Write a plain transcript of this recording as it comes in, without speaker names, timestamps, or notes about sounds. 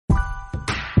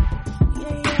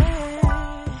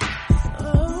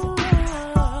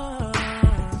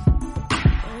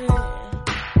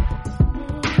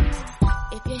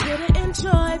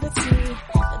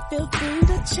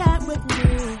chat with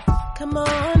me. Come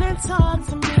on and talk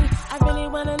to me. I really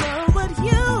wanna know what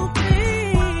you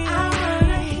think. I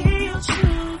wanna hear your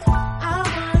truth.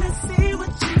 I wanna see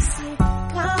what you see.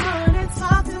 Come on and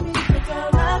talk to me. With your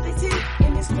lovely tea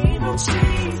in this green room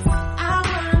streets.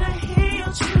 I wanna hear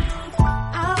your truth.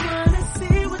 I wanna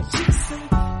see what you see.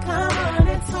 Come on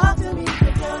and talk to me.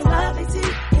 With your lovely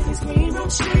tea in this green room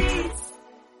streets.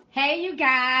 Hey, you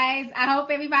guys. I hope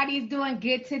everybody's doing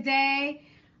good today.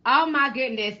 Oh my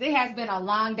goodness, it has been a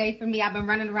long day for me. I've been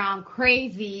running around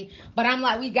crazy, but I'm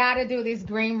like, we got to do this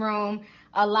green room.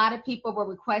 A lot of people were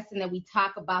requesting that we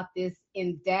talk about this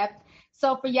in depth.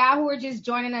 So for y'all who are just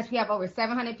joining us, we have over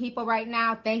 700 people right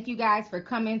now. Thank you guys for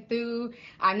coming through.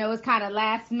 I know it's kind of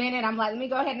last minute. I'm like, let me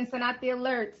go ahead and send out the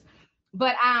alerts.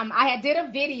 But I did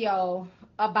a video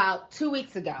about 2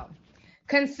 weeks ago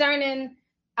concerning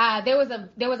there was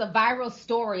a viral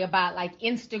story about like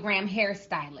Instagram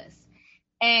hairstylists.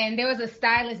 And there was a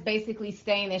stylist basically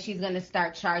saying that she's going to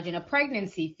start charging a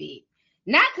pregnancy fee.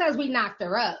 Not because we knocked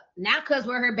her up, not because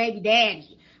we're her baby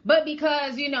daddy, but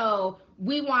because, you know,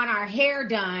 we want our hair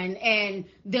done and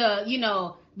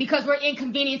because we're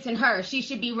inconveniencing her, she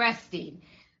should be resting.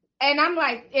 And I'm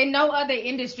like, in no other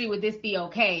industry would this be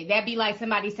okay. That'd be like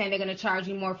somebody saying they're going to charge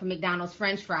you more for McDonald's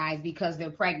French fries because they're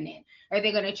pregnant, or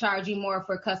they're going to charge you more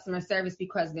for customer service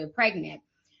because they're pregnant.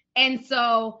 And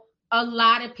so a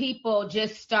lot of people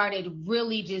just started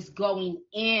really just going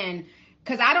in,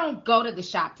 because I don't go to the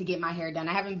shop to get my hair done.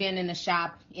 I haven't been in the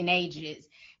shop in ages.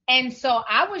 And so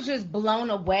I was just blown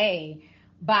away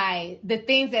by the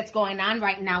things that's going on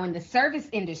right now in the service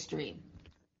industry.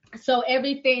 So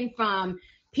everything from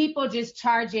people just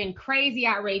charging crazy,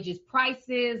 outrageous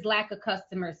prices, lack of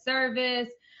customer service.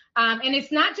 And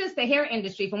it's not just the hair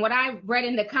industry. From what I read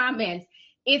in the comments,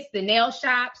 it's the nail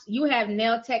shops. You have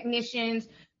nail technicians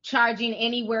charging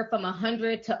anywhere from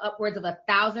 $100 to upwards of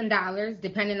 $1,000,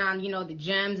 depending on, the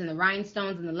gems and the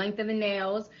rhinestones and the length of the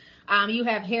nails. You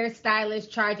have hairstylists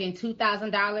charging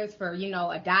 $2,000 for,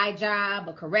 a dye job,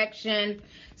 a correction.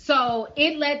 So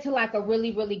it led to like a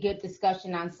really, really good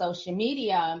discussion on social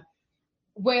media,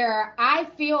 where I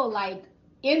feel like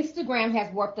Instagram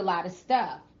has worked a lot of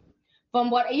stuff. From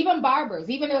what even barbers,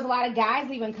 even there was a lot of guys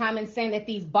leaving comments saying that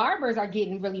these barbers are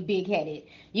getting really big headed.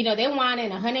 They're wanting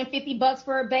 $150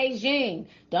 for a Beijing.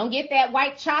 Don't get that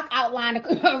white chalk outline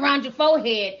around your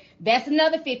forehead. That's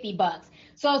another $50.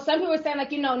 So some people are saying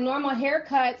like, normal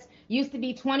haircuts used to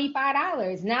be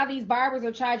 $25. Now these barbers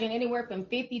are charging anywhere from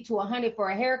 $50 to $100 for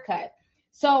a haircut.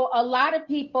 So a lot of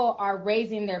people are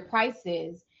raising their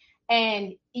prices.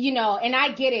 And, and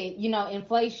I get it,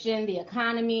 inflation, the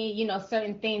economy,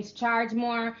 certain things charge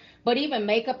more, but even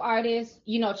makeup artists,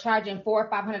 charging $400 or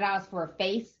 $500 for a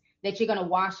face that you're going to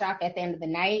wash off at the end of the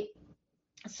night.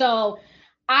 So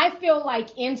I feel like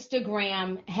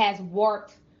Instagram has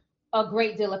warped a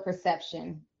great deal of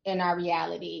perception in our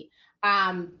reality.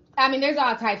 There's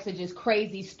all types of just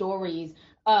crazy stories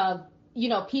of,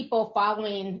 people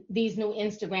following these new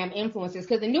Instagram influencers,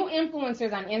 because the new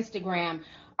influencers on Instagram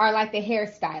are like the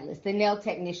hairstylists, the nail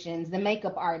technicians, the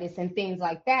makeup artists, and things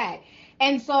like that.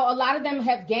 And so a lot of them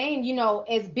have gained,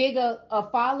 as big a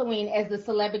following as the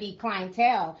celebrity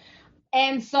clientele.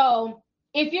 And so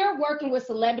if you're working with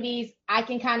celebrities, I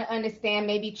can kind of understand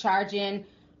maybe charging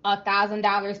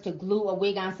 $1,000 to glue a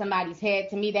wig on somebody's head.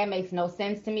 To me, that makes no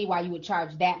sense to me why you would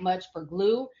charge that much for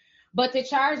glue. But to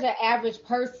charge the average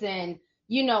person,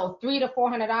 $300 to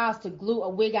 $400 to glue a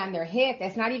wig on their head,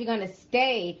 that's not even going to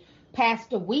stay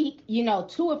past a week,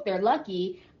 2 if they're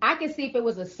lucky. I could see if it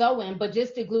was a sew-in, but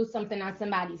just to glue something on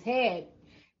somebody's head,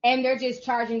 and they're just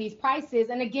charging these prices.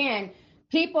 And again,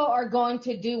 people are going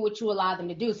to do what you allow them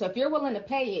to do. So if you're willing to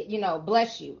pay it,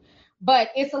 bless you. But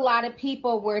it's a lot of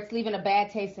people where it's leaving a bad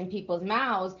taste in people's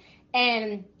mouths.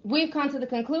 And we've come to the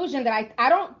conclusion that I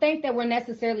don't think that we're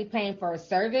necessarily paying for a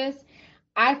service.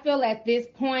 I feel at this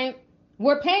point,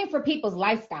 we're paying for people's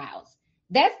lifestyles.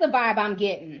 That's the vibe I'm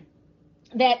getting.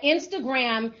 That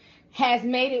Instagram has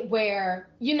made it where,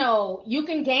 you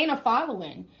can gain a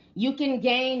following. You can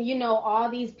gain, all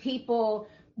these people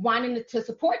wanting to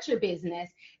support your business.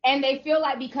 And they feel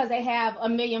like because they have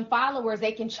 1 million followers,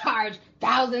 they can charge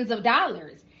thousands of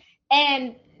dollars.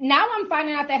 And now I'm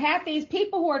finding out that half these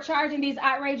people who are charging these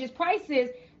outrageous prices,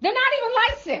 they're not even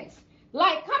licensed.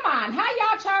 Like, come on, how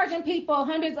y'all charging people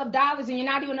hundreds of dollars and you're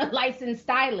not even a licensed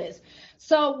stylist?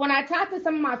 So when I talk to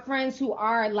some of my friends who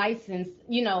are licensed,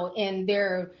 in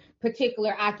their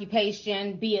particular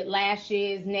occupation, be it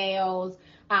lashes, nails,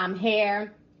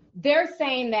 hair, they're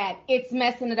saying that it's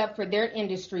messing it up for their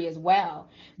industry as well,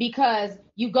 because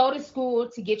you go to school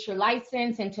to get your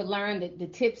license and to learn the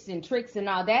tips and tricks and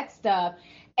all that stuff.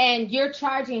 and you're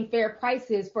charging fair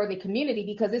prices for the community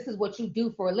because this is what you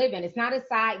do for a living. It's not a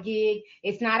side gig.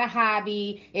 It's not a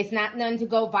hobby. It's not nothing to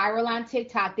go viral on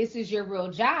TikTok. This is your real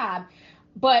job.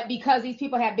 But because these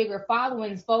people have bigger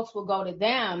followings, folks will go to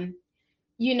them,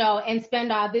 and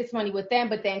spend all this money with them,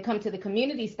 but then come to the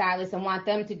community stylist and want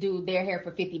them to do their hair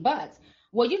for $50.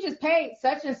 Well, you just paid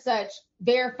such and such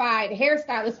verified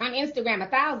hairstylist on Instagram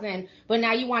 1,000, but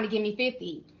now you want to give me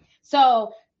 50.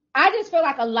 So I just feel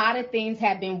like a lot of things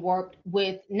have been worked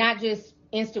with not just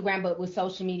Instagram, but with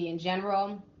social media in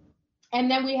general.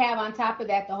 And then we have on top of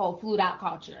that the whole flued out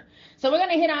culture. So we're going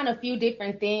to hit on a few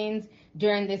different things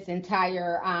during this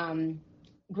entire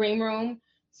green room.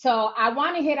 So I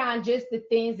want to hit on just the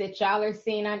things that y'all are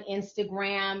seeing on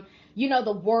Instagram,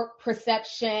 the work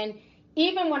perception.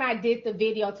 Even when I did the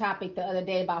video topic the other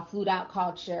day about flued out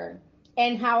culture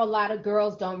and how a lot of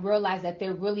girls don't realize that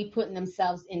they're really putting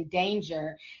themselves in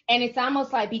danger. And it's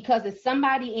almost like because it's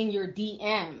somebody in your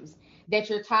DMs that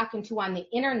you're talking to on the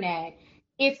internet,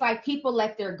 it's like people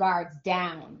let their guards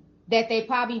down that they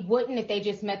probably wouldn't if they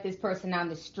just met this person on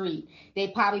the street.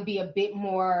 They'd probably be a bit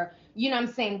more,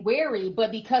 wary.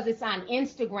 But because it's on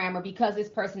Instagram or because this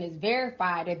person is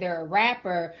verified or they're a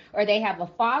rapper or they have a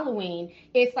following,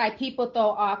 it's like people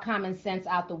throw all common sense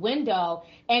out the window.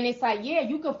 And it's like, yeah,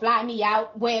 you could fly me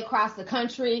out way across the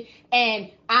country and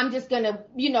I'm just going to,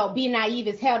 be naive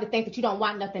as hell to think that you don't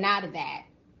want nothing out of that.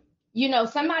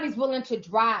 Somebody's willing to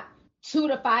drop $2,000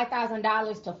 to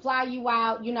 $5,000 to fly you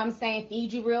out,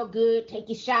 feed you real good, take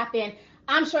you shopping.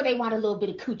 I'm sure they want a little bit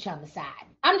of cooch on the side.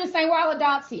 I'm just saying we're all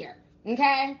adults here,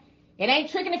 okay? It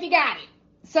ain't tricking if you got it.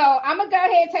 So I'm going to go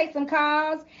ahead and take some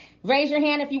calls. Raise your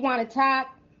hand if you want to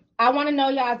talk. I want to know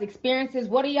y'all's experiences.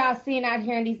 What are y'all seeing out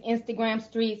here in these Instagram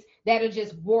streets that are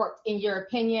just warped, in your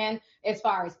opinion, as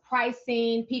far as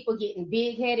pricing, people getting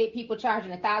big-headed, people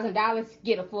charging $1,000 to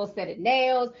get a full set of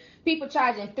nails, people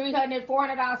charging $300,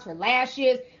 $400 for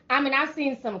lashes. I mean, I've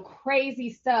seen some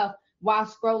crazy stuff while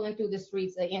scrolling through the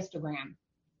streets of Instagram.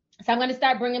 So I'm going to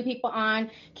start bringing people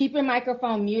on. Keep your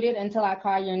microphone muted until I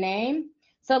call your name.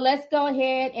 So let's go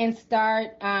ahead and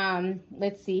start.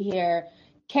 Let's see here.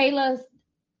 Kayla,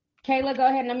 go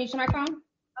ahead and unmute your microphone.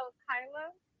 Oh,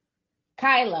 Kyla.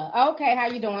 Kyla. Okay, how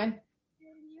you doing?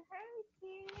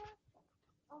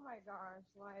 Oh my gosh,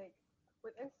 like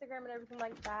with Instagram and everything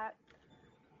like that.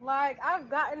 Like I've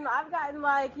gotten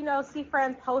like, see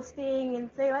friends posting and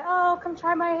say like, oh, come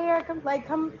try my hair, come do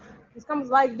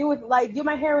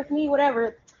my hair with me,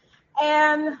 whatever.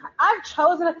 And I've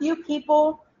chosen a few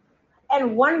people,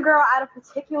 and one girl out of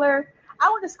particular, I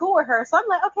went to school with her. So I'm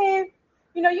like, okay,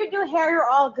 you do hair, you're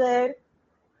all good.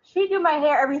 She do my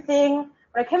hair, everything.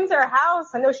 When I came to her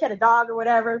house, I know she had a dog or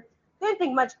whatever. Didn't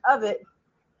think much of it.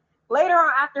 Later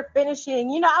on, after finishing,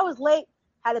 I was late,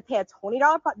 had to pay a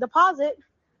 $20 deposit,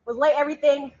 was late,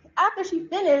 everything. After she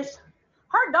finished,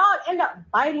 her dog ended up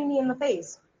biting me in the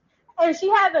face. And she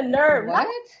had the nerve. What?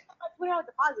 $20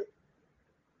 deposit.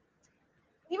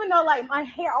 Even though, like, my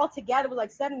hair altogether was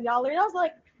like $70, I was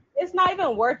like, it's not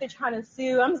even worth it trying to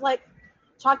sue. I'm just like,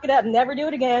 chalk it up, never do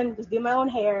it again, just do my own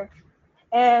hair.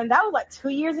 And that was like 2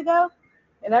 years ago.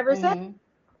 And ever since,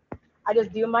 I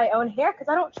just do my own hair because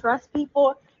I don't trust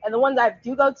people. And the ones I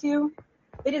do go to,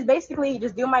 they just basically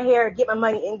just do my hair, get my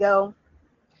money, and go.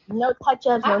 No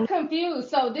touch-ups. I'm confused.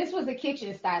 So this was a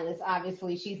kitchen stylist,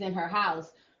 obviously. She's in her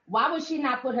house. Why would she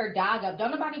not put her dog up?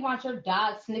 Don't nobody want your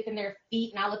dog sniffing their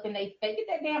feet and all up in their face. Get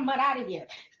that damn mud out of here.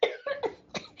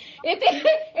 If this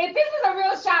is a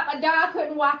real shop, a dog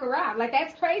couldn't walk around. Like,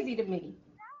 that's crazy to me.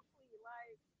 Exactly.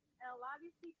 Like, and a lot of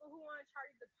these people who want to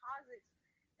charge deposits,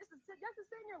 just to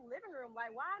sit in your living room. Like,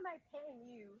 why am I paying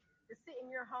you to sit in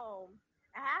your home?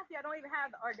 And half of y'all don't even have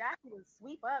the audacity to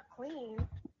sweep up, clean,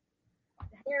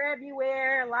 hair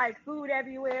everywhere, like food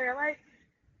everywhere. Like,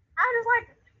 I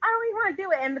don't even want to do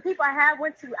it. And the people I have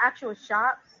went to actual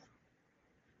shops.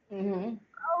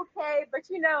 Okay, but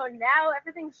now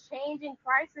everything's changing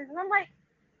prices, and I'm like,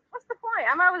 what's the point?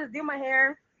 I might as well just do my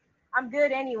hair. I'm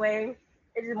good anyway.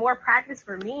 It's just more practice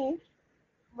for me.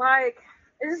 Like,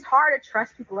 it's just hard to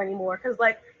trust people anymore because,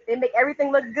 like, they make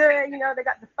everything look good. They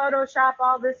got the Photoshop,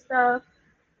 all this stuff.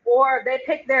 Or they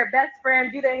pick their best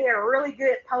friend, do their hair really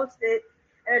good, post it,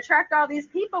 and attract all these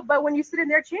people. But when you sit in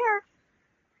their chair,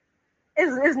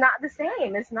 it's not the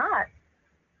same. It's not.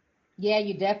 Yeah,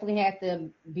 you definitely have to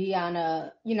be on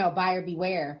a, buyer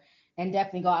beware and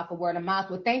definitely go off of word of mouth.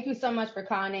 Well, thank you so much for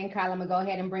calling in, Kyle. I'm going to go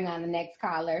ahead and bring on the next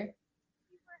caller.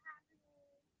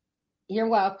 You're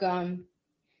welcome.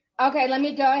 Okay, let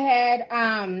me go ahead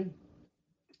and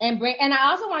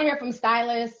I also want to hear from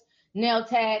stylists, nail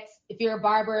techs. If you're a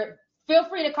barber, feel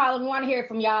free to call. We want to hear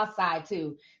from y'all side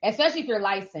too, especially if you're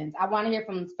licensed. I want to hear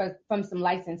from some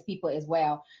licensed people as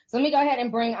well. So let me go ahead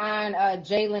and bring on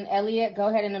Jalen Elliott. Go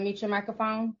ahead and unmute your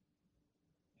microphone.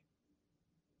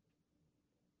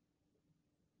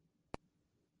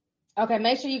 Okay,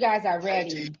 make sure you guys are ready.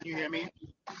 Hey, T, can you hear me?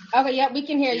 Okay, yep, we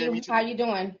can hear Can you hear you. me too? How you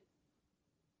doing?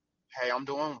 Hey, I'm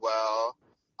doing well.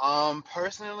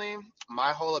 Personally,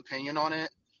 my whole opinion on it,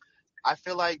 I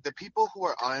feel like the people who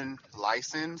are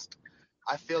unlicensed,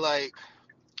 I feel like,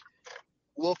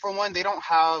 well, for one, they don't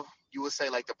have, you would say,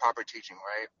 like the proper teaching,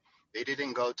 right? They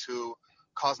didn't go to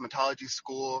cosmetology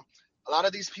school. A lot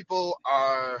of these people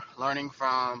are learning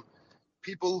from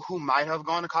people who might have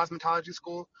gone to cosmetology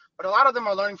school, but a lot of them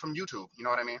are learning from YouTube. You know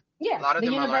what I mean? A Yeah, lot of the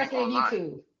them are learning University of online.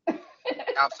 YouTube.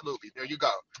 Absolutely. There you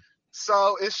go.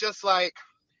 So it's just like,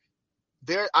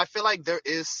 I feel like there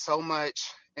is so much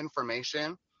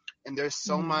information and there's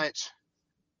so much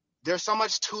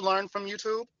to learn from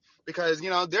YouTube because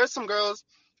there's some girls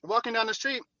walking down the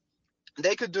street,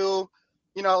 they could do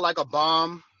like a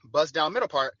bomb bust down middle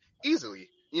part easily.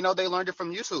 They learned it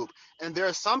from YouTube. And there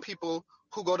are some people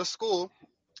who go to school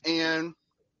and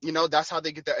that's how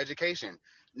they get their education.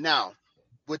 Now,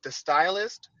 with the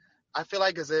stylist, I feel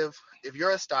like as if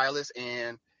you're a stylist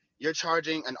and you're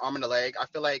charging an arm and a leg, I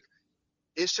feel like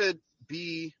it should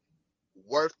be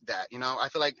worth that. I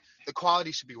feel like the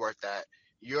quality should be worth that.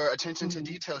 Your attention to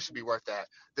detail should be worth that.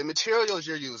 The materials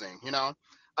you're using,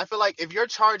 I feel like if you're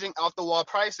charging out the wall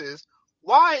prices,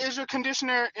 why is your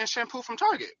conditioner and shampoo from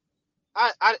Target?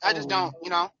 I just don't,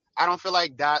 I don't feel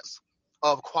like that's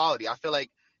of quality. I feel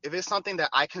like if it's something that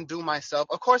I can do myself,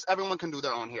 of course everyone can do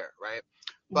their own hair, right?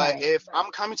 But Right. if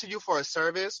I'm coming to you for a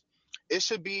service, it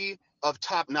should be of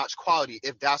top-notch quality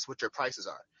if that's what your prices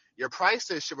are. Your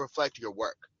prices should reflect your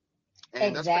work.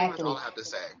 And that's pretty much all Exactly. I have to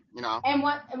say, And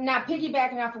what now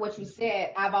piggybacking off of what you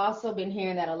said, I've also been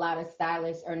hearing that a lot of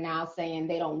stylists are now saying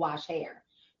they don't wash hair.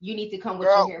 You need to come with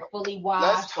your Girl, hair fully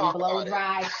let's washed and talk blow about it.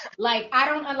 dried. Like I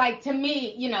don't like to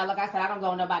me, like I said, I don't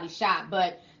go in nobody's shop,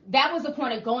 but that was the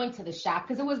point of going to the shop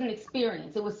because it was an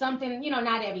experience. It was something,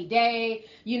 not every day,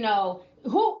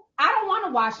 who I don't want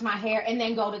to wash my hair and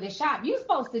then go to the shop. You're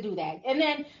supposed to do that. And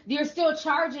then you're still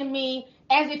charging me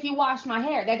as if you wash my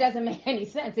hair. That doesn't make any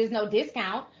sense. There's no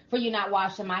discount for you not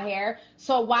washing my hair.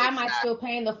 So why am I Exactly. still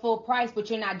paying the full price, but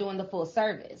you're not doing the full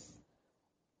service?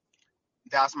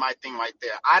 That's my thing right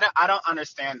there. I don't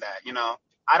understand that,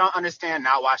 I don't understand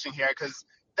not washing hair because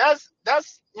that's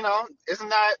isn't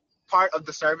that part of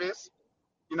the service,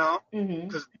 Mm-hmm.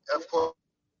 because of course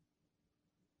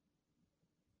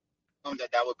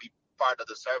that would be part of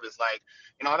the service. Like,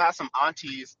 I've had some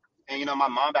aunties and, my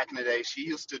mom back in the day, she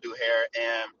used to do hair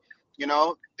and,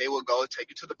 they would go take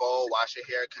you to the bowl, wash your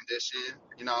hair, condition,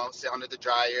 sit under the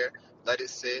dryer, let it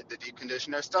sit, the deep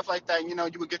conditioner, stuff like that. You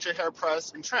would get your hair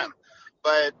pressed and trimmed.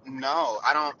 But no,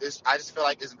 I don't. I just feel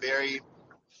like it's very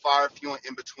far few and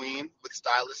in between with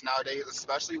stylists nowadays,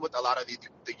 especially with a lot of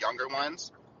the younger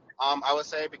ones. I would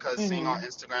say because seeing on Mm-hmm.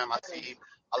 Instagram, I see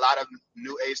a lot of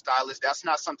new age stylists. That's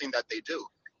not something that they do.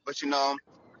 But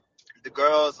the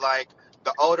girls like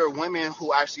the older women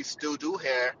who actually still do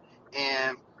hair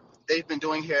and they've been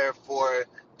doing hair for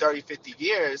 30, 50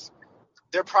 years,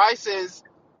 their prices,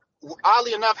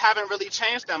 oddly enough, haven't really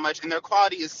changed that much, and their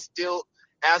quality is still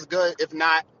as good, if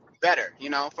not better,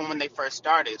 from when they first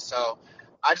started. So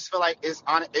I just feel like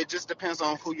it just depends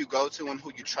on who you go to and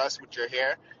who you trust with your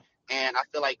hair. And I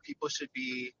feel like people should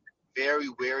be very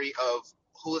wary of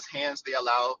whose hands they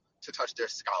allow to touch their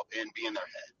scalp and be in their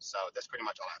head. So that's pretty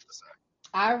much all I have to say.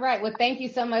 All right. Well, thank you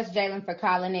so much, Jalen, for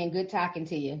calling in. Good talking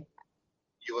to you.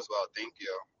 You as well. Thank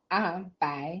you.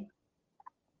 Bye.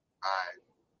 All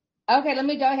right. Okay, let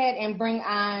me go ahead and bring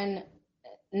on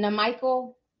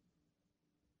Namichael.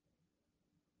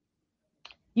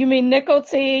 You mean Nickel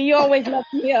T? You always mess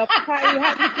me up. How you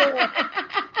doing?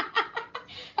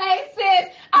 Hey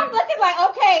sis, I'm looking like,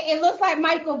 okay, it looks like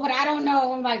Michael, but I don't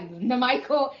know. I'm like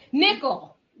Namichael,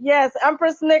 Nickel. Yes,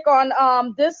 Empress Nick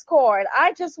on Discord.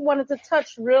 I just wanted to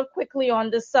touch real quickly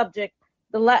on this subject.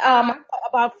 About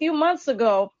a few months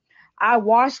ago, I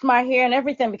washed my hair and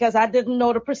everything because I didn't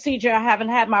know the procedure. I haven't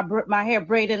had my hair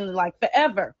braided in like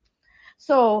forever.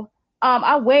 So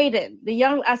I waited.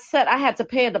 I said I had to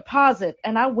pay a deposit,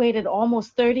 and I waited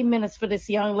almost 30 minutes for this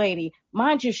young lady.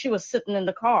 Mind you, she was sitting in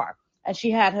the car, and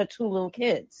she had her 2 little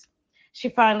kids. She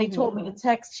finally told me to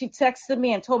text. She texted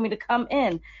me and told me to come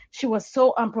in. She was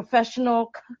so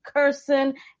unprofessional,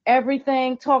 cursing,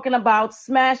 everything, talking about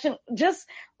smashing, just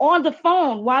on the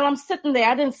phone while I'm sitting there.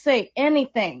 I didn't say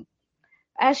anything.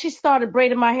 As she started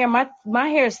braiding my hair, my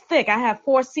hair is thick. I have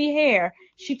 4C hair.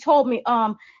 she told me,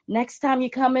 next time you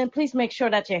come in, please make sure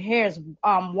that your hair is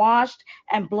washed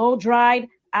and blow dried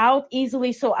out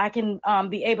easily so I can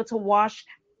be able to wash,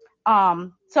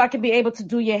 so I can be able to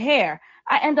do your hair.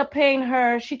 I end up paying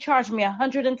her, she charged me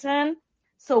 $110.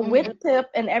 So with tip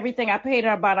and everything, I paid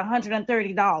her about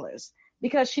 $130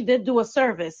 because she did do a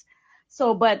service.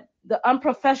 So, but the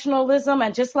unprofessionalism,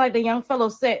 and just like the young fellow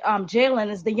said,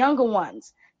 Jalen, is the younger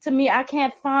ones. To me, I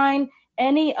can't find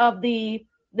any of the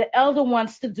elder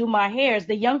ones to do my hairs.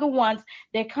 The younger ones,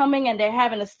 they're coming and they're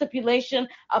having a stipulation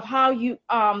of how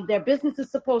their business is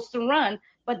supposed to run,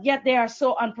 but yet they are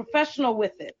so unprofessional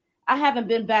with it. I haven't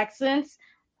been back since.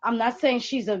 I'm not saying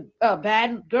she's a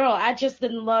bad girl. I just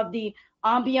didn't love the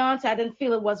ambiance. I didn't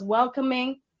feel it was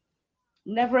welcoming.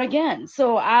 Never again.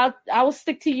 So I will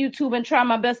stick to YouTube and try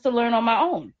my best to learn on my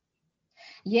own.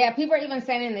 Yeah, people are even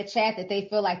saying in the chat that they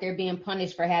feel like they're being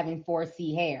punished for having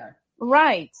 4C hair.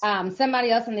 Right. Somebody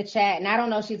else in the chat, and I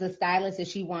don't know if she's a stylist. If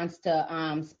she wants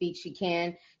to speak, she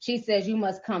can. She says you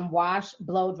must come wash,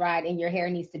 blow dried, and your hair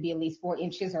needs to be at least 4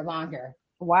 inches or longer.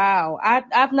 Wow.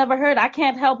 I've never heard. I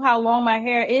can't help how long my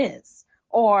hair is,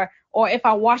 or if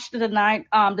I washed it the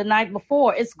night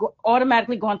before, it's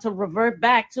automatically going to revert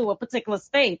back to a particular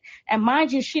state. And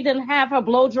mind you, she didn't have her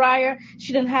blow dryer.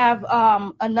 She didn't have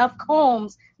enough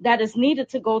combs that is needed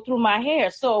to go through my hair.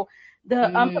 So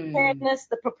the unpreparedness,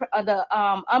 the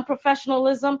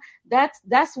unprofessionalism,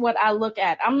 that's what I look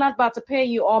at. I'm not about to pay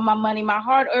you all my money, my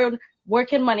hard-earned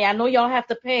working money. I know y'all have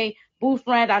to pay booth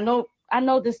rent. I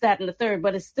know this, that, and the third,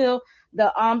 but it's still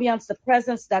the ambiance, the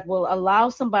presence that will allow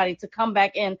somebody to come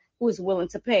back in who is willing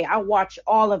to pay. I watch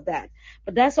all of that.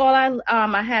 But that's all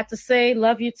I have to say.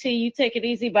 Love you, T. You take it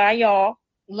easy. Bye, y'all.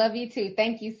 Love you too.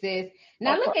 Thank you, sis.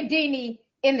 Now look at Deanie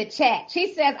in the chat.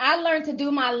 She says, I learned to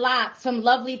do my locks from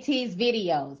Lovely T's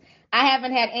videos. I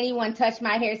haven't had anyone touch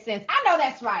my hair since. I know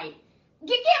that's right.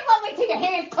 Give Lovely T your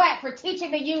hands clap for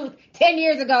teaching the youth 10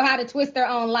 years ago how to twist their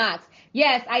own locks.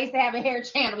 Yes, I used to have a hair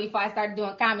channel before I started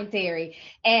doing commentary,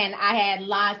 and I had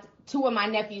locked 2 of my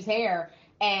nephew's hair,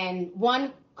 and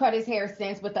one cut his hair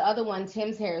since, but the other one,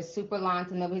 Tim's hair, is super long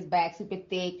to the middle of his back, super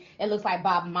thick. It looks like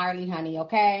Bob Marley, honey,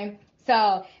 okay?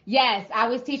 So, yes, I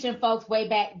was teaching folks way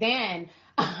back then.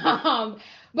 But,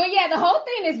 yeah, the whole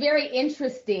thing is very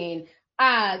interesting.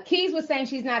 Keys was saying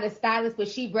she's not a stylist, but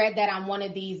she read that on one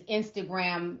of these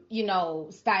Instagram,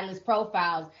 stylist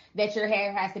profiles, that your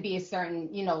hair has to be a certain,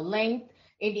 length.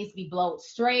 It needs to be blowed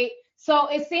straight. So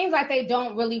it seems like they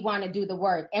don't really want to do the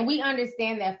work. And we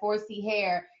understand that 4C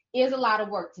hair is a lot of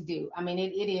work to do. I mean,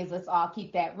 it is. Let's all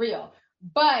keep that real.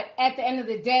 But at the end of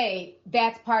the day,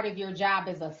 that's part of your job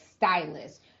as a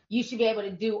stylist. You should be able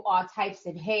to do all types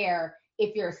of hair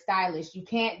if you're a stylist. You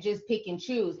can't just pick and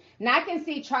choose. Now, I can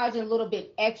see charging a little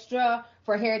bit extra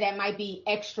for hair that might be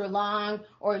extra long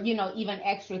or, even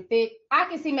extra thick. I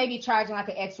can see maybe charging like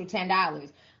an extra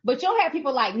 $10. But you'll have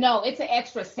people like, no, it's an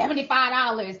extra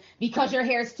 $75 because your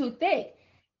hair is too thick.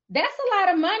 That's a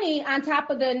lot of money on top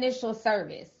of the initial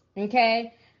service,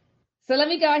 okay? So let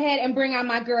me go ahead and bring on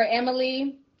my girl,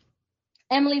 Emily.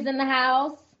 Emily's in the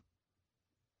house.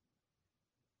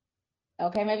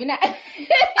 Okay, maybe not.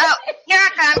 Oh, here I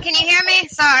come. Can you hear me?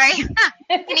 Sorry.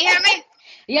 Can you hear me?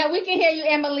 Yeah, we can hear you,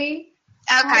 Emily.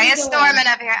 Okay, it's storming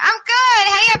up here. I'm good.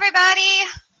 Hey, everybody.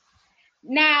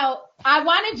 Now, I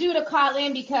wanted you to call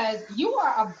in because you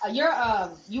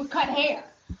cut hair.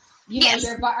 Yes.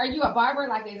 Are you a barber?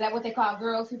 Like, is that what they call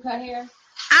girls who cut hair?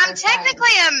 I'm technically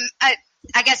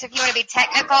I guess if you want to be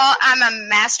technical, I'm a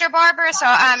master barber, so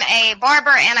I'm a barber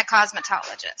and a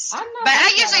cosmetologist. I know. But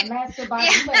I usually master barber.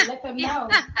 You better let them know.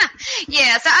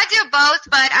 Yeah, so I do both,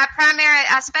 but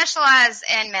I specialize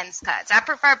in men's cuts. I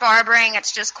prefer barbering.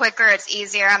 It's just quicker, it's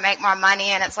easier, I make more money,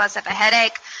 and it's less of a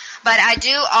headache. But I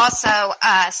do also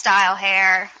style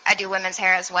hair. I do women's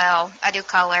hair as well. I do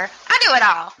color. I do it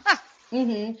all.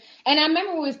 Mm-hmm. And I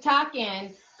remember we was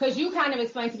talking, because you kind of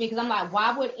explained to me, because I'm like,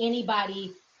 why would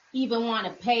anybody even want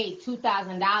to pay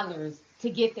 $2,000 to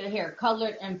get their hair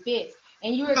colored and fixed?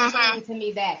 And you were explaining to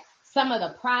me that some of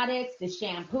the products, the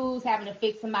shampoos, having to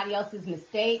fix somebody else's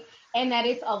mistake, and that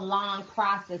it's a long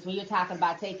process when you're talking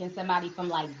about taking somebody from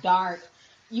like dark,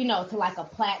 to like a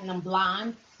platinum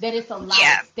blonde, that it's a lot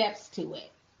of steps to it.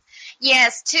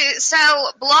 Yes, so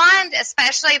blonde,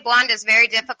 especially blonde, is very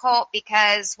difficult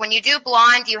because when you do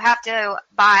blonde, you have to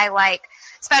buy like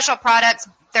special products.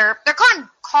 They're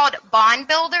called bond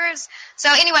builders.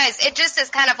 So anyways, it just is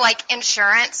kind of like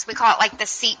insurance. We call it like the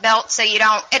seat belt, so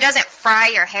it doesn't fry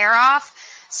your hair off.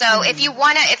 So if you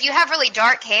have really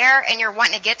dark hair and you're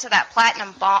wanting to get to that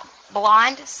platinum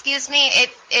blonde,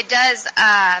 it does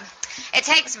It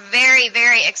takes very,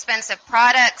 very expensive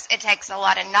products. It takes a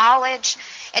lot of knowledge.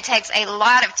 It takes a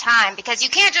lot of time because you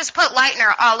can't just put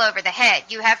lightener all over the head.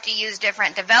 You have to use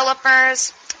different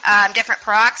developers, different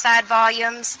peroxide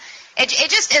volumes. It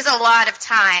just is a lot of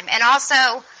time. And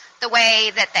also the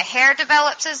way that the hair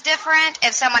develops is different.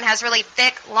 If someone has really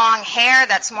thick, long hair,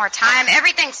 that's more time.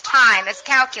 Everything's time. It's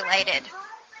calculated.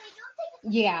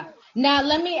 Yeah. Now,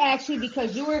 let me ask you,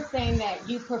 because you were saying that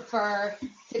you prefer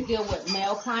to deal with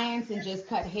male clients and just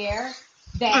cut hair,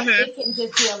 that it can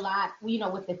just be a lot,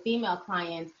 with the female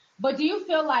clients. But do you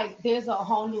feel like there's a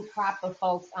whole new crop of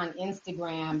folks on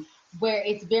Instagram where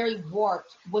it's very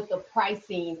warped with the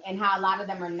pricing and how a lot of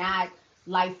them are not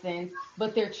licensed,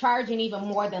 but they're charging even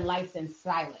more than licensed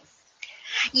stylists?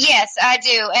 Yes, I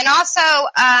do. And also,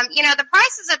 the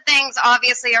prices of things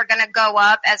obviously are going to go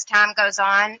up as time goes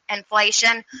on,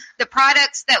 inflation. The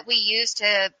products that we use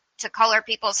to color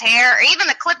people's hair, or even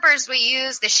the clippers we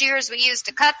use, the shears we use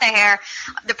to cut the hair,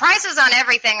 the prices on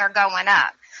everything are going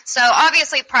up. So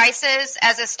obviously prices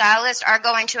as a stylist are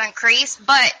going to increase,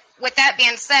 but with that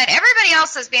being said, everybody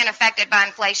else is being affected by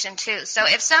inflation too. So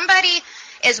if somebody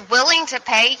is willing to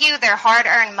pay you their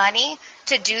hard-earned money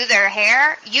to do their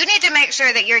hair, you need to make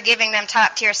sure that you're giving them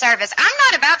top-tier service. I'm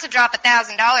not about to drop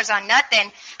 $1,000 on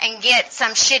nothing and get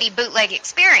some shitty bootleg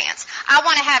experience. I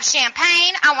want to have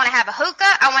champagne. I want to have a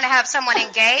hookah. I want to have someone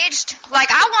engaged.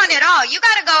 Like, I want it all. You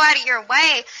got to go out of your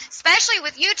way, especially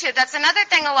with YouTube. That's another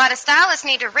thing a lot of stylists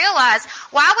need to realize.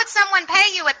 Why would someone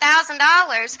pay you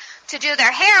 $1,000 to do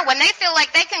their hair when they feel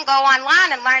like they can go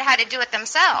online and learn how to do it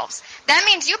themselves? That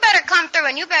means you better come through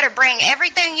and you better bring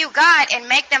everything you got and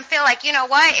make them feel like, you know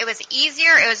what, it was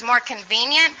easier, it was more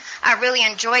convenient, I really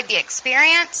enjoyed the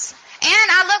experience, and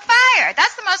I look fire.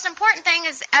 That's the most important thing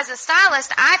is, as a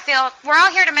stylist, I feel we're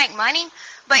all here to make money,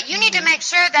 but you need to make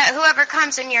sure that whoever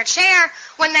comes in your chair,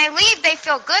 when they leave, they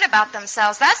feel good about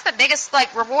themselves. That's the biggest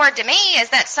reward to me, is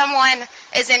that someone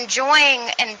is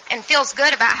enjoying and feels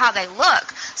good about how they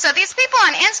look. So these people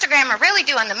on Instagram are really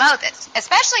doing the most,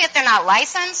 especially if they're not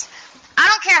licensed. I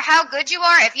don't care how good you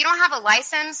are. If you don't have a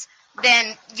license,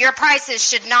 then your prices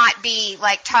should not be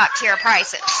top tier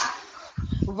prices.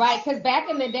 Right, because back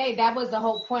in the day, that was the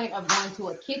whole point of going to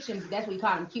a kitchen. That's what we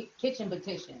call them, kitchen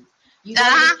beauticians. You go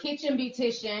to the kitchen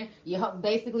beautician, you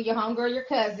hunger your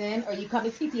cousin, or you come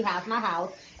to TT house, my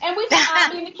house, and we just all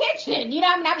be in the kitchen. You know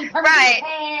what I mean? I'll be perfect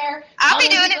hair. I'll be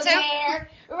doing it too. Hair.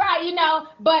 Right,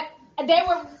 but they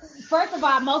were, first of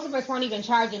all, most of us weren't even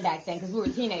charging back then because we were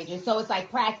teenagers. So it's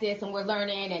like practice and we're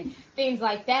learning and things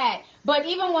like that. But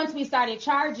even once we started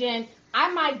charging, I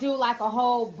might do a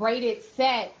whole braided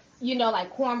set,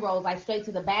 like cornrows, straight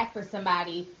to the back for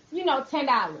somebody,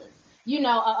 $10.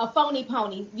 A phony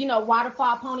pony,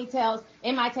 waterfall ponytails,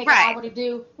 it might take an hour to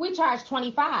do. We charge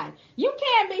 $25. You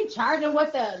can't be charging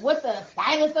what the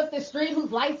stylist up the street whose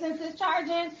license is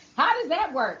charging. How does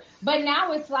that work? But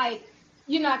now it's like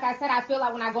I said, I feel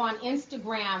like when I go on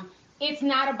Instagram, it's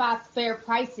not about fair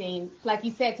pricing, like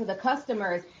you said, to the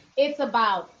customers. It's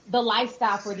about the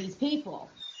lifestyle for these people.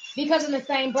 Because in the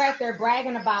same breath, they're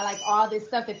bragging about all this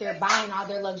stuff that they're buying, all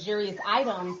their luxurious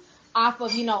items off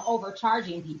of,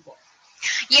 overcharging people.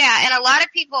 Yeah, and a lot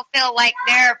of people feel like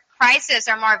their prices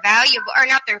are more valuable, or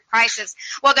not their prices.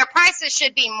 Well, their prices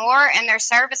should be more and their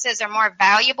services are more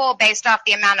valuable based off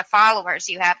the amount of followers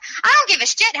you have. I don't give a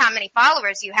shit how many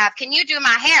followers you have. Can you do my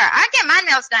hair? I get my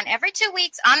nails done every 2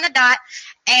 weeks on the dot,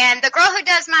 and the girl who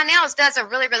does my nails does a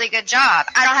really, really good job.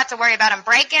 I don't have to worry about them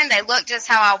breaking. They look just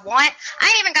how I want. I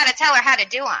ain't even got to tell her how to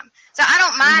do them. So I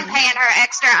don't mind paying her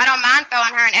extra. I don't mind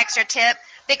throwing her an extra tip,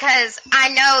 because I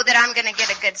know that I'm going to get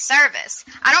a good service.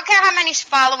 I don't care how many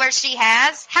followers she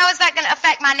has. How is that going to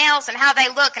affect my nails and how they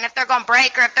look, and if they're going to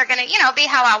break, or if they're going to, be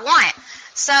how I want?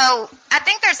 So I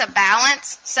think there's a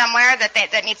balance somewhere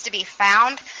that needs to be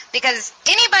found, because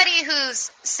anybody who's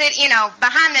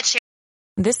behind the chair.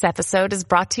 This episode is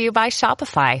brought to you by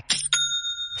Shopify.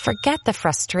 Forget the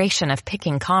frustration of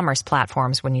picking commerce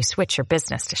platforms when you switch your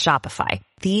business to Shopify,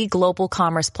 the global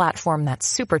commerce platform that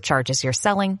supercharges your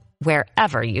selling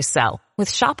wherever you sell. With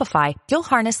Shopify, you'll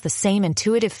harness the same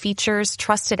intuitive features,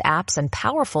 trusted apps, and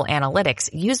powerful analytics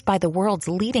used by the world's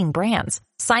leading brands.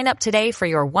 Sign up today for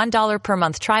your $1 per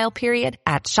month trial period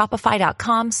at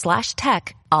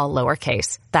shopify.com/tech, all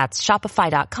lowercase. That's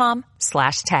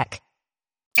shopify.com/tech.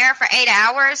 Hair for 8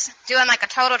 hours, doing a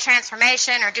total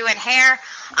transformation or doing hair,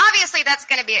 obviously that's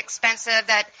going to be expensive.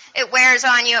 That it wears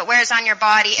on you, it wears on your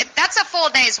body. That's a full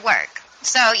day's work.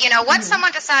 So, what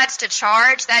someone decides to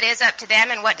charge, that is up to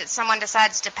them, and what someone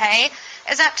decides to pay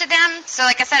is up to them. So,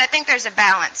 like I said, I think there's a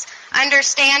balance.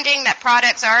 Understanding that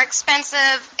products are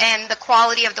expensive and the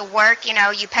quality of the work,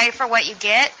 you pay for what you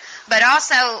get. But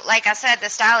also, like I said, the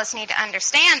stylists need to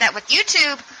understand that with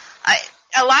YouTube,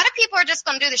 a lot of people are just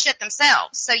going to do the shit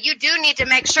themselves. So you do need to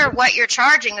make sure what you're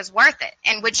charging is worth it.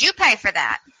 And would you pay for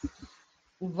that?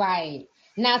 Right.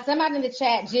 Now, somebody in the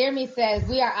chat, Jeremy says,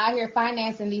 we are out here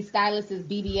financing these stylists'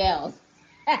 BBLs.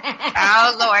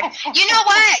 Oh, Lord. You know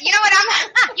what I'm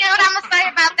going to say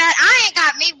about that? I ain't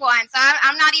got me one, so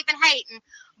I'm not even hating.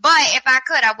 But if I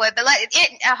could, I would. But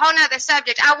a whole nother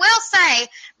subject. I will say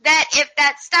that if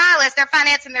that stylist, they're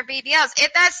financing their BBLs,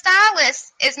 if that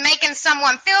stylist is making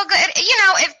someone feel good,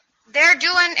 if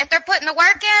they're putting the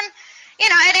work in,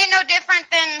 it ain't no different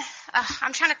than,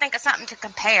 I'm trying to think of something to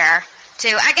compare to.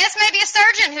 I guess maybe a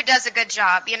surgeon who does a good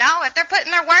job, if they're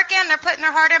putting their work in, they're putting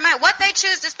their heart and mind. What they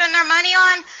choose to spend their money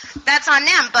on, that's on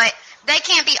them. But they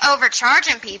can't be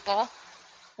overcharging people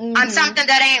on something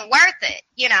that ain't worth it,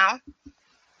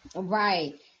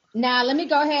 Right. Now, let me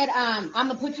go ahead. I'm going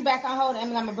to put you back on hold, and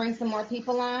I'm going to bring some more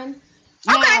people on.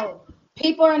 Okay. Now,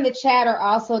 people in the chat are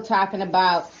also talking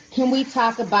about, can we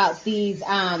talk about these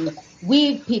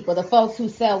weave people, the folks who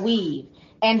sell weave,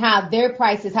 and how their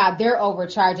prices, how they're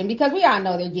overcharging? Because we all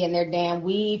know they're getting their damn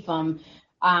weave from,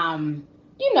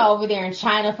 over there in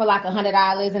China for like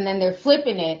 $100, and then they're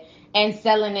flipping it and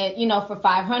selling it, for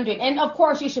 $500. And of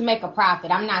course you should make a profit.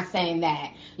 I'm not saying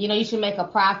that. You should make a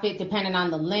profit depending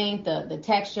on the length, the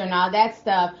texture and all that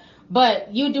stuff.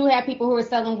 But you do have people who are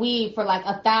selling weave for like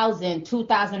 $1,000,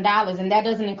 $2,000, and that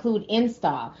doesn't include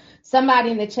install.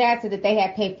 Somebody in the chat said that they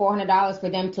had paid $400 for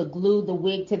them to glue the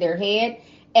wig to their head,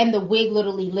 and the wig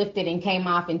literally lifted and came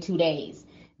off in 2 days.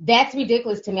 That's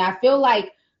ridiculous to me. I feel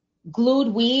like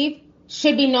glued weave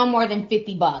should be no more than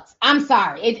 $50. I'm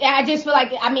sorry. I just feel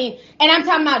like, and I'm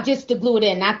talking about just to glue it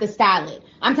in, not to style it.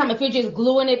 I'm talking if you're just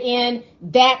gluing it in,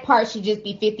 that part should just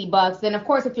be $50. Then of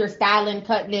course, if you're styling,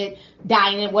 cutting it,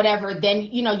 dyeing it, whatever, then,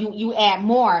 you add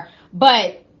more.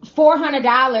 But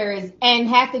 $400, and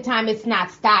half the time it's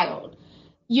not styled,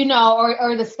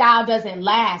 or the style doesn't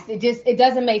last. It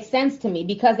doesn't make sense to me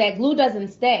because that glue doesn't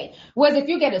stay. Whereas if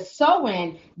you get a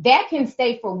sew-in, that can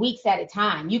stay for weeks at a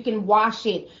time. You can wash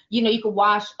it, you can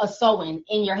wash a sew-in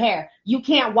in your hair. You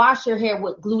can't wash your hair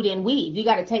with glued in weave. You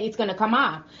got to it's going to come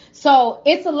off. So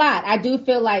it's a lot. I do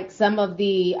feel like some of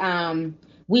the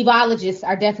weaveologists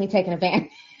are definitely taking advantage.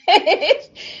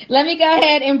 Let me go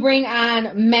ahead and bring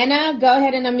on Mena. Go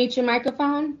ahead and unmute your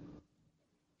microphone.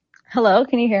 Hello,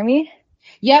 can you hear me?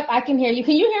 Yep, I can hear you.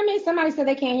 Can you hear me? Somebody said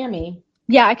they can't hear me.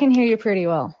 Yeah, I can hear you pretty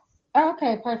well. Oh,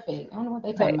 okay, perfect. I don't know what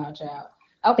they're talking about, child.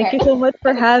 Okay. Thank you so much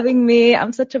for having me.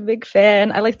 I'm such a big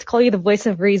fan. I like to call you the voice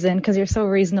of reason because you're so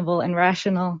reasonable and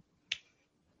rational.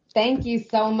 Thank you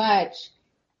so much.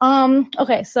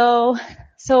 Okay, so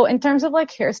in terms of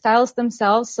like hairstylists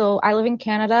themselves, so I live in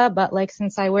Canada, but like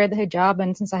since I wear the hijab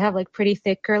and since I have like pretty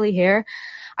thick curly hair,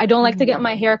 I don't like to get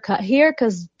my hair cut here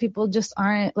because people just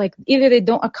aren't like, either they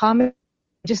don't accommodate,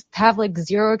 just have like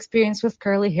zero experience with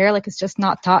curly hair, like it's just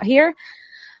not taught here.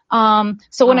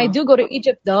 So when I do go to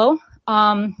Egypt though,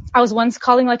 I was once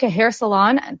calling like a hair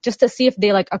salon just to see if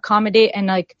they like accommodate and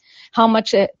like how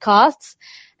much it costs.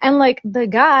 And like the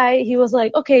guy, he was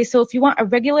like, okay, so if you want a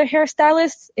regular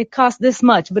hairstylist, it costs this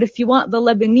much. But if you want the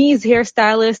Lebanese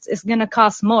hairstylist, it's going to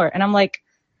cost more. And I'm like,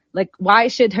 why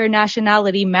should her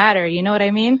nationality matter? You know what I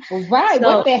mean? Right.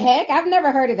 So, what the heck? I've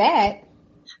never heard of that.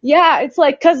 Yeah, it's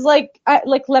like, cause like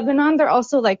Lebanon, they're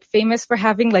also like famous for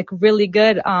having like really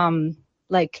good,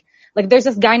 like there's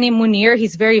this guy named Munir.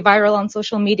 He's very viral on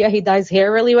social media. He dyes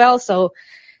hair really well. So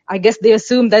I guess they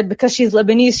assume that because she's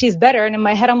Lebanese, she's better. And in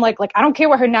my head, I'm like, I don't care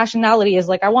what her nationality is.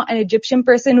 Like, I want an Egyptian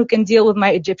person who can deal with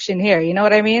my Egyptian hair. You know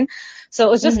what I mean? So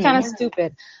it was just kind of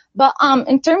stupid. But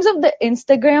in terms of the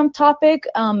Instagram topic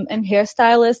and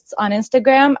hairstylists on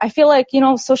Instagram, I feel like,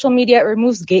 social media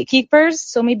removes gatekeepers.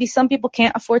 So maybe some people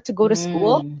can't afford to go to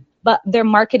school, but their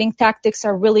marketing tactics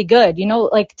are really good.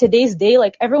 Like today's day,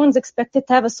 like everyone's expected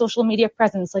to have a social media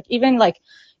presence. Like even like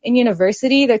in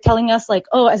university, they're telling us like,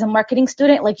 oh, as a marketing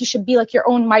student, like you should be like your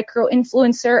own micro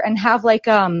influencer and have like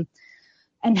a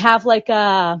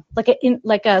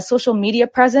social media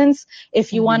presence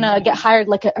if you want to get hired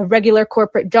like a regular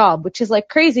corporate job, which is like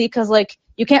crazy because like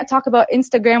you can't talk about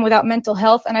Instagram without mental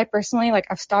health. And I personally, like,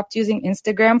 I've stopped using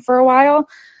Instagram for a while.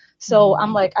 So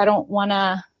I'm like, I don't want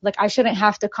to, like, I shouldn't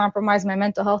have to compromise my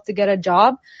mental health to get a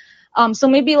job. So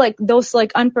maybe like those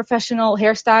like unprofessional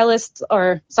hairstylists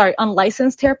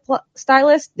unlicensed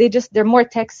hairstylists, they're more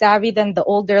tech savvy than the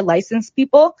older licensed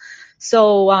people.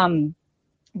 So,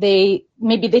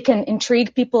 maybe they can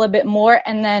intrigue people a bit more.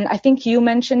 And then I think you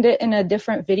mentioned it in a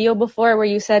different video before where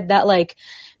you said that like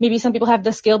maybe some people have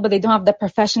the skill, but they don't have the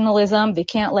professionalism. They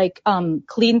can't like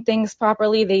clean things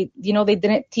properly. They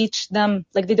didn't teach them,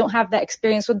 like they don't have that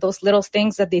experience with those little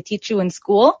things that they teach you in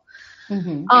school.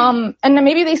 Mm-hmm. And then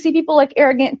maybe they see people like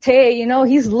Arrogant Tay,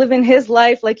 he's living his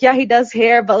life. Like, yeah, he does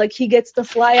hair, but like he gets to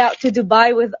fly out to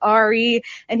Dubai with Ari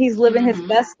and he's living his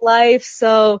best life.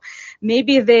 So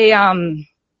maybe they want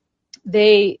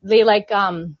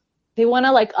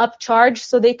to like upcharge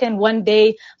so they can one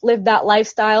day live that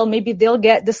lifestyle. Maybe they'll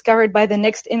get discovered by the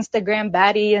next Instagram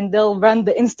baddie and they'll run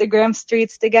the Instagram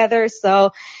streets together.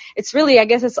 So it's really, I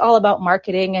guess it's all about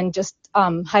marketing and just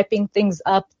hyping things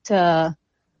up to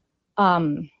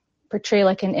portray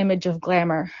like an image of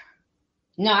glamour.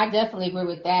 No, I definitely agree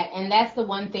with that. And that's the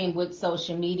one thing with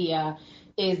social media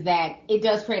is that it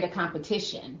does create a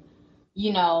competition.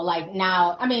 Like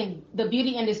now, I mean, the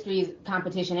beauty industry is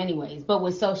competition anyways, but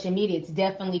with social media, it's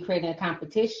definitely creating a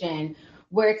competition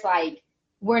where it's like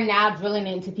we're now drilling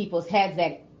into people's heads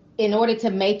that in order to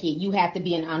make it, you have to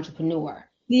be an entrepreneur.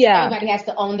 Yeah. Everybody has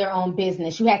to own their own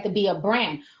business. You have to be a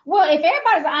brand. Well, if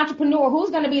everybody's an entrepreneur,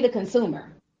 who's going to be the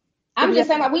consumer? I'm just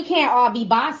saying, like, we can't all be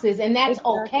bosses, and that's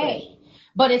okay.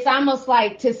 But it's almost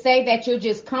like to say that you're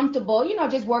just comfortable,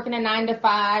 just working a 9 to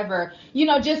 5 or,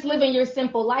 just living your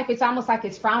simple life. It's almost like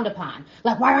it's frowned upon.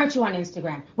 Like, why aren't you on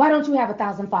Instagram? Why don't you have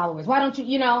 1,000 followers? Why don't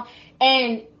you,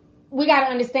 and we got to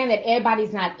understand that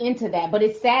everybody's not into that. But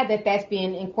it's sad that that's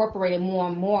being incorporated more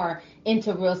and more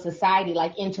into real society,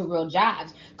 like into real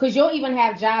jobs. Because you'll even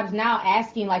have jobs now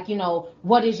asking, like,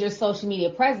 what is your social media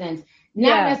presence?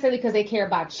 Not necessarily because they care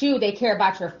about you, they care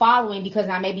about your following because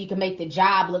now maybe you can make the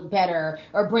job look better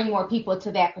or bring more people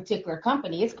to that particular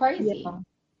company. It's crazy.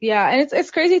 Yeah, and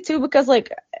it's crazy too because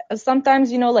like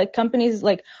sometimes, like companies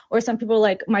like or some people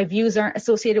like my views aren't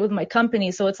associated with my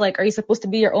company. So it's like, are you supposed to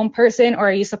be your own person or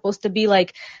are you supposed to be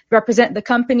like represent the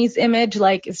company's image?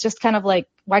 Like it's just kind of like,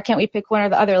 why can't we pick one or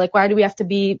the other? Like why do we have to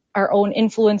be our own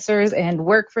influencers and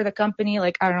work for the company?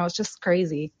 Like, I don't know, it's just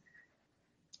crazy.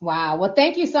 Wow. Well,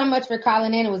 thank you so much for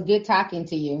calling in. It was good talking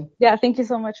to you. Yeah, thank you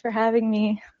so much for having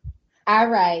me. All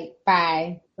right.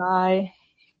 Bye. Bye.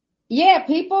 Yeah,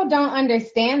 people don't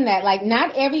understand that. Like,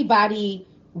 not everybody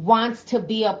wants to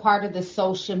be a part of the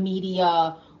social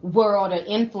media world or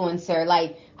influencer.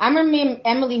 Like, I remember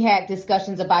Emily had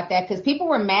discussions about that because people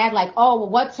were mad, like, oh, well,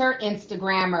 what's her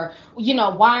Instagram? Or,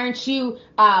 why aren't you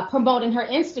promoting her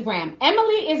Instagram?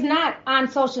 Emily is not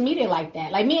on social media like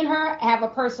that. Like, me and her have a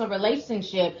personal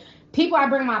relationship. People I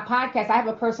bring on my podcast, I have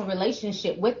a personal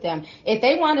relationship with them. If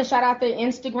they want to shout out their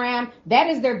Instagram, that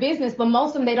is their business. But most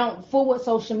of them, they don't fool with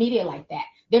social media like that.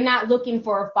 They're not looking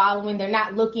for a following. They're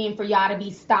not looking for y'all to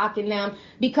be stalking them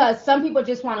because some people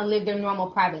just want to live their normal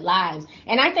private lives.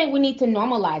 And I think we need to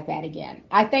normalize that again.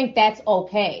 I think that's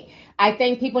okay. I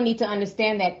think people need to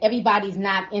understand that everybody's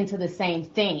not into the same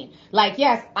thing. Like,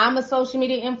 yes, I'm a social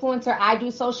media influencer. I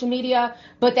do social media,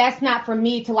 but that's not for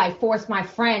me to like force my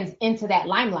friends into that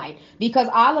limelight because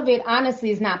all of it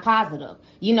honestly is not positive.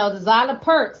 There's a lot of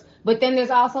perks. But then there's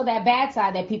also that bad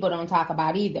side that people don't talk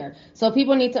about either. So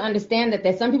people need to understand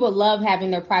that some people love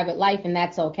having their private life, and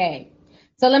that's okay.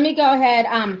 So let me go ahead.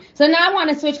 So now I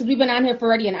want to switch because we've been on here for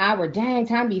already an hour. Dang,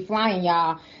 time be flying,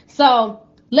 y'all. So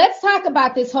let's talk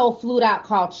about this whole flued out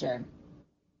culture.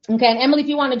 Okay, and Emily, if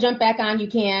you want to jump back on, you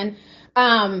can.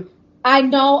 I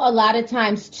know a lot of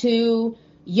times, too,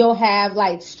 you'll have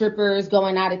like strippers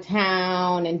going out of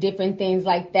town and different things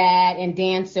like that and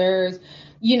dancers.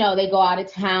 They go out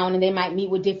of town and they might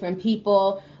meet with different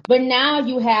people. But now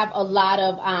you have a lot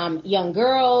of young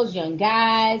girls, young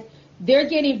guys. They're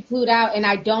getting flued out, and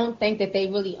I don't think that they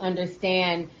really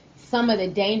understand some of the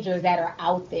dangers that are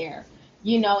out there,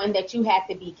 and that you have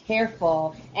to be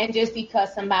careful. And just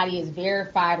because somebody is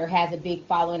verified or has a big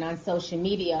following on social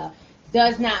media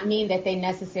does not mean that they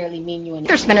necessarily mean you.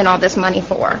 They're spending all this money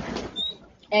for.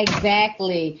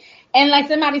 Exactly. And like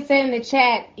somebody said in the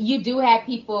chat, you do have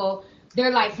people... They're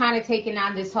like kind of taking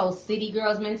on this whole city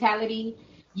girls mentality,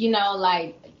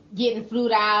 like getting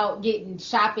flued out, getting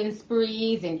shopping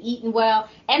sprees and eating well.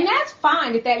 And that's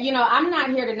fine if that, I'm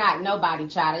not here to knock nobody,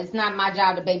 child. It's not my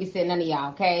job to babysit none of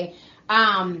y'all, okay?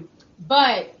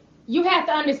 But you have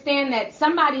to understand that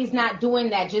somebody's not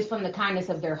doing that just from the kindness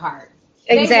of their heart.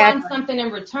 Exactly. They want something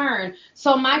in return.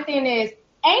 So my thing is,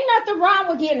 ain't nothing wrong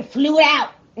with getting flued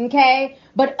out. Okay,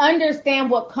 but understand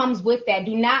what comes with that.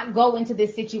 Do not go into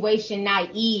this situation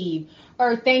naive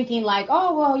or thinking like,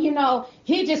 oh, well, you know,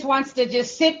 he just wants to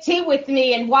just sip tea with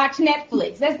me and watch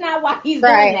Netflix. That's not why he's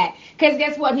doing that. Because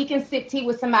guess what? He can sip tea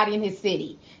with somebody in his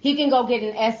city. He can go get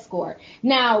an escort.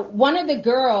 Now, one of the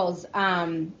girls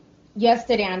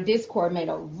yesterday on Discord made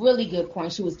a really good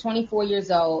point. She was 24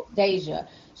 years old, Deja.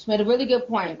 She made a really good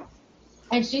point.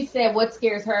 And she said what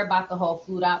scares her about the whole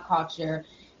flued out culture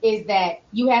is that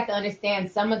you have to understand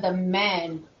some of the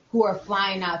men who are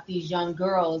flying out these young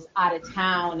girls out of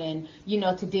town and, you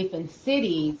know, to different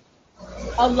cities.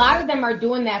 A lot of them are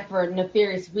doing that for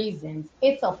nefarious reasons.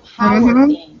 It's a power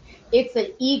thing. It's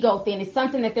an ego thing. It's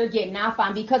something that they're getting off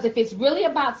on, because if it's really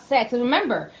about sex, and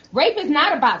remember, rape is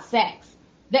not about sex.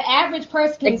 The average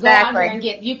person can go out there and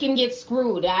you can get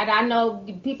screwed. I know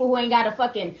people who ain't got a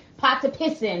fucking pot to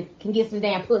piss in can get some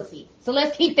damn pussy. So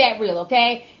let's keep that real,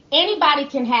 okay? Anybody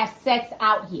can have sex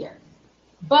out here.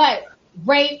 But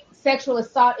rape, sexual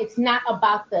assault, it's not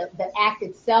about the act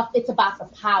itself. It's about the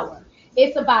power.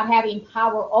 It's about having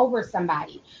power over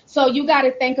somebody. So you got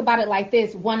to think about it like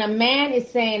this. When a man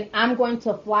is saying, I'm going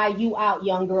to fly you out,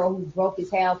 young girl who's broke as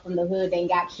hell from the hood, ain't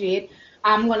got shit.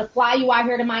 I'm going to fly you out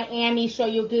here to Miami, show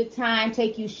you a good time,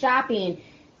 take you shopping.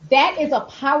 That is a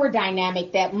power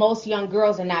dynamic that most young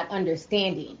girls are not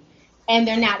understanding and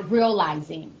they're not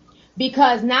realizing.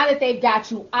 Because now that they've got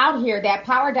you out here, that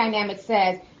power dynamic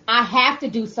says, I have to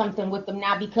do something with them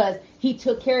now because he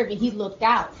took care of me, he looked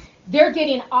out. They're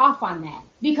getting off on that.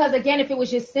 Because, again, if it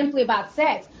was just simply about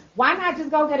sex, why not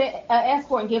just go get an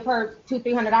escort and give her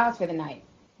 $200-$300 for the night?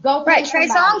 Go pay Trey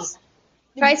Songz.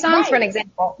 Trey Songz, for an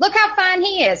example. Look how fine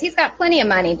he is. He's got plenty of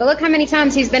money, but look how many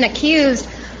times he's been accused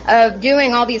of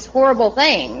doing all these horrible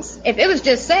things. If it was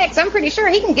just sex, I'm pretty sure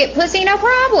he can get pussy no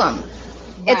problem.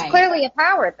 It's clearly a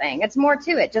power thing. It's more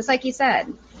to it, just like you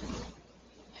said.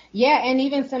 Yeah, and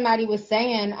even somebody was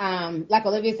saying, like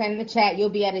Olivia said in the chat, you'll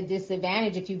be at a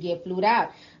disadvantage if you get flued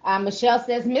out. Michelle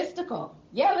says mystical.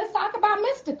 Yeah, let's talk about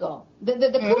mystical. The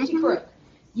coochie crook.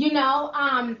 You know,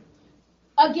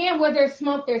 again, where there's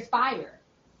smoke, there's fire.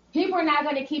 People are not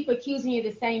going to keep accusing you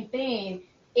of the same thing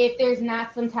if there's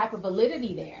not some type of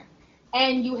validity there.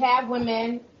 And you have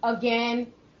women,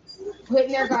 again,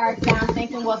 putting their guards down,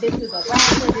 thinking, well, this is a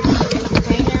rapper, this is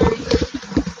an entertainer.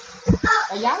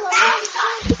 Are y'all okay?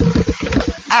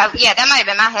 Yeah, that might have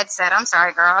been my headset. I'm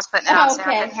sorry, girl. I was putting it on so I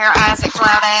couldn't hear Isaac's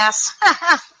loud ass.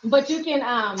 But you can,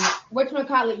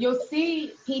 whatchamacallit, you'll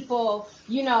see people,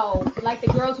 you know, like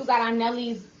the girls who got on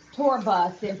Nelly's tour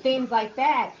bus and things like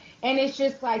that. And it's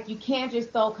just like, you can't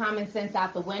just throw common sense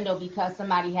out the window because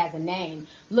somebody has a name.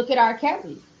 Look at R.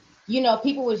 Kelly. You know,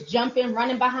 people was jumping,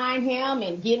 running behind him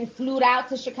and getting flued out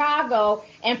to Chicago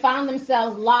and found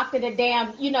themselves locked in a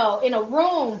damn, you know, in a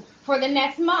room for the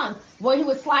next month where he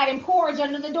was sliding porridge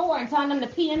under the door and telling them to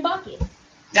pee in buckets.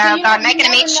 Oh, so God, making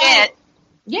them eat shit.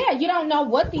 Yeah, you don't know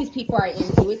what these people are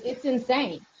into. It's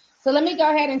insane. So let me go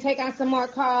ahead and take on some more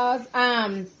calls.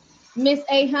 Miss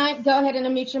A. Hunt, go ahead and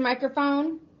unmute your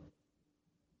microphone.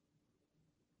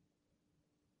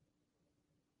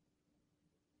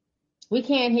 We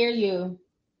can't hear you.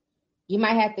 You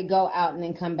might have to go out and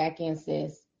then come back in,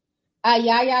 sis.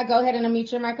 Yaya, go ahead and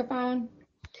unmute your microphone.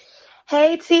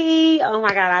 Hey, T. Oh, my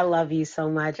God, I love you so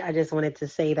much. I just wanted to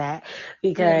say that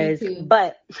because,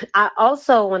 but I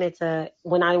also wanted to,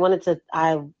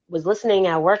 I was listening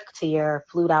at work to your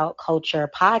Flued Out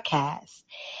Culture podcast,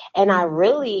 and I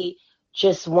really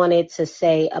just wanted to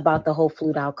say about the whole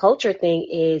flued out culture thing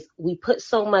is we put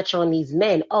so much on these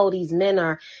men. Oh, these men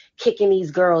are kicking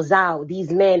these girls out. These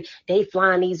men, they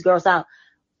flying these girls out.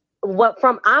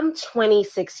 I'm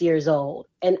 26 years old,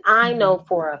 and I know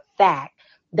for a fact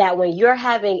that when you're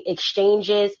having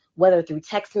exchanges, whether through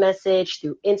text message,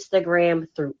 through Instagram,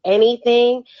 through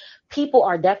anything, people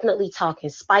are definitely talking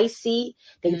spicy.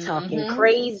 They talking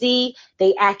crazy.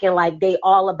 They acting like they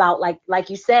all about, like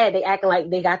you said, they acting like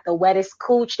they got the wettest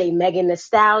cooch. They Megan Thee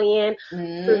Stallion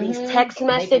through these text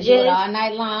messages. They can do it all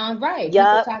night long. Right.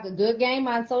 Yep. People talk a good game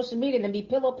on social media and be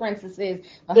pillow princesses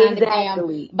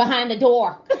behind the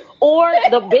door. Or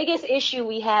the biggest issue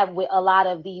we have with a lot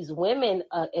of these women,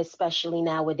 especially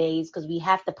nowadays, because we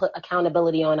have to put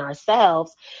accountability on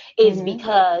ourselves, is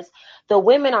because the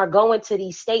women are going to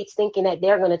these states thinking that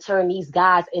they're going to turn these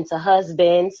guys into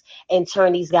husbands and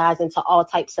turn these guys into all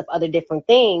types of other different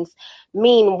things.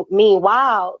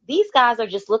 Meanwhile, these guys are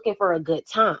just looking for a good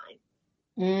time.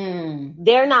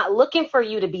 They're not looking for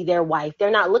you to be their wife. They're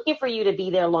not looking for you to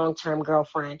be their long-term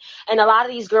girlfriend. And a lot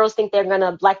of these girls think they're going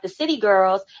to, like the city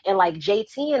girls and like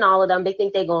JT and all of them, they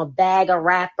think they're going to bag a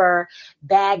rapper,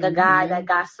 bag a guy that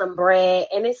got some bread.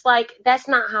 And it's like, that's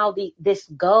not how this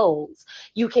goes.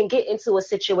 You can get into a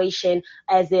situation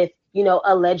as if, you know,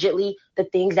 allegedly the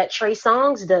things that Trey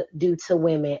Songz do to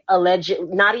women,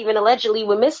 not even allegedly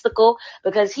with Mystical,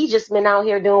 because he just been out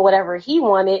here doing whatever he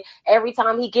wanted every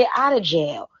time he get out of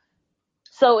jail.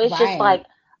 So it's just like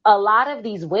a lot of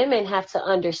these women have to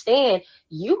understand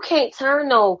you can't turn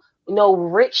no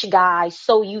rich guy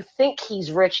so you think he's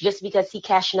rich just because he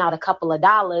cashing out a couple of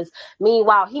dollars.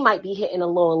 Meanwhile, he might be hitting a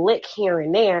little lick here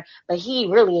and there, but he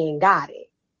really ain't got it.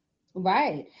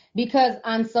 Right. Because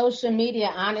on social media,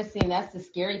 honestly, and that's the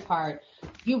scary part,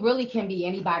 you really can be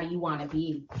anybody you want to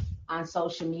be on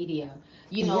social media.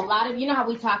 You know, you know how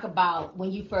we talk about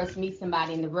when you first meet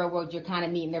somebody in the real world, you're kind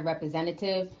of meeting their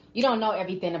representative. You don't know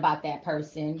everything about that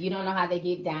person. You don't know how they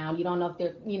get down. You don't know if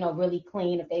they're, you know, really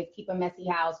clean, if they keep a messy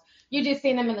house. You're just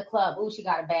seeing them in the club. Oh, she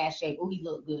got a bad shape. Oh, he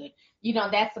look good. You know,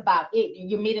 that's about it.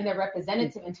 You're meeting their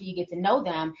representative until you get to know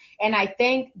them. And I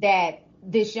think that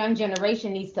this young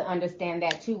generation needs to understand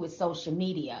that too with social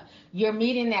media. You're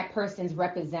meeting that person's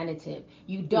representative.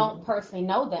 You don't personally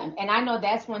know them. And I know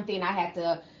that's one thing I had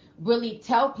to really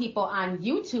tell people on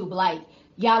YouTube, like,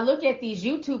 y'all look at these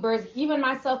YouTubers, even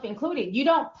myself included, you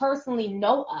don't personally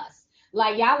know us.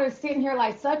 Like, y'all are sitting here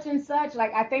like such and such.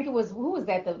 Like, I think it was, who was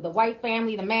that? The white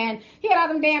family, the man, he had all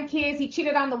them damn kids. He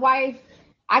cheated on the wife.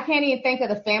 I can't even think of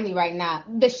the family right now.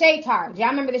 The Shaytards. Y'all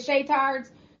remember the Shaytards?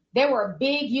 They were a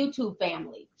big YouTube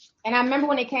family. And I remember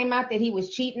when it came out that he was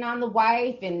cheating on the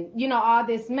wife and, you know, all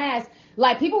this mess,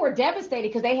 like people were devastated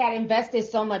because they had invested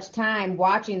so much time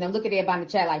watching them. Look at everybody in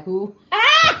the chat like, who?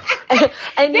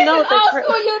 And you know what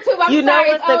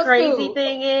the crazy school.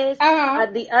 thing is?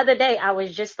 The other day I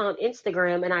was just on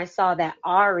Instagram and I saw that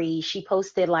Ari, she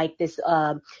posted like this,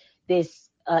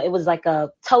 it was like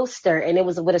a toaster and it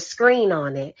was with a screen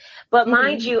on it. But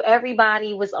mind you,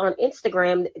 everybody was on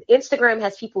Instagram. Instagram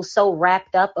has people so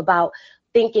wrapped up about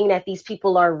thinking that these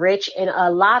people are rich. And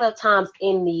a lot of times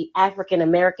in the African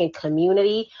American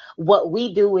community, what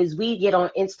we do is we get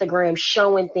on Instagram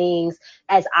showing things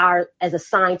as a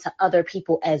sign to other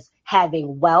people as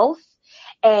having wealth.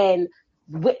 And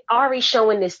with Ari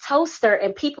showing this toaster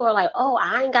and people are like, oh,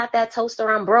 I ain't got that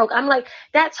toaster, I'm broke. I'm like,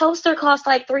 that toaster cost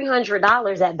like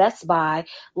 $300 at Best Buy.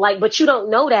 Like, but you don't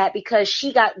know that because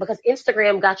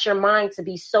Instagram got your mind to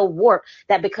be so warped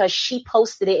that because she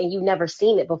posted it and you never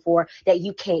seen it before that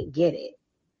you can't get it.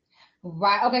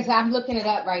 Right. Okay. So I'm looking it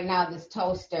up right now, this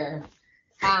toaster.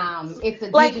 It's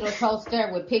a digital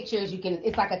toaster with pictures.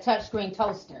 It's like a touchscreen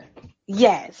toaster.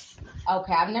 Yes.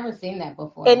 Okay, I've never seen that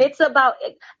before. And it's about,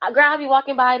 girl, I be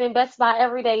walking by it in Best Buy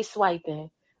every day swiping.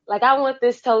 Like, I want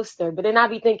this toaster, but then I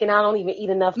be thinking I don't even eat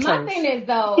enough toast. My thing is,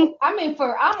 though, I mean,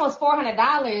 for almost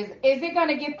 $400, is it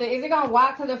going to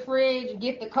walk to the fridge,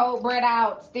 get the cold bread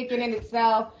out, stick it in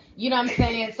itself? You know what I'm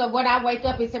saying? So when I wake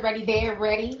up, it's already there,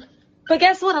 ready? But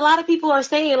guess what? A lot of people are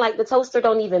saying, like, the toaster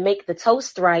don't even make the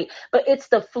toast right. But it's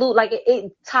the flute, like,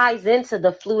 it ties into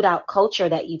the flute out culture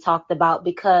that you talked about,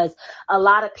 because a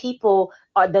lot of people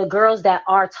are the girls that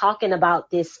are talking about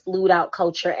this flute out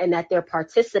culture and that they're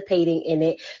participating in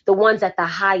it. The ones at the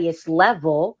highest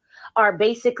level are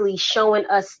basically showing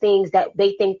us things that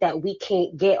they think that we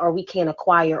can't get or we can't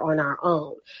acquire on our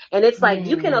own. And it's like,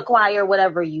 you can acquire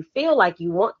whatever you feel like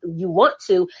you want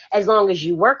to, as long as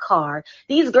you work hard.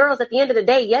 These girls at the end of the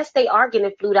day, yes, they are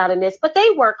getting flued out in this, but they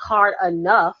work hard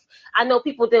enough. I know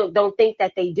people don't think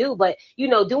that they do, but, you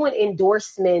know, doing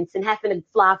endorsements and having to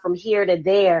fly from here to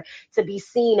there to be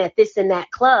seen at this and that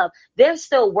club, they're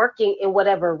still working in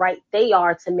whatever right they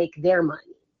are to make their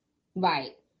money.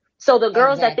 Right. So the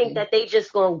girls that think that they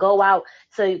just going to go out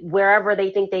to wherever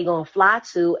they think they going to fly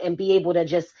to and be able to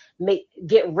just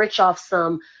get rich off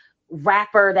some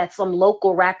rapper, that's some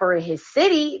local rapper in his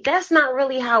city, that's not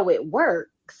really how it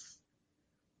works.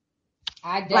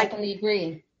 I definitely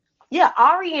agree. Yeah,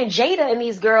 Ari and Jada and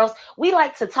these girls, we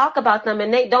like to talk about them,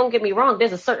 and they don't get me wrong,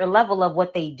 there's a certain level of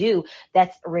what they do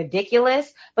that's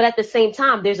ridiculous, but at the same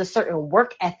time, there's a certain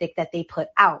work ethic that they put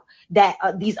out that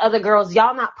these other girls,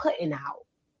 y'all not putting out.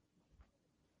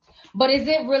 But is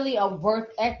it really a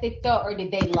work ethic, though, or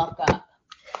did they luck up?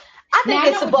 I think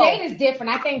it's both. Jada's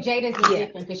different. I think Jada's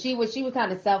different because she was kind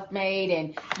of self-made,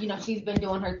 and you know she's been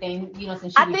doing her thing, you know,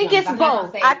 since she was young. I think it's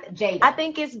both. I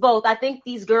think it's both. I think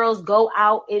these girls go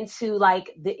out into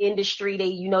like the industry.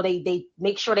 They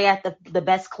make sure they at the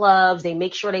best clubs. They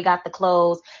make sure they got the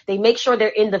clothes. They make sure they're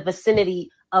in the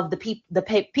vicinity of the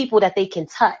people that they can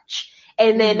touch.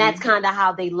 And then that's kind of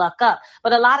how they luck up.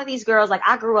 But a lot of these girls, like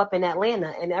I grew up in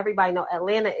Atlanta, and everybody know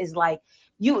Atlanta is like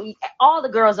all the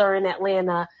girls are in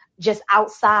Atlanta just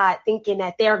outside thinking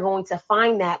that they're going to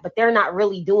find that, but they're not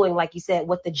really doing, like you said,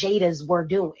 what the Jadas were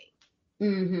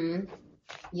doing.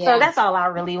 Yeah. So that's all I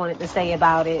really wanted to say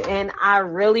about it. And I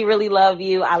really, really love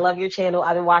you. I love your channel.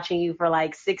 I've been watching you for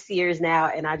like 6 years now.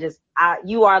 And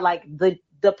you are like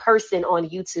the person on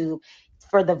YouTube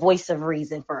for the voice of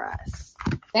reason for us.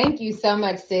 Thank you so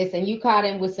much, sis. And you caught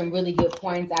in with some really good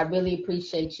points. I really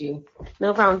appreciate you.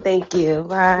 No problem. Thank you.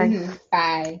 Bye.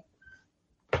 Bye.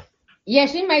 Yeah,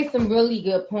 she made some really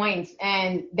good points.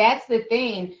 And that's the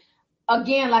thing.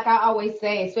 Again, like I always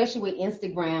say, especially with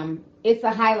Instagram, it's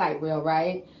a highlight reel,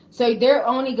 right? So they're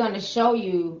only going to show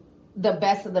you the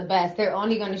best of the best. They're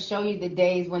only going to show you the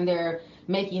days when they're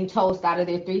making toast out of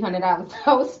their $300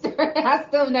 toaster. I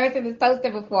still never seen this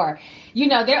toaster before.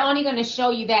 They're only going to show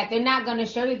you that. They're not going to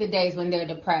show you the days when they're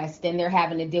depressed and they're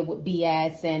having to deal with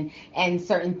BS and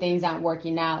certain things aren't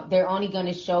working out. They're only going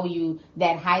to show you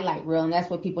that highlight reel, and that's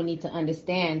what people need to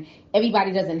understand.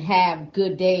 Everybody doesn't have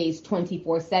good days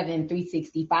 24/7,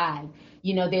 365.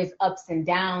 There's ups and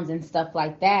downs and stuff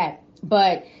like that.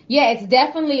 But yeah, it's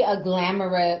definitely a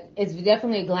glamorized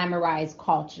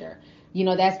culture.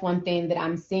 That's one thing that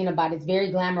I'm seeing about it. It's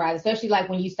very glamorized, especially like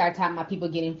when you start talking about people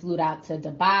getting flew out to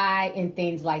Dubai and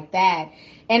things like that.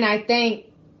 And I think,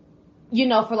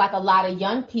 for like a lot of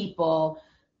young people,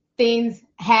 things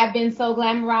have been so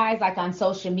glamorized, like on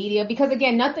social media, because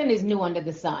again, nothing is new under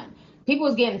the sun. People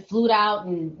was getting flued out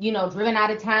and, driven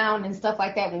out of town and stuff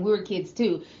like that when we were kids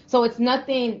too. So it's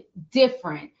nothing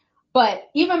different. But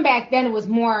even back then, it was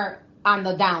more on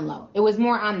the down low. It was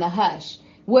more on the hush.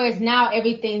 Whereas now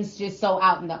everything's just so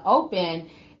out in the open.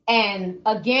 And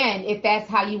again, if that's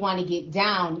how you want to get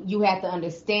down, you have to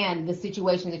understand the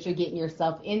situation that you're getting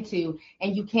yourself into.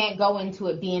 And you can't go into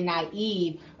it being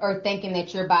naive or thinking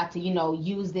that you're about to,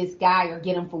 use this guy or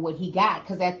get him for what he got.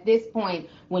 Because at this point,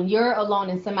 when you're alone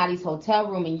in somebody's hotel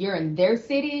room and you're in their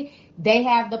city, they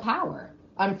have the power.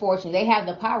 Unfortunately, they have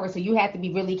the power. So you have to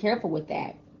be really careful with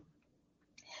that.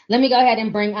 Let me go ahead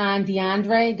and bring on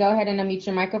DeAndre. Go ahead and unmute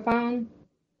your microphone.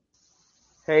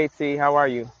 Hey, T, how are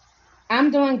you?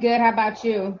 I'm doing good. How about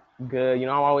you? Good. I'm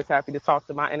always happy to talk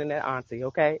to my internet auntie,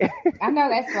 okay? I know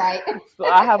that's right. So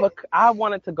I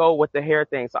wanted to go with the hair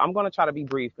thing. So I'm going to try to be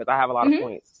brief because I have a lot of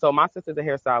points. So my sister's a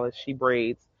hairstylist. She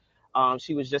braids.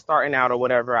 She was just starting out or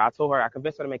whatever. I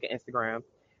convinced her to make an Instagram.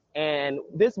 And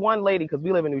this one lady, because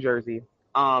we live in New Jersey.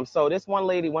 So this one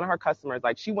lady, one of her customers,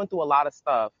 like she went through a lot of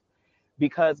stuff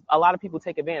because a lot of people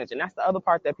take advantage. And that's the other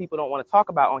part that people don't want to talk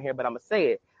about on here, but I'm going to say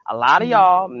it. A lot of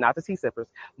y'all, not the tea sippers,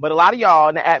 but a lot of y'all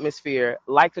in the atmosphere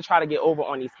like to try to get over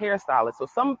on these hairstylists. So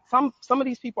some of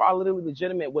these people are literally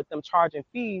legitimate with them charging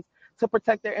fees to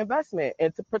protect their investment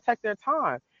and to protect their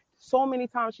time. So many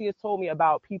times she has told me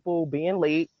about people being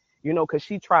late, because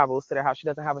she travels to their house. She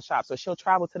doesn't have a shop. So she'll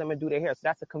travel to them and do their hair. So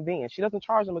that's a convenience. She doesn't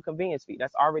charge them a convenience fee.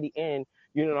 That's already in,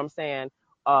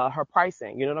 her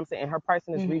pricing, and her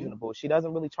pricing is reasonable. She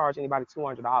doesn't really charge anybody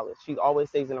 $200. She always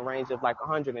stays in a range of like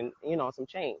 100 and some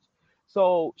change.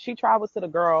 So she travels to the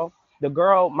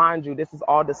girl, mind you, this is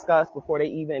all discussed before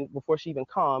she even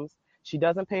comes. She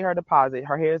doesn't pay her deposit.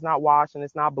 Her hair is not washed and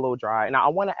it's not blow dry. And I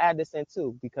want to add this in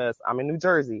too, because I'm in New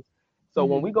Jersey. So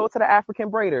when we go to the African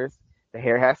braiders, the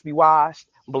hair has to be washed,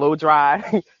 blow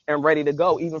dry, and ready to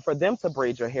go, even for them to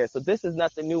braid your hair. So this is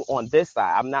nothing new on this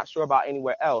side. I'm not sure about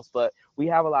anywhere else, but we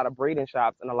have a lot of braiding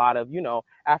shops and a lot of,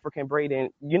 African braiding,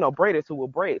 braiders who will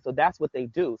braid. So that's what they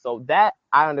do. So that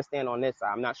I understand on this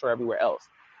side. I'm not sure everywhere else.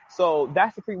 So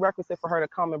that's the prerequisite for her to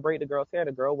come and braid the girl's hair.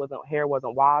 The girl hair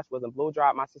wasn't washed, wasn't blow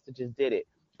dried. My sister just did it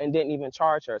and didn't even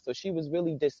charge her. So she was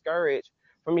really discouraged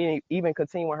for me even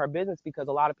continuing her business because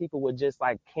a lot of people would just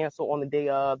like cancel on the day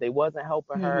of. They wasn't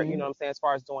helping her, as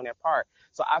far as doing their part.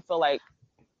 So I feel like.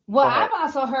 Well, I've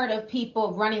also heard of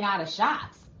people running out of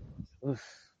shops. Oof.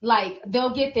 Like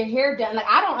they'll get their hair done. Like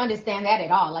I don't understand that at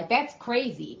all. Like that's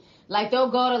crazy. Like they'll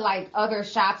go to like other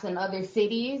shops in other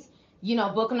cities,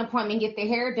 book an appointment, get their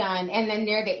hair done. And then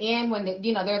near the end when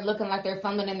they're looking like they're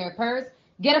fumbling in their purse,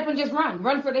 get up and just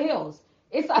run for the hills.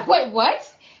 It's like, wait, what?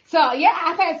 So, yeah,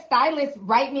 I've had stylists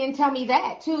write me and tell me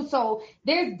that, too. So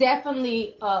there's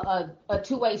definitely a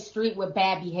two-way street with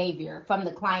bad behavior from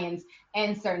the clients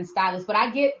and certain stylists. But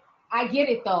I get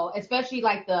it, though, especially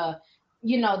like the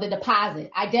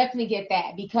deposit. I definitely get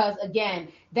that because, again,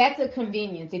 that's a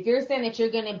convenience. If you're saying that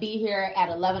you're going to be here at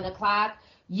 11 o'clock,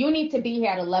 you need to be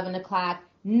here at 11 o'clock,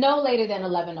 no later than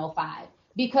 11:05.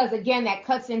 Because, again, that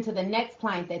cuts into the next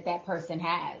client that person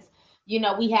has.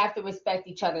 we have to respect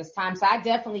each other's time. So I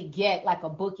definitely get like a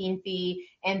booking fee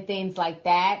and things like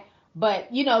that. But,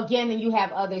 again, then you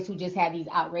have others who just have these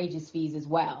outrageous fees as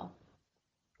well.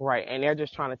 Right. And they're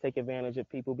just trying to take advantage of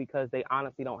people because they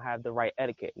honestly don't have the right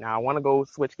etiquette. Now, I want to go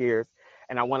switch gears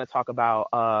and I want to talk about,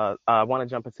 I want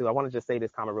to just say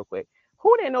this comment real quick.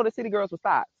 Who didn't know the City Girls was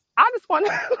thoughts? I just want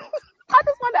to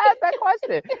ask that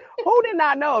question. Who did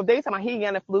not know? If they talking about he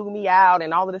gonna flew me out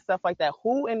and all of this stuff like that,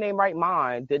 who in their right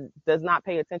mind does not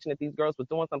pay attention that these girls was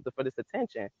doing something for this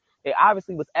attention? They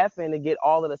obviously was effing to get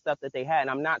all of the stuff that they had. And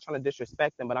I'm not trying to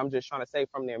disrespect them, but I'm just trying to say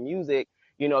from their music,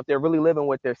 if they're really living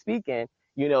what they're speaking,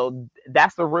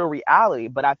 that's the real reality.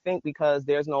 But I think because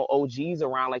there's no OGs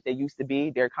around like they used to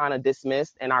be, they're kind of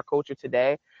dismissed in our culture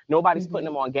today. Nobody's putting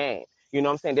them on game. You know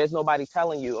what I'm saying? There's nobody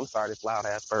telling you, I'm sorry, this loud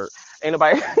ass bird. Ain't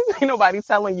nobody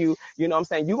telling you, you know what I'm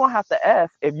saying? You're going to have to F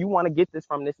if you want to get this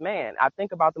from this man. I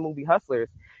think about the movie Hustlers.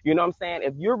 You know what I'm saying?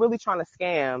 If you're really trying to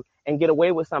scam and get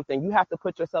away with something, you have to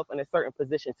put yourself in a certain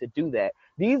position to do that.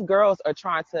 These girls are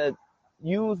trying to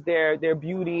use their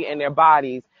beauty and their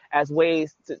bodies as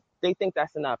ways to, they think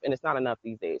that's enough, and it's not enough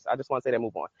these days. I just want to say that,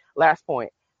 move on. Last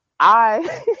point.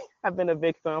 I have been a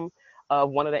victim of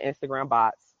one of the Instagram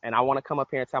bots, and I want to come up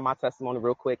here and tell my testimony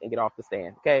real quick and get off the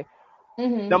stand, okay?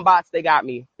 Them bots, they got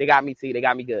me. They got me, T. They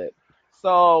got me good.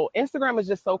 So Instagram is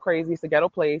just so crazy. It's a ghetto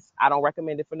place. I don't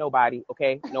recommend it for nobody,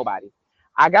 okay? Nobody.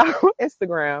 I got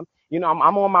Instagram. I'm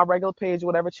on my regular page or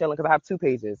whatever, chilling, because I have two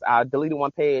pages. I deleted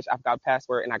one page. I've got a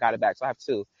password, and I got it back. So I have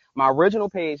two. My original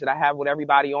page that I have with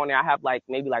everybody on there, I have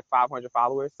maybe 500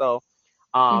 followers. So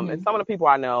and some of the people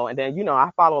I know, and then, I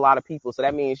follow a lot of people. So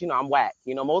that means, I'm whack.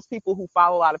 Most people who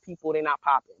follow a lot of people, they're not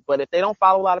popping. But if they don't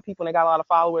follow a lot of people and they got a lot of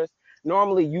followers,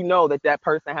 normally, that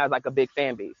person has a big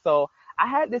fan base. So I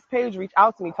had this page reach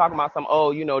out to me talking about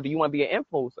do you want to be an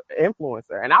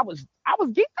influencer? And I was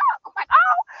geeked up. I'm like,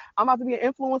 I'm about to be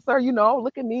an influencer,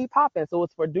 look at me popping. So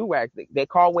it's for do-rags. They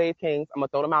call Wave Kings. I'm going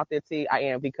to throw them out there, T. I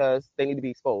am, because they need to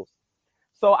be exposed.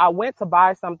 So I went to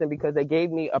buy something because they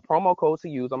gave me a promo code to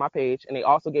use on my page, and they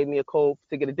also gave me a code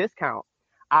to get a discount.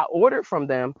 I ordered from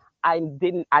them. I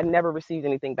never received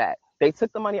anything back. They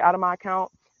took the money out of my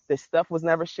account. The stuff was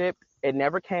never shipped. It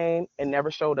never came. It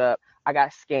never showed up. I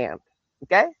got scammed.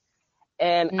 Okay.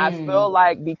 And I feel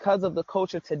like because of the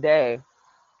culture today,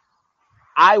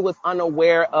 I was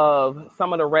unaware of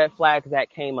some of the red flags that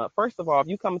came up. First of all, if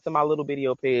you come to my little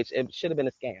video page, it should have been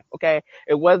a scam. Okay.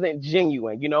 It wasn't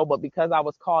genuine, but because I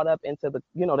was caught up into the,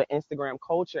 the Instagram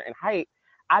culture and hype,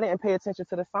 I didn't pay attention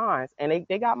to the signs, and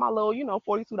they got my little,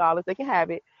 $42. They can have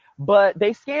it, but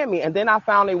they scammed me. And then I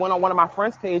found they went on one of my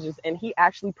friends' pages, and he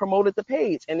actually promoted the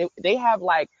page, and they have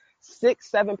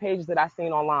 6-7 pages that I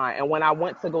seen online. And when I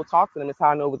went to go talk to them, it's how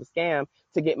I know it was a scam,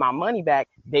 to get my money back,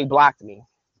 they blocked me.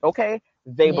 Okay.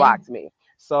 They blocked me.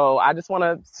 So I just want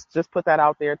to just put that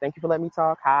out there. Thank you for letting me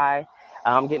talk. Hi.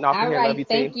 I'm getting off of here. Love you,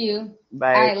 thank too. you.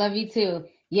 Bye. All right, love you too.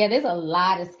 Yeah, there's a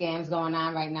lot of scams going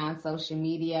on right now on social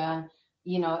media.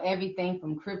 Everything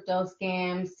from crypto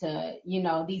scams to,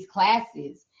 these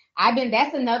classes.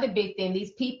 That's another big thing.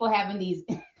 These people having these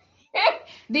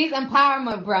these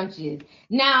empowerment brunches.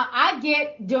 Now, I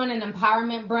get doing an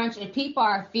empowerment brunch if people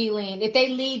are if they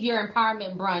leave your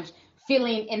empowerment brunch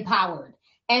feeling empowered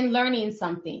and learning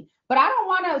something. But I don't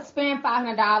want to spend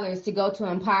 $500 to go to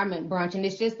an empowerment brunch, and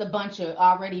it's just a bunch of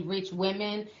already rich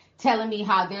women telling me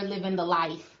how they're living the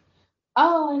life.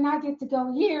 Oh, and I get to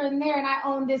go here and there, and I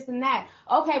own this and that.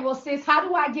 Okay, well, sis, how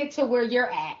do I get to where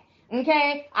you're at?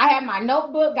 Okay, I have my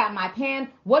notebook, got my pen.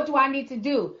 What do I need to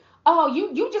do? Oh,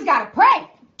 you just got to pray.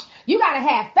 You got to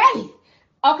have faith.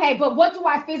 Okay, but what do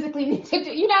I physically need to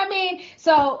do? You know what I mean?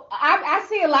 So I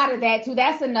see a lot of that too.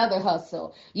 That's another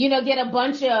hustle. Get a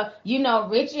bunch of,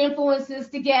 rich influencers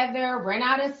together, rent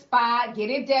out a spot, get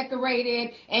it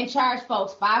decorated, and charge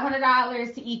folks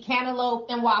 $500 to eat cantaloupe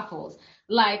and waffles.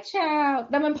 Child,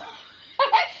 them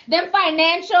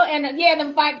financial and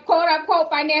them quote unquote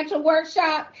financial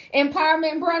workshop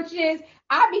empowerment brunches.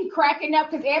 I be cracking up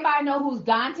because everybody know who's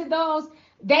gone to those.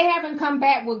 They haven't come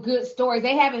back with good stories.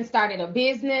 They haven't started a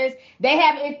business. They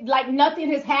haven't,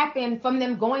 nothing has happened from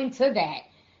them going to that.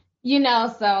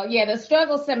 So yeah, the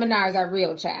struggle seminars are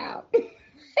real, child.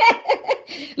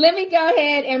 Let me go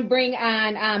ahead and bring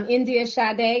on India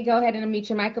Sade. Go ahead and unmute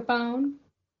your microphone.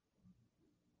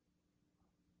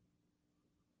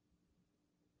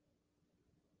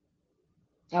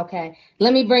 Okay.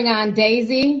 Let me bring on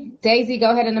Daisy. Daisy,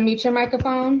 go ahead and unmute your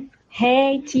microphone.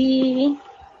 Hey, T.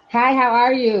 Hi, how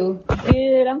are you?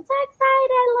 Good. I'm so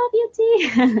excited. I love you,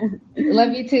 T.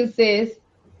 Love you too, sis.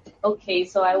 Okay,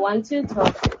 so I want to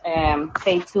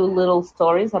say two little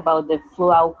stories about the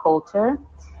flew out culture.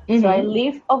 So I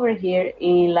live over here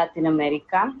in Latin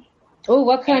America. Oh,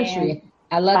 what country?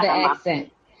 I love Panama. the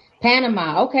accent.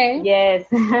 Panama, okay. Yes.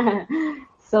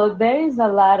 So there is a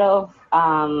lot of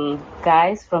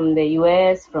guys from the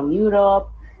US, from Europe.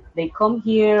 They come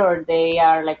here or they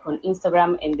are like on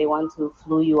Instagram and they want to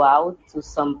flew you out to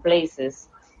some places.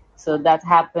 So that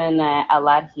happened a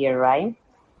lot here, right?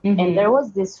 And there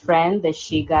was this friend that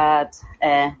she got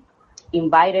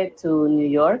invited to New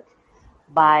York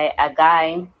by a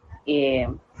guy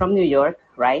from New York,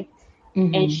 right?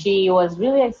 And she was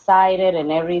really excited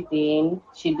and everything.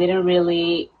 She didn't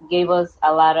really give us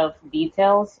a lot of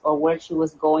details of where she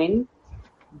was going,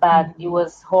 but it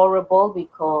was horrible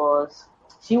because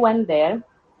she went there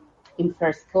in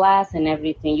first class and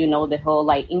everything, you know, the whole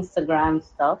like Instagram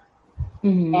stuff.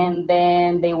 And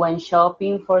then they went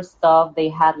shopping for stuff. They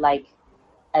had like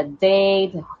a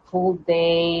date, a full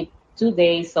day, 2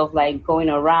 days of like going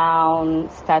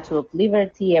around, Statue of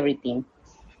Liberty, everything.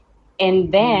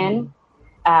 And then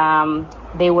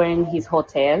they were in his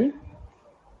hotel.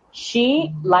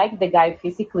 She liked the guy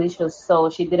physically,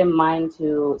 so she didn't mind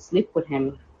to sleep with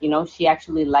him. You know, she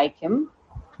actually liked him.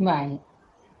 Right.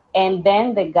 And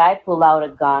then the guy pulled out a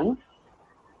gun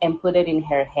and put it in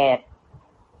her head.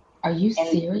 Are you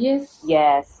serious?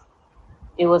 Yes.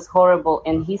 It was horrible.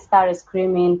 And he started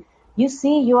screaming, "You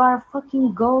see, you are a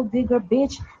fucking gold digger,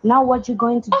 bitch. Now what you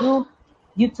going to do?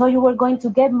 You thought you were going to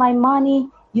get my money,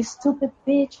 you stupid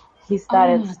bitch." He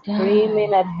started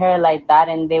screaming at her like that,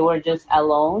 and they were just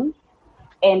alone.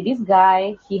 And this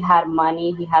guy, he had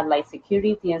money, he had like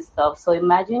security and stuff. So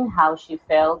imagine how she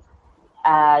felt,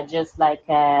 just like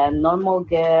a normal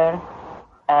girl,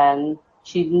 and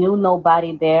she knew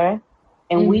nobody there.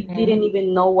 And we didn't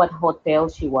even know what hotel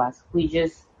she was. We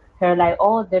just heard like,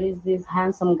 "Oh, there is this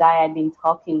handsome guy I've been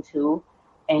talking to,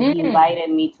 and he invited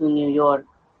me to New York."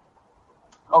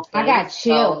 Okay. I got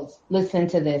chills. Listen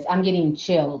to this. I'm getting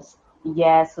chills.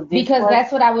 Yeah. So because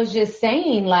that's what I was just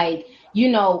saying. Like, you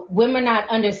know, women not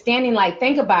understanding. Like,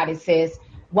 think about it, sis.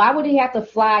 Why would he have to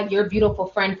fly your beautiful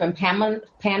friend from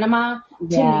Panama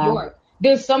to New York?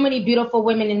 There's so many beautiful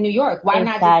women in New York. Why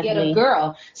not just get a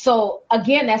girl? So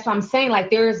again, that's what I'm saying.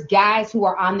 Like, there's guys who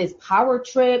are on this power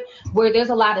trip where there's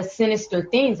a lot of sinister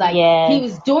things. Like, he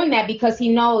was doing that because he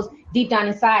knows deep down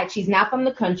inside she's not from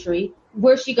the country.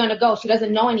 Where's she gonna go? She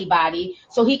doesn't know anybody.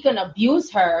 So he can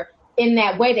abuse her in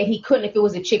that way that he couldn't if it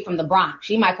was a chick from the Bronx.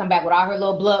 She might come back with all her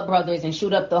little blood brothers and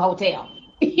shoot up the hotel.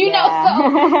 You know,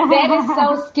 so that is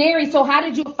so scary. So how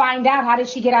did you find out? How did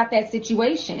she get out that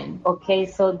situation? Okay,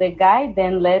 so the guy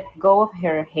then let go of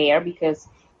her hair because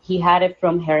he had it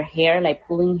from her hair, like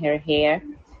pulling her hair.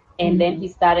 And then he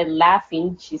started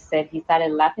laughing. She said he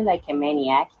started laughing like a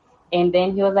maniac. And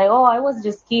then he was like, "Oh, I was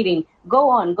just kidding. Go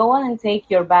on and take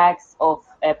your bags of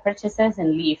purchases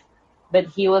and leave." But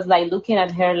he was like looking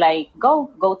at her like, go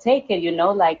take it, you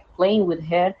know, like playing with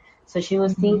her. So she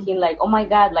was thinking like, "Oh my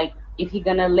God, like, if he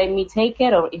gonna let me take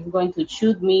it or if he's going to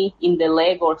shoot me in the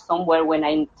leg or somewhere when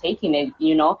I'm taking it,"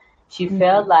 you know. She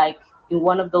felt like in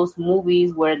one of those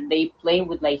movies where they play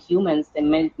with like humans and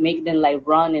make them like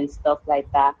run and stuff like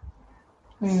that.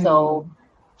 So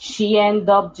she ended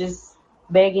up just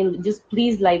begging, "Just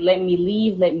please, like, let me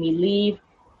leave.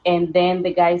 And then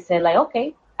the guy said like,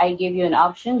 "Okay, I give you an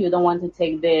option. You don't want to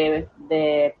take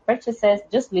the purchases,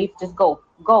 just leave, just go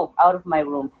out of my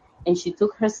room." And she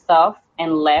took her stuff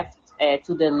and left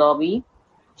to the lobby.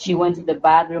 She went to the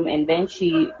bathroom, and then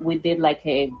we did like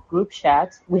a group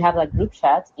chat. We have like group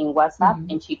chats in WhatsApp,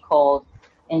 and she called,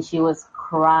 and she was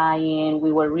crying.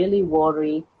 We were really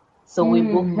worried. So we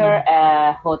booked her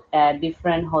a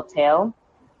different hotel.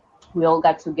 We all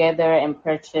got together and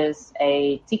purchased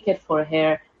a ticket for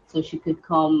her so she could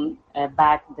come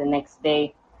back the next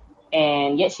day.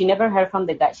 And yet she never heard from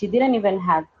the guy. She didn't even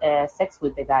have sex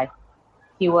with the guy.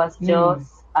 He was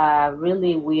just a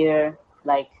really weird,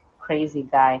 like, crazy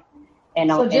guy. And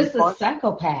so just a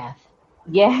psychopath.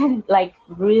 Yeah, like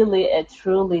really a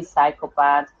truly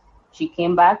psychopath. She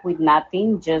came back with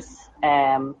nothing, just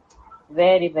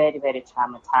very, very, very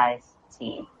traumatized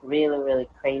team. Really, really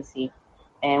crazy.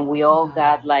 And we all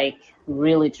got like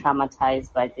really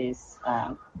traumatized by this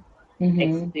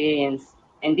experience.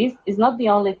 And this is not the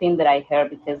only thing that I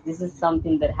heard, because this is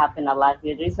something that happened a lot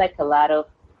here. There's like a lot of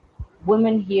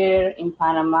women here in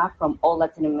Panama from all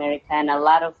Latin America, and a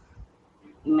lot of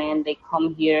men, they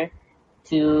come here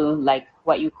to like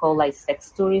what you call like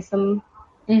sex tourism.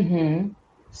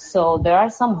 So there are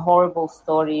some horrible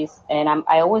stories, and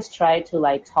I always try to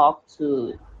like talk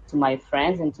to my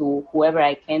friends and to whoever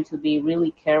I can to be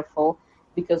really careful,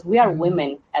 because we are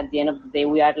women at the end of the day.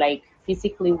 We are like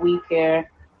physically weaker,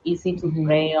 easy to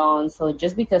prey on. So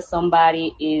just because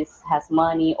somebody has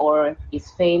money or is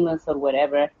famous or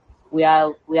whatever, we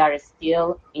are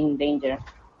still in danger.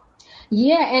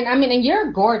 Yeah, and I mean, and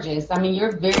you're gorgeous. I mean,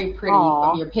 you're very pretty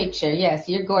from your picture. Yes,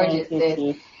 you're gorgeous,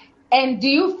 sis. And do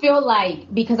you feel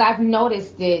like, because I've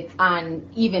noticed it on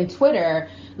even Twitter,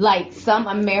 like some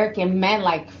American men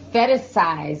like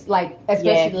fetishize, like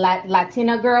especially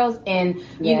Latina girls in,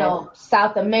 you know,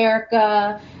 South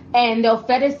America, and they'll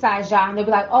fetishize y'all and they'll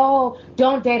be like, oh,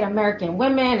 don't date American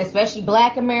women, especially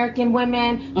Black American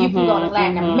women. You can go to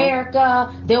Latin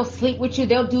America. They'll sleep with you.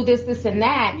 They'll do this, this, and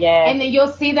that. And then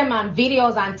you'll see them on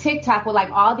videos on TikTok with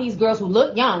like all these girls who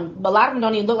look young, but a lot of them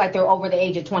don't even look like they're over the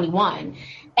age of 21.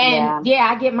 And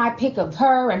I get my pick of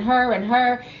her and her and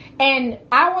her. And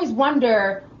I always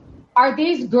wonder, are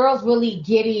these girls really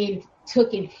getting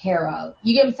taken care of?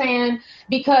 You get what I'm saying?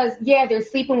 Because, they're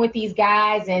sleeping with these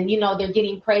guys and, you know, they're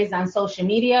getting praised on social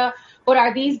media. But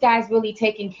are these guys really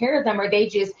taking care of them? Or are they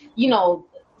just, you know,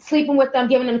 sleeping with them,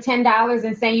 giving them $10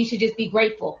 and saying you should just be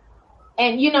grateful?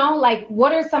 And, you know, like,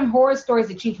 what are some horror stories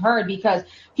that you've heard? Because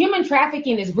human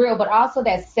trafficking is real, but also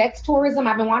that sex tourism.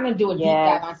 I've been wanting to do a deep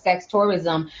dive on sex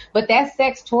tourism. But that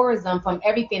sex tourism, from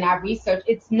everything I've researched,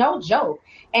 it's no joke.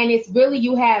 And it's really,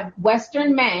 you have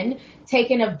Western men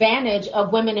taking advantage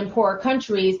of women in poorer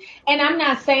countries. And I'm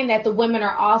not saying that the women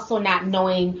are also not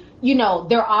knowing, you know,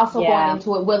 they're also going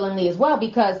into it willingly as well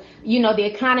because, you know, the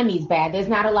economy's bad. There's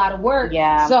not a lot of work.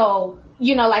 So,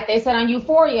 you know, like they said on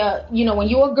Euphoria, you know, when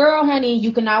you're a girl, honey,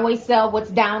 you can always sell what's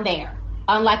down there.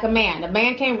 Unlike a man. A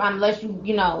man can't, unless you,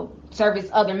 you know, service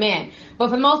other men. But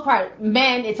for the most part,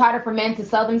 men, it's harder for men to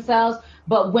sell themselves,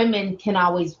 but women can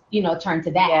always, you know, turn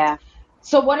to that.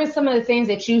 So what are some of the things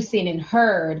that you've seen and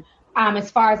heard as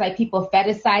far as like people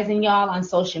fetishizing y'all on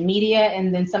social media,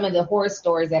 and then some of the horror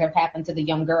stories that have happened to the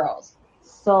young girls?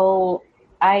 So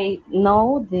I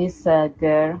know this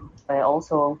girl.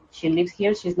 Also, she lives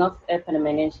here. She's not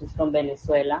Panamanian. She's from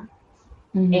Venezuela,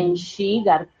 and she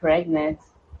got pregnant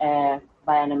by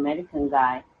an American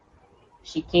guy.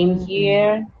 She came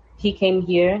here. He came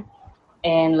here,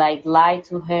 and like lied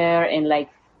to her, and like,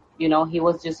 you know, he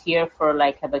was just here for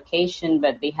like a vacation,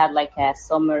 but they had like a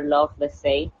summer love, let's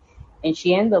say. And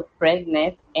she ended up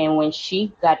pregnant. And when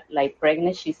she got like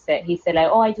pregnant, he said like,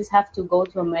 oh, I just have to go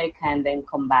to America and then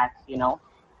come back, you know.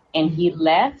 And he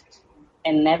left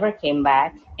and never came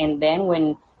back. And then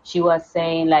when she was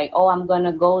saying like, oh, I'm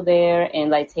gonna go there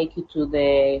and like take you to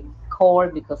the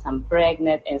court because I'm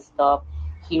pregnant and stuff,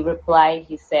 he replied,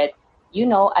 he said, you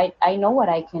know, I know what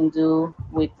I can do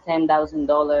with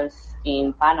 $10,000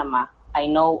 in Panama. I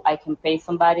know I can pay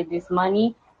somebody this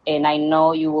money, and I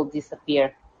know you will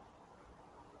disappear.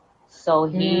 So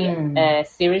he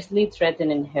seriously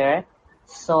threatening her.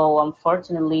 So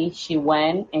unfortunately, she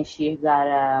went and she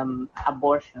got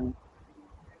abortion.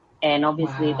 And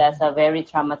obviously, that's a very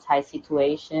traumatized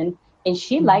situation. And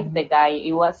she liked the guy.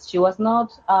 She was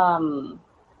not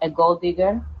a gold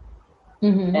digger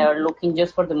or looking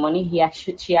just for the money.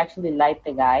 She actually liked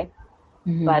the guy.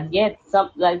 But yet,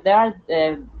 there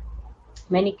are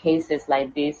many cases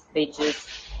like this. They just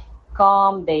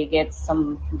come, they get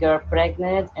some girl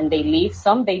pregnant, and they leave.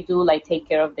 Some they do like take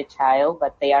care of the child,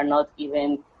 but they are not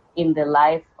even in the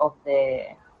life of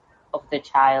the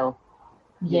child.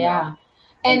 Yeah.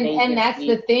 And that's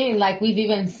the thing. Like, we've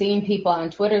even seen people on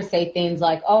Twitter say things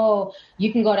like, oh,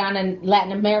 you can go down in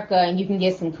Latin America and you can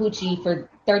get some coochie for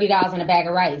 $30 in a bag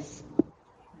of rice.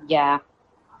 Yeah.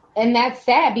 And that's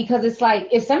sad, because it's like,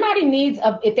 if somebody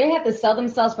if they have to sell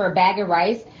themselves for a bag of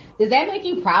rice, does that make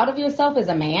you proud of yourself as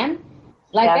a man?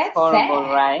 Like, that's horrible,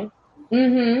 sad.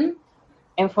 Right?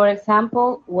 And for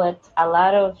example, what a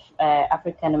lot of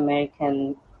African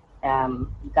American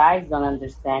guys don't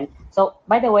understand. So,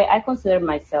 by the way, I consider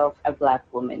myself a Black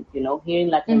woman. You know, here in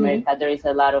Latin America, there is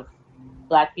a lot of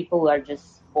Black people who are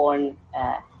just born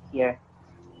here.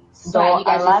 So right, you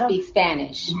guys speak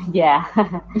Spanish. Yeah.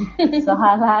 So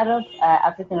a lot of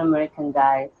African American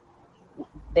guys,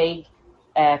 they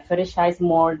fetishize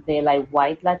more the like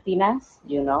white Latinas,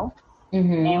 you know.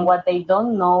 And what they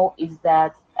don't know is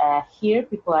that here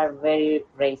people are very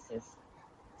racist.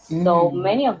 So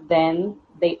many of them,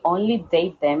 they only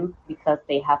date them because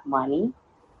they have money,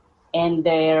 and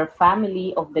their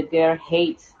family of the girl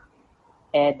hates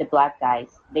the Black guys.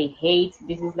 They hate.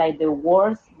 This is like the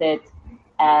worst that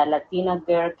a Latina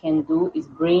girl can do, is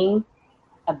bring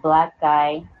a Black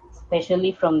guy,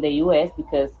 especially from the U.S.,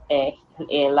 because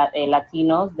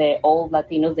Latinos, the old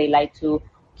Latinos, they like to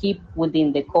keep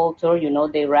within the culture. You know,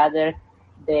 they rather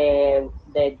the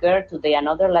girl to the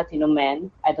another Latino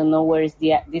man. I don't know where is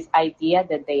this idea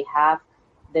that they have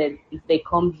that if they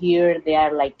come here, they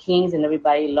are like kings and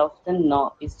everybody loves them.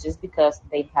 No, it's just because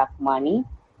they have money.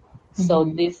 So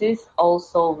this is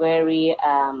also very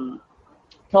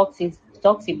toxic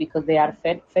because they are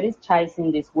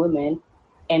fetishizing these women,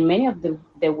 and many of the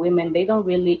women, they don't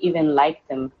really even like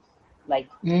them, like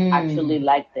actually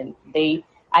like them.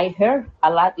 I heard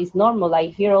a lot. It's normal. I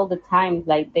hear all the time,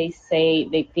 like they say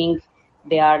they think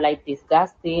they are like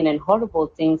disgusting and horrible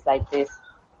things like this,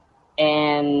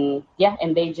 and yeah,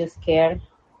 and they just care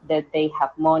that they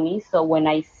have money. So when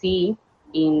I see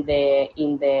in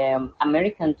the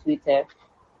American Twitter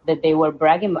that they were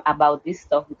bragging about this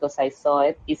stuff, because I saw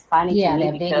it, it's funny to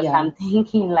me because I'm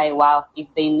thinking like, wow, if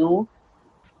they knew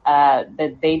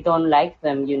that they don't like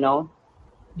them,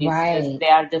 it's just, they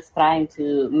are just trying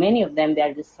to, many of them, they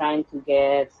are just trying to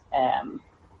get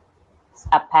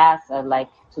a pass like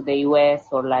to the US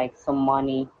or like some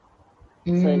money.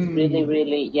 So it's really,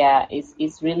 really,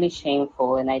 it's really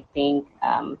shameful. And I think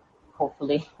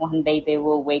hopefully one day they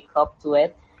will wake up to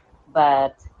it.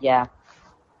 But yeah.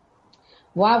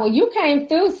 Wow, well, you came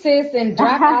through, sis, and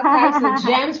dropped all types of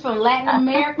gems from Latin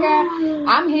America.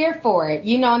 I'm here for it,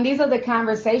 and these are the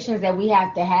conversations that we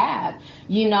have to have,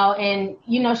 and,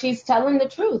 she's telling the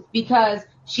truth because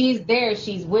she's there,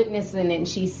 she's witnessing it, and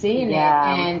she's seeing it.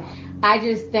 And I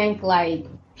just think, like,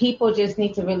 people just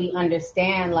need to really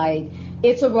understand, like,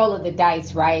 it's a roll of the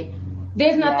dice, right?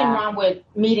 There's nothing wrong with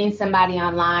meeting somebody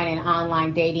online and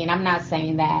online dating. I'm not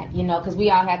saying that, because we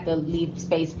all have to leave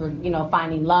space for,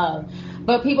 finding love.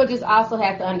 But people just also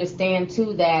have to understand,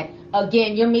 too, that,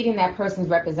 again, you're meeting that person's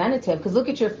representative. Because look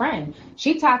at your friend.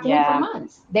 She talked to him for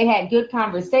months. They had good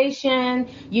conversation.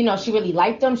 She really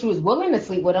liked him. She was willing to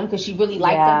sleep with him because she really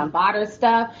liked him and bought her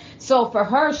stuff. So for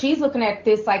her, she's looking at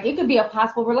this like it could be a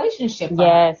possible relationship for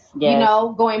her.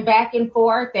 Going back and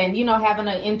forth and, having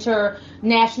an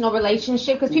international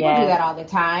relationship because people do that all the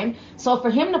time. So for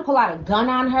him to pull out a gun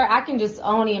on her, I can just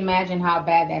only imagine how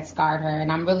bad that scarred her.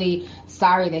 And I'm really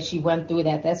sorry that she went through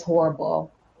that. That's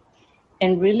horrible.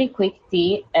 And really quick,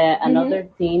 T, another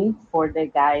thing for the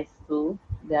guys too,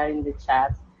 they are in the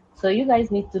chat. So you guys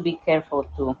need to be careful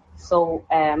too. So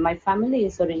my family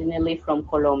is originally from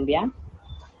Colombia.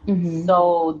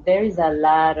 So there is a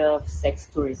lot of sex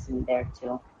tourism there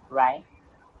too, right?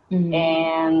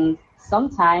 And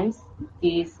sometimes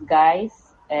these guys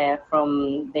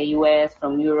from the US,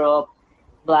 from Europe,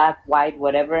 black, white,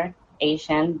 whatever,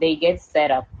 Asian, they get set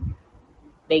up.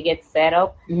 They get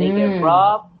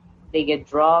robbed, they get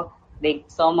drugged.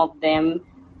 Some of them,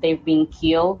 they've been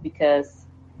killed because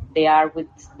they are with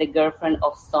the girlfriend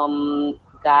of some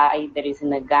guy that is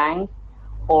in a gang,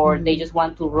 or they just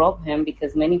want to rob him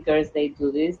because many girls, they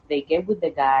do this. They get with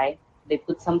the guy, they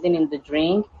put something in the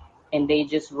drink, and they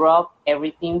just rob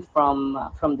everything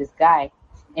from this guy.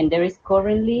 And there is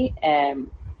currently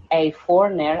a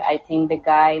foreigner, I think the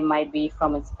guy might be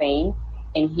from Spain,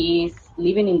 and he's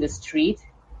living in the street.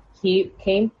 He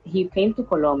came to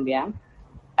Colombia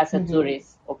as a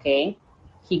tourist, okay?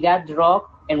 He got drugged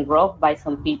and robbed by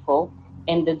some people,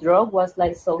 and the drug was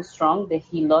like so strong that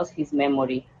he lost his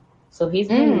memory. So he's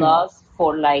been lost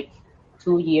for like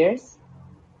 2 years,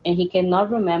 and he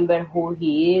cannot remember who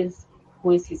he is,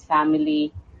 who is his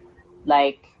family.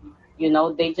 Like,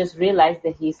 they just realized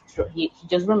that he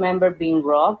just remember being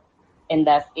robbed, and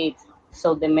that's it.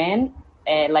 So the men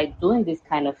like doing this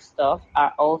kind of stuff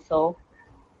are also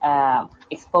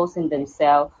exposing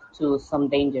themselves to some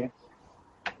danger.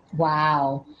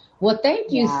 Wow. Well,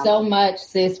 thank you so much,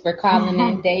 sis, for calling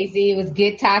in, Daisy. It was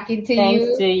good talking to you.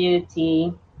 Thanks to you,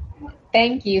 T.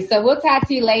 Thank you. So we'll talk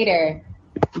to you later.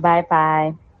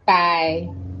 Bye-bye. Bye.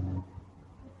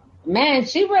 Man,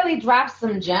 she really dropped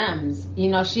some gems.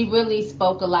 She really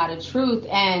spoke a lot of truth.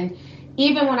 And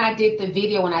even when I did the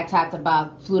video, when I talked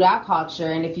about flute out culture,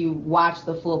 and if you watch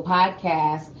the full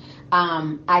podcast,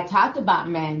 I talked about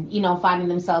men, finding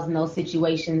themselves in those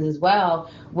situations as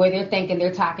well, where they're thinking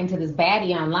they're talking to this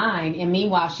baddie online. And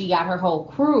meanwhile, she got her whole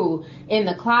crew in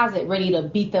the closet ready to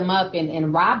beat them up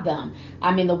and rob them.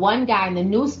 I mean, the one guy in the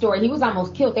news story, he was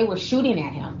almost killed. They were shooting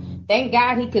at him. Thank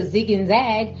God he could zig and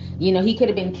zag. He could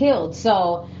have been killed.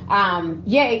 So,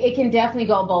 it can definitely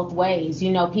go both ways.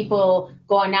 People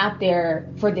going out there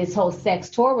for this whole sex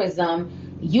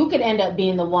tourism, you could end up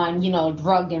being the one,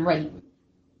 drugged and raped.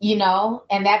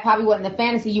 And that probably wasn't the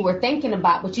fantasy you were thinking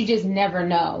about, but you just never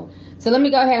know. So let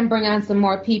me go ahead and bring on some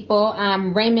more people.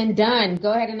 Raymond Dunn,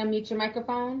 go ahead and unmute your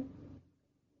microphone.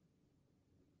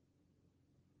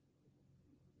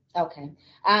 Okay.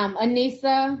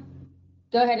 Anissa,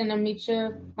 go ahead and unmute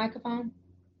your microphone.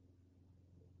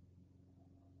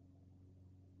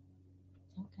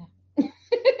 Okay.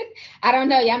 I don't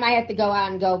know. Y'all might have to go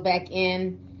out and go back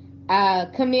in.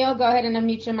 Camille, go ahead and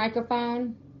unmute your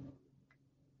microphone.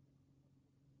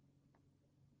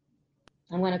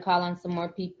 I'm going to call on some more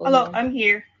people. Hello, here. I'm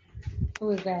here.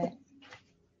 Who is that?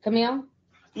 Camille?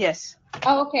 Yes.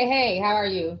 Oh, okay. Hey, how are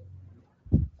you?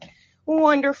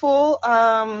 Wonderful.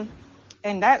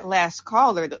 And that last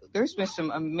caller, there's been some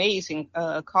amazing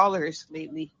callers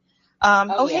lately.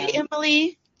 Hey,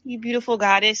 Emily, you beautiful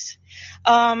goddess.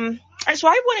 So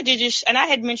I wanted to just, and I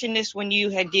had mentioned this when you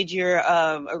had did your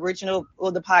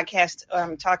the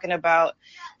podcast talking about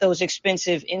those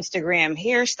expensive Instagram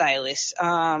hairstylists.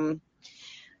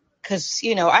 Because,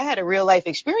 I had a real life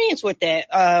experience with that.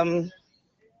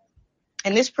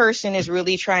 And this person is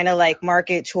really trying to like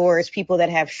market towards people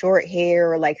that have short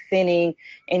hair or like thinning,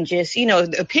 and just,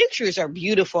 the pictures are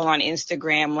beautiful on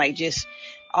Instagram, like just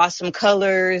awesome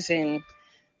colors and,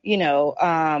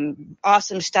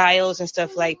 awesome styles and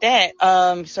stuff like that.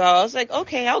 So I was like,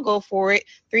 okay, I'll go for it.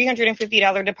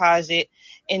 $350 deposit.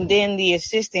 And then the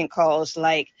assistant calls,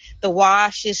 like the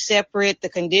wash is separate, the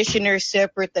conditioner is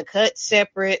separate, the cut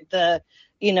separate, so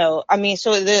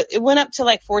it went up to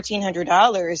like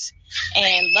 $1,400.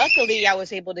 And luckily I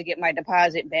was able to get my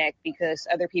deposit back because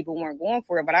other people weren't going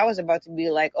for it. But I was about to be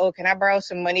like, oh, can I borrow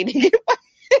some money to get my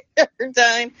hair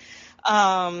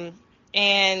done?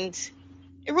 And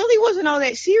it really wasn't all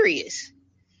that serious.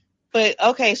 But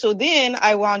okay, so then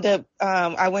I wound up,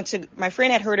 my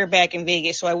friend had hurt her back in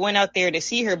Vegas, so I went out there to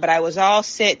see her, but I was all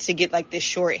set to get like this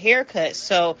short haircut.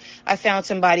 So I found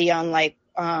somebody on like,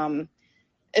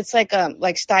 it's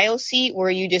like Style Seat, where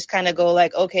you just kind of go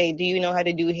like, okay, do you know how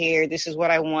to do hair? This is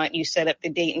what I want. You set up the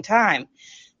date and time.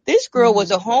 This girl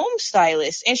was a home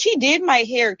stylist, and she did my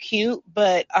hair cute,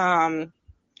 but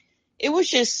it was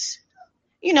just,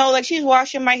 like she's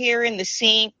washing my hair in the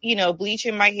sink,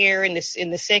 bleaching my hair in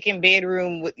the second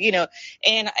bedroom,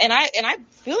 and I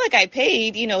feel like I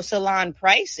paid, salon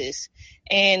prices.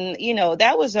 And,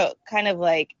 that was a kind of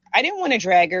like, I didn't want to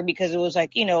drag her because it was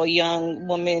like, a young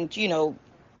woman,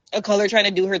 a color trying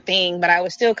to do her thing, but I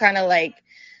was still kind of like,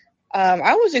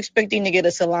 I was expecting to get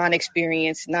a salon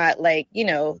experience, not like,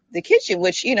 the kitchen,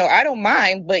 which, I don't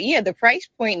mind, but yeah, the price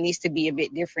point needs to be a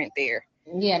bit different there.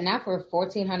 Yeah, not for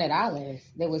 $1,400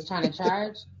 they was trying to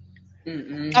charge.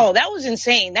 Oh, that was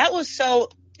insane. That was so,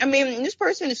 this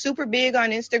person is super big on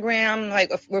Instagram,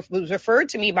 like was referred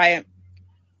to me by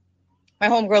my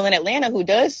homegirl in Atlanta who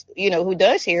does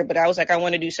hair, but I was like, I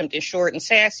want to do something short and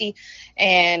sassy.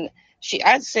 And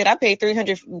I said, I paid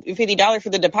 $350 for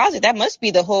the deposit. That must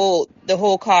be the whole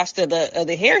cost of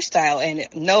the hairstyle. And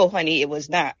no, honey, it was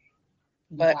not.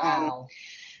 But, wow.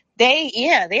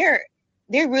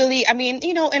 They're really,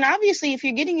 and obviously if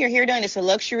you're getting your hair done, it's a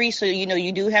luxury. So,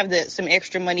 you do have some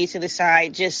extra money to the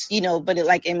side, just, but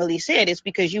like Emily said, it's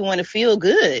because you want to feel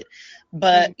good,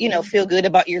 but, feel good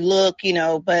about your look,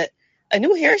 but a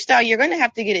new hairstyle, you're going to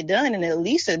have to get it done in at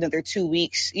least another 2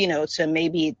 weeks, to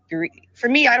maybe 3. For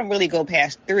me, I don't really go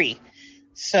past 3.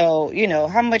 So,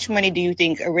 how much money do you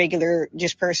think a regular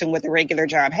person with a regular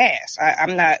job has?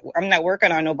 I'm not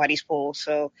working on nobody's pool.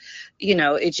 So,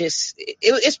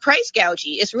 it's price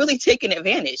gouging. It's really taking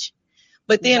advantage.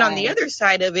 But then on the other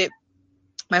side of it,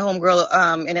 my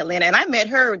homegirl in Atlanta, and I met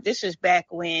her, this is back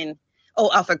when,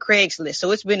 off of Craigslist.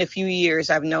 So it's been a few years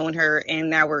I've known her, and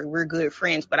now we're good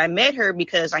friends. But I met her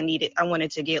because I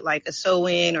wanted to get like a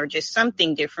sew-in or just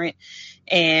something different.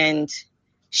 And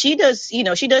she does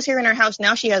hair in her house.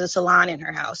 Now she has a salon in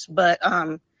her house. But,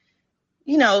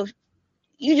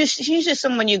 she's just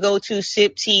someone you go to,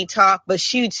 sip tea, talk, but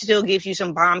she still gives you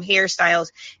some bomb hairstyles.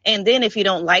 And then if you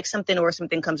don't like something or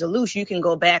something comes loose, you can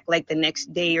go back like the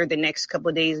next day or the next couple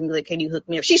of days and be like, can you hook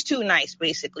me up? She's too nice,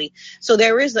 basically. So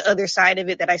there is the other side of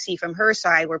it that I see from her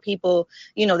side, where people,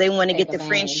 they want to get the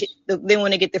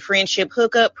friendship,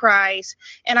 hookup price.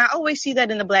 And I always see that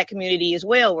in the Black community as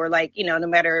well, where like, no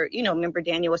matter, remember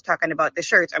Daniel was talking about the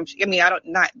shirts.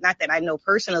 Not that I know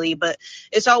personally, but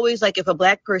it's always like if a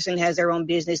Black person has their own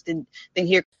business, then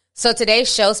here. So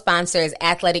today's show sponsor is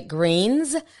Athletic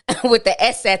Greens with the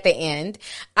S at the end.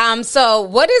 So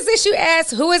what is this, you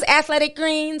ask? Who is Athletic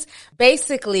Greens?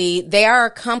 Basically, they are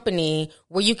a company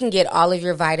where you can get all of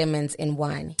your vitamins in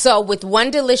one. So with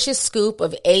one delicious scoop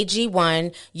of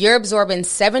AG1, you're absorbing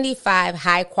 75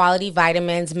 high-quality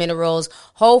vitamins, minerals,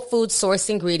 whole food source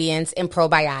ingredients, and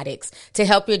probiotics to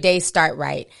help your day start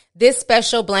right. This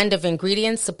special blend of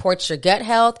ingredients supports your gut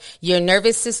health, your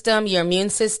nervous system, your immune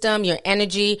system, your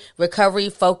energy, recovery,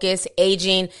 focus,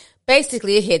 aging.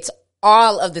 Basically, it hits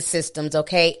all of the systems,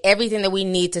 okay? Everything that we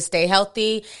need to stay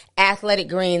healthy, Athletic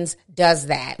Greens does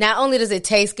that. Not only does it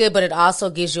taste good, but it also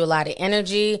gives you a lot of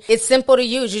energy. It's simple to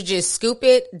use. You just scoop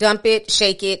it, dump it,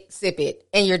 shake it, sip it,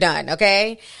 and you're done,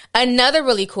 okay? Another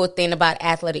really cool thing about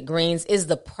Athletic Greens is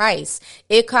the price.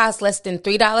 It costs less than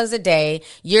 $3 a day.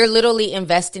 You're literally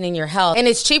investing in your health. And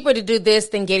it's cheaper to do this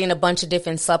than getting a bunch of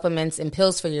different supplements and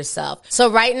pills for yourself.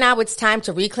 So right now it's time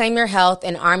to reclaim your health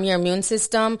and arm your immune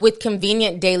system with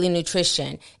convenient daily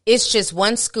nutrition. It's just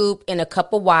one scoop in a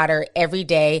cup of water every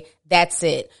day. That's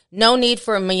it. No need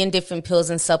for a million different pills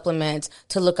and supplements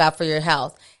to look out for your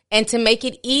health. And to make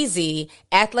it easy,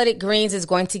 Athletic Greens is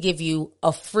going to give you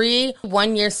a free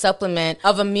 1-year supplement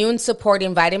of immune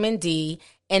supporting vitamin D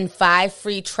and 5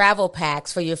 free travel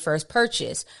packs for your first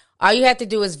purchase. All you have to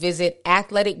do is visit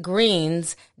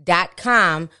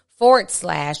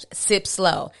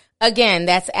athleticgreens.com/sip-slow. Again,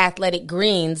 that's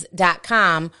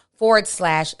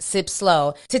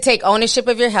athleticgreens.com/sip-slow to take ownership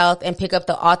of your health and pick up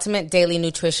the ultimate daily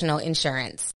nutritional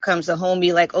insurance. Comes a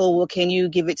homie like, oh, well, can you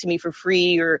give it to me for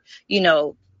free? Or,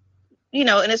 and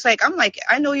it's like, I'm like,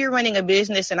 I know you're running a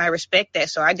business and I respect that.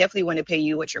 So I definitely want to pay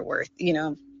you what you're worth,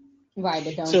 Right,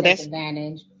 but don't So take that's-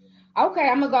 advantage. Okay,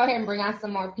 I'm going to go ahead and bring on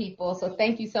some more people. So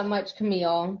thank you so much,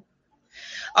 Camille.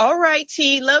 All right,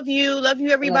 T. Love you. Love you,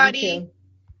 everybody. Love you too.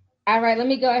 All right, let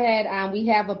me go ahead.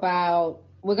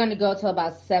 We're going to go till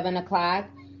about 7 o'clock.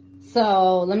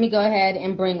 So let me go ahead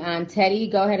and bring on Teddy.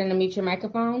 Go ahead and unmute your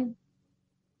microphone.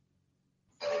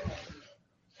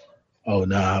 Oh,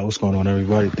 nah. What's going on,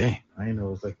 everybody? Dang, I didn't know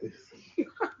it was like this.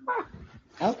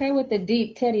 Okay, with the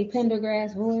deep Teddy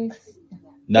Pendergrass voice.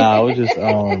 Nah, I was just,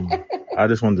 I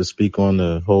just wanted to speak on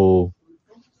the whole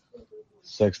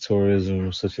sex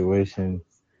tourism situation.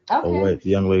 Okay. Or what the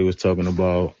young lady was talking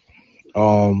about.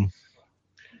 I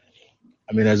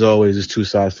mean, as always, there's two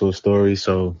sides to a story.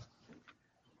 So,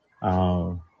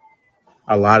 a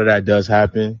lot of that does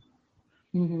happen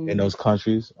in those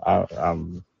countries.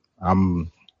 I'm not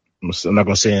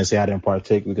gonna say I didn't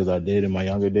partake, because I did in my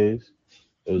younger days.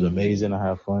 It was amazing. I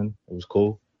had fun. It was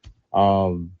cool.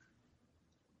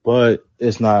 But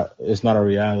it's not a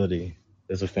reality.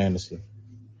 It's a fantasy.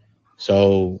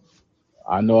 So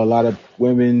I know a lot of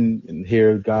women and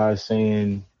hear guys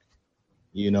saying,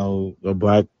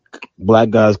 the black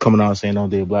guys coming out saying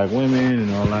don't date black women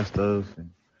and all that stuff.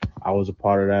 And I was a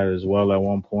part of that as well at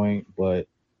one point. But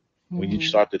when you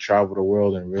start to travel the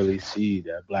world and really see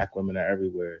that black women are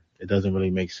everywhere, it doesn't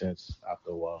really make sense after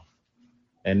a while.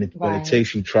 But it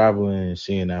takes you traveling and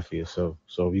seeing that for yourself.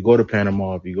 So if you go to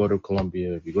Panama, if you go to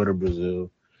Colombia, if you go to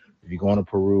Brazil, if you go to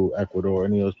Peru, Ecuador,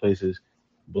 any of those places,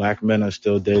 black men are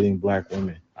still dating black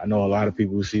women. I know a lot of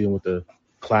people who see them with the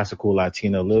classical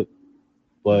Latina look,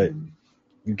 but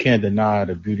you can't deny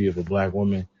the beauty of a black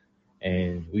woman,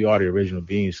 and we are the original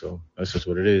beings, so that's just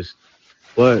what it is.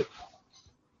 But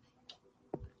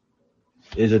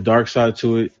there's a dark side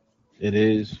to it. It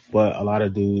is, but a lot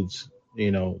of dudes, they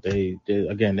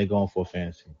going for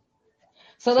fantasy.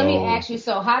 So let me ask you,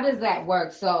 so how does that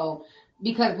work? So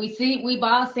because we've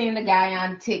all seen the guy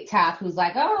on TikTok who's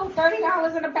like, oh,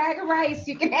 $30 in a bag of rice.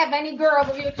 You can have any girl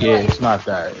of your choice. Yeah, it's not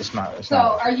that. It's not.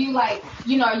 Are you like,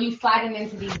 are you sliding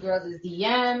into these girls'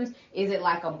 DMs? Is it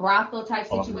like a brothel type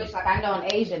situation? Like I know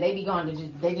in Asia, they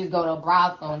just go to a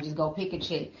brothel and just go pick a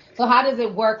chick. So how does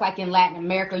it work like in Latin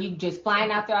America? You just flying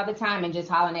out there all the time and just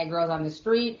hollering at girls on the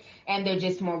street, and they're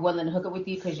just more willing to hook up with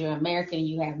you because you're American and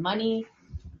you have money?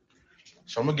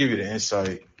 So I'm going to give you the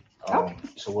insight.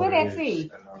 So what it is,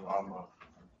 because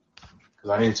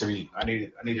I need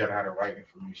y'all to have the right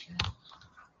information.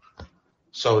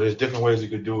 So there's different ways you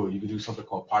could do it. You could do something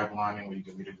called pipelining, where you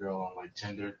can meet a girl on like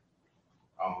Tinder,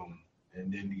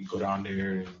 and then you go down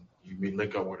there and you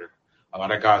link up with her. A lot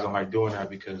of guys don't like doing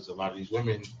that because a lot of these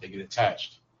women, they get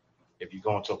attached. If you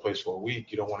go into a place for a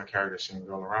week, you don't want to carry the same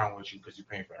girl around with you because you're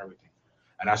paying for everything.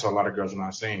 And that's what a lot of girls are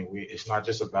not saying. It's not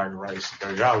just a bag of rice,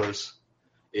 $30.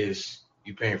 It's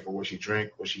you paying for what she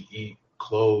drink, what she eat,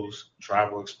 clothes,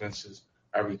 travel expenses,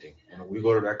 everything. And when we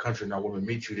go to that country and that woman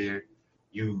meet you there,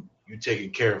 you taking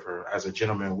care of her as a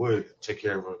gentleman would take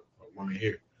care of a woman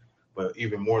here, but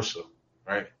even more so,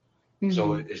 right?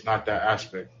 So it's not that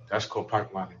aspect. That's called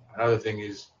pipelining. Another thing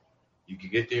is you can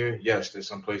get there. Yes, there's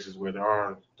some places where there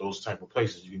are those type of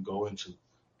places you can go into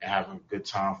and have a good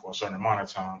time for a certain amount of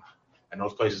time. And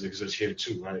those places exist here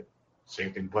too, right?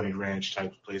 Same thing, Bunny Ranch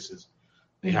type places.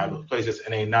 They have those places,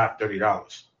 and they not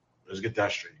 $30. Let's get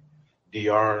that straight.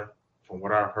 DR, from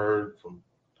what I've heard,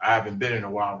 I haven't been in a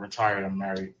while. I'm retired. I'm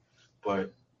married,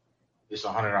 but it's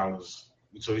 $100.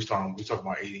 So we talking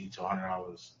about $80 to $100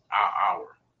 an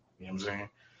hour. You know what I'm saying?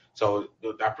 So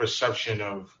that perception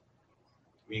of,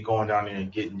 we going down there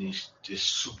and getting this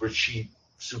super cheap,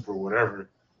 super whatever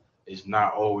is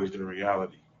not always the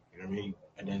reality. You know what I mean?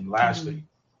 And then lastly,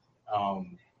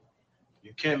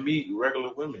 you can meet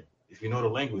regular women if you know the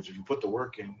language. If you put the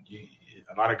work in,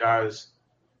 a lot of guys,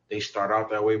 they start out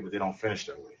that way, but they don't finish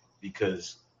that way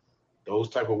because those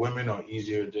type of women are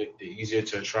easier. They're easier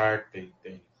to attract.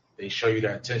 They show you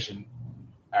that attention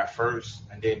at first,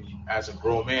 and then as a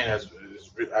grown man, as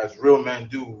real men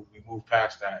do, we move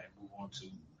past that and move on to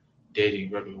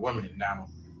dating regular women. Now,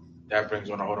 that brings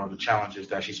on a whole other challenges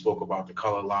that she spoke about, the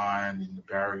color line and the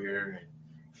barrier and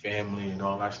family and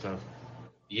all that stuff.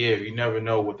 Yeah, you never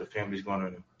know what the family's going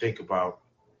to think about,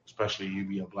 especially you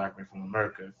being a black man from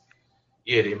America.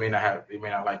 Yeah, they may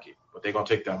not like it, but they're going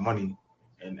to take that money,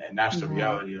 and that's the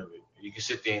reality of it. You can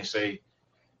sit there and say,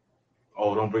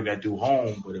 oh, don't bring that dude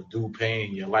home, but if dude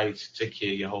paying your lights, take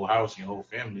care of your whole house, your whole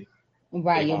family,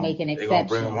 right, you're making exceptions. They're going to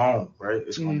bring them home, right?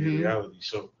 It's going to be a reality.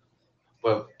 So,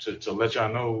 but to let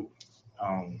y'all know,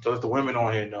 to let the women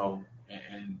on here know,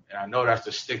 and I know that's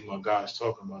the stigma God's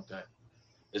talking about, that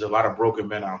there's a lot of broken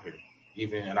men out here.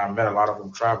 And I met a lot of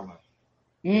them traveling.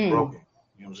 Broken. You know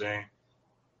what I'm saying?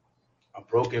 A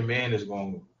broken man is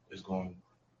going to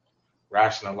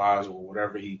rationalize or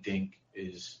whatever he think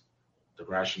is the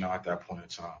rationale at that point in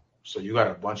time. So you got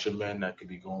a bunch of men that could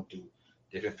be going through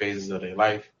different phases of their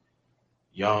life,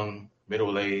 young,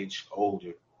 middle age,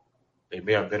 older. They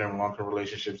may have been in long-term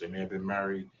relationships. They may have been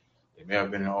married. They may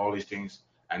have been in all these things.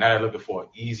 And now they're looking for an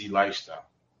easy lifestyle.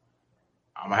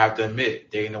 I'm going to have to admit,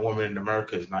 dating a woman in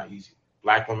America is not easy.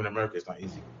 Black women in America is not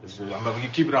easy. I'm going to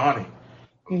keep it 100. I'm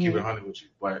going to keep it 100 with you.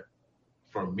 But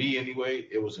for me anyway,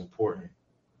 it was important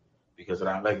because of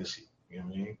that legacy. You know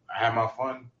what I mean? I had my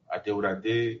fun. I did what I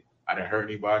did. I didn't hurt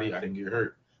anybody. I didn't get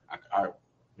hurt. I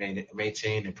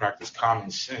maintained and practiced common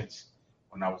sense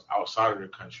when I was outside of the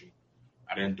country.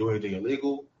 I didn't do anything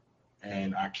illegal,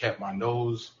 and I kept my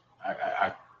nose.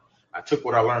 I took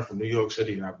what I learned from New York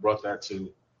City and I brought that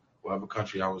to whatever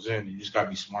country I was in. You just gotta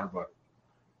be smart about it.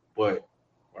 But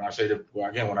when I say to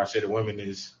women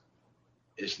is,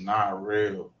 it's not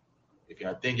real. If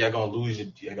y'all think y'all gonna lose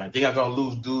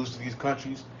dudes to these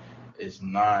countries, it's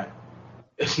not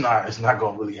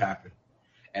gonna really happen.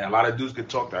 And a lot of dudes could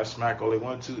talk that smack all they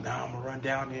want to. Now I'm gonna run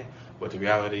down there, but the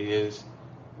reality is,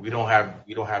 we don't have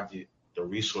the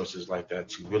resources like that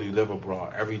to really live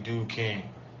abroad. Every dude can't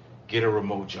get a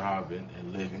remote job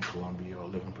and live in Colombia or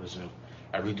live in Brazil.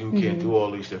 Every dude can't do all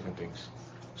these different things.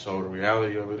 So the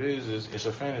reality of it is it's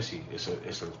a fantasy. It's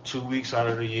a 2 weeks out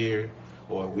of the year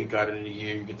or a week out of the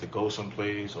year you get to go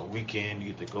someplace, or a weekend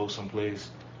you get to go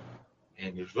someplace.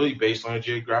 And it's really based on a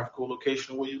geographical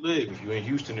location of where you live. If you're in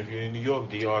Houston, if you're in New York,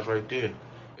 DR is right there.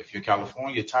 If you're in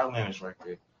California, Thailand is right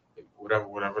there.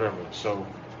 Whatever. So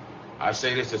I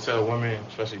say this to tell women,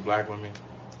 especially black women,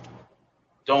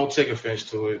 don't take offense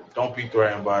to it. Don't be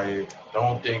threatened by it.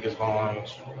 Don't think it's going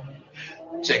to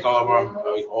take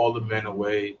all the men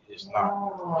away. It's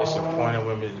not. It's a point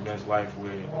in men's life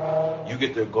where you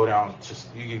get to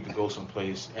go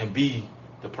someplace and be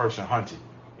the person hunted.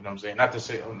 You know what I'm saying? Not to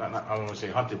say, I don't want to say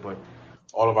hunted, but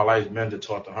all of our lives, men are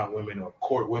taught to hunt women or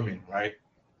court women, right?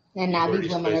 And now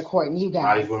these women are courting you guys.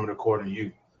 Now these women are courting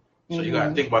you. So you got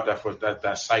to think about that for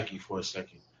that psyche for a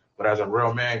second. But as a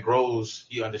real man grows,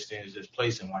 he understands his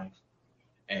place in life.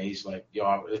 And he's like,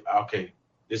 yo, okay,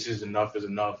 this is enough. You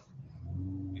know,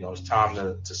 it's time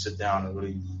to sit down and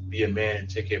really be a man and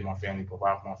take care of my family,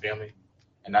 provide for my family.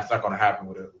 And that's not going to happen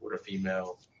with a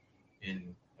female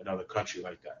in another country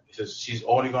like that. It's just, she's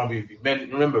only going to be men.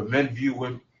 Remember, men view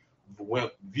women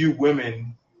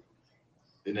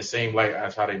in the same light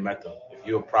as how they met them. If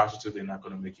you're a prostitute, they're not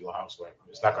going to make you a housewife.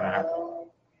 It's not going to happen.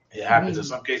 It happens in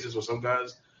some cases with some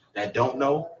guys that don't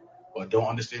know or don't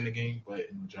understand the game, but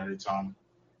in the majority of the time,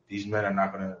 these men are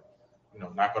not going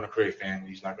to create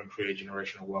families, not going to create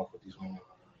generational wealth with these women.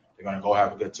 They're going to go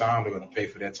have a good time. They're going to pay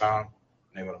for their time,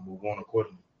 and they're going to move on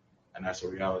accordingly. And that's the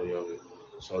reality of it.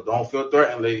 So don't feel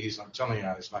threatened, ladies. I'm telling you,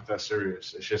 it's not that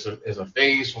serious. It's just it's a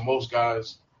phase for most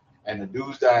guys. And the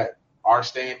dudes that are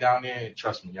staying down there,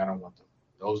 trust me, y'all don't want them.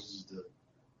 Those is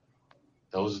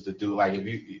the dude. Like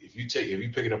if you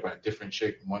pick it up at a different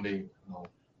chick Monday,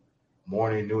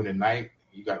 morning, noon, and night,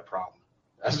 you got a problem.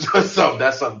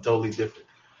 That's something totally different.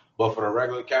 But for the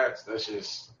regular cats, that's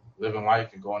just living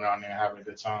life and going down there and having a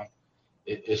good time.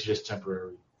 It's just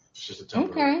temporary. It's just a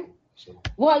temporary. Okay. So,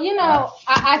 well,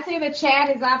 I see the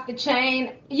chat is off the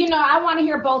chain. I want to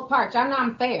hear both parts. I know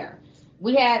I'm fair.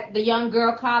 We had the young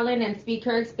girl call in and speak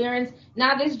her experience.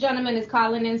 Now this gentleman is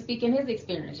calling in speaking his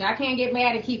experience. I can't get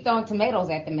mad and keep throwing tomatoes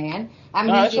at the man. I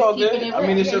mean, he's just keeping it real. I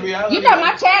mean, it's a reality.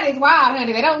 My chat is wild,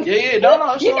 honey. They don't. Yeah.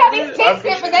 No. These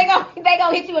 10%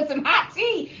 gonna hit you with some hot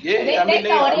tea. Yeah, they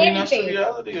throw it that's the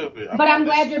reality of it. But I'm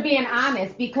glad you're being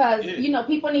honest because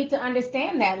people need to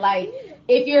understand that. Like,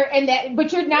 if you're in that,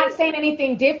 but you're not saying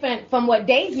anything different from what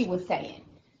Daisy was saying.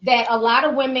 That a lot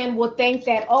of women will think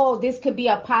that, oh, this could be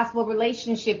a possible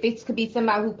relationship. This could be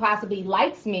somebody who possibly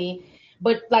likes me.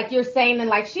 But like you're saying, and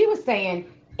like she was saying,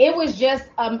 it was just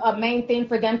a main thing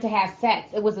for them to have sex.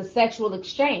 It was a sexual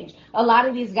exchange. A lot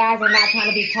of these guys are not trying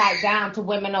to be tied down to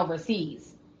women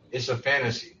overseas. It's a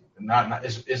fantasy.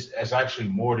 It's actually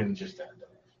more than just that, though.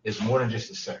 It's more than just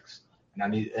the sex.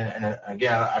 And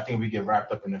again, I think we get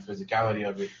wrapped up in the physicality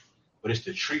of it, but it's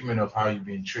the treatment of how you're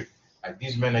being treated. Like,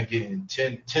 these men are getting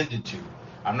tended to.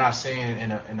 I'm not saying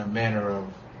in a manner of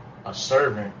a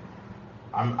servant.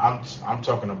 I'm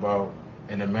talking about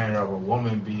in the manner of a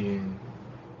woman being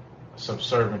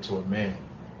subservient to a man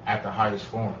at the highest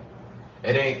form.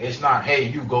 It's not, hey,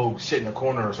 you go sit in the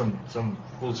corner or some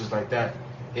foolishness like that.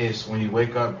 It's when you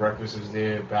wake up, breakfast is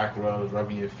there, back rubs,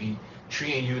 rubbing your feet,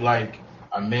 treating you like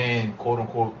a man, quote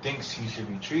unquote, thinks he should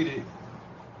be treated.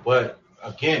 But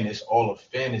again, it's all a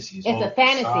fantasy. It's a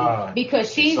fantasy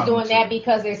because she's doing that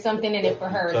because there's something in it for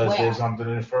her as well. Because there's something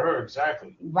in it for her,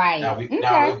 exactly. Right. Now,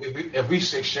 if we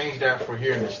exchange that for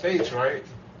here in the States, right?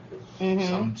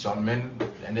 Mm-hmm. Some men,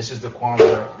 and this is the qualm.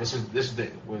 This is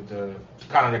with the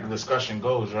kind of the discussion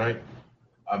goes, right?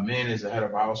 A man is the head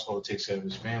of a household, takes care of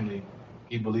his family.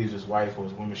 He believes his wife or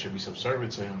his woman should be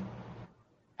subservient to him.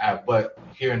 But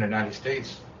here in the United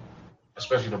States,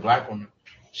 especially the black woman,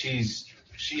 she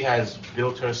has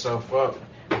built herself up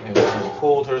and she's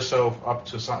pulled herself up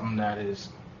to something that is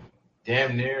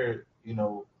damn near,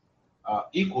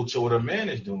 equal to what a man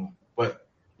is doing. But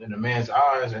in a man's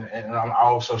eyes, and I'm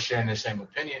also sharing the same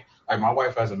opinion. Like, my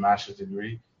wife has a master's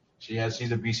degree. She's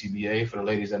a BCBA. For the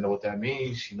ladies that know what that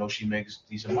means, she makes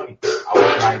decent money. I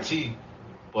work in IT,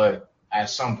 but at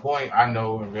some point, I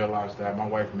know and realize that my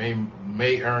wife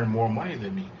may earn more money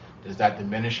than me. Does that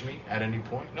diminish me at any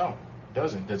point? No, it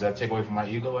doesn't. Does that take away from my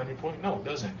ego at any point? No, it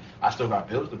doesn't. I still got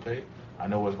bills to pay. I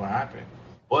know what's going to happen.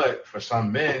 But for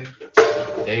some men,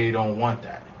 they don't want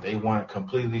that. They want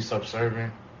completely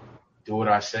subservient. Do what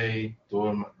I say.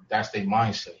 That's their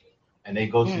mindset. And they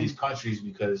go to these countries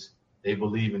because they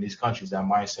believe in these countries that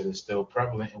mindset is still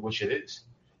prevalent, in which it is.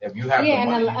 If you have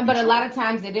but a lot of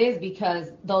times it is because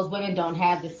those women don't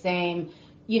have the same,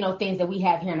 things that we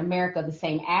have here in America, the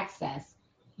same access.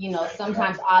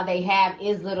 Sometimes all they have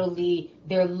is literally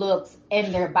their looks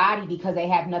and their body because they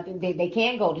have nothing. They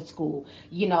can't go to school.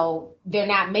 They're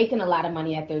not making a lot of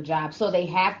money at their job. So they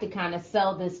have to kind of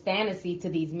sell this fantasy to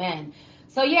these men.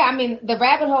 So, yeah, I mean, the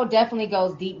rabbit hole definitely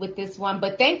goes deep with this one.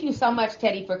 But thank you so much,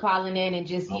 Teddy, for calling in and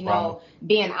just,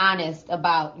 being honest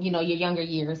about, your younger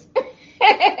years.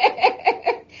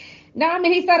 No, I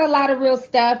mean, he said a lot of real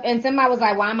stuff. And somebody was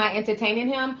like, why am I entertaining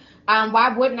him?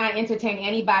 Why wouldn't I entertain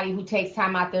anybody who takes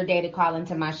time out their day to call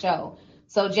into my show?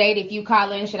 So, Jade, if you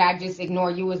call in, should I just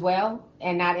ignore you as well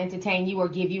and not entertain you or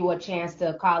give you a chance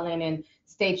to call in and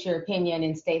state your opinion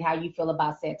and state how you feel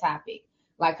about said topic?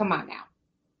 Like, come on now.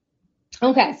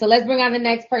 Okay, so let's bring on the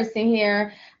next person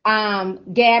here.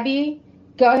 Gabby,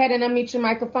 go ahead and unmute your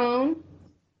microphone.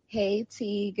 Hey,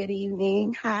 T. Good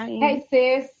evening. Hi. Hey,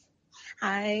 sis.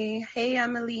 Hi. Hey,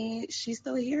 Emily. She's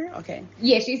still here? Okay.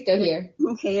 Yeah, she's still here.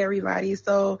 Hey, everybody.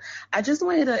 So I just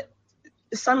wanted to,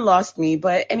 son lost me,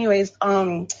 but anyways,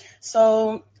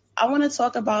 so I want to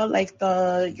talk about like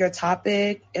your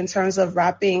topic in terms of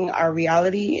wrapping our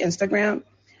reality Instagram.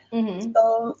 Mm-hmm.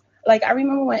 So like, I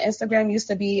remember when Instagram used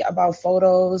to be about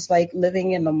photos, like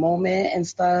living in the moment and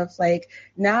stuff. Like,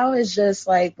 now it's just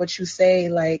like what you say,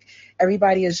 like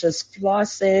everybody is just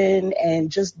flossing and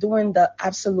just doing the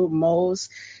absolute most.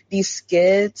 These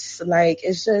skits, like,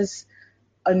 it's just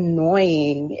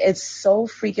annoying. It's so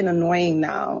freaking annoying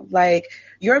now. Like,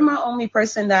 you're my only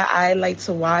person that I like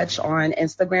to watch on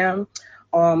Instagram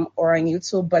or on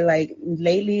YouTube. But like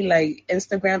lately, like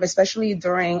Instagram, especially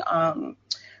during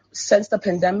since the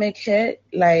pandemic hit,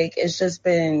 like it's just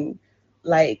been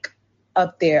like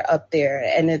up there.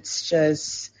 And it's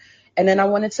just, and then I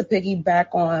wanted to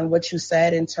piggyback on what you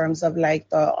said in terms of like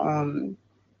the,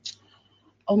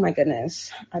 oh my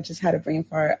goodness, I just had a brain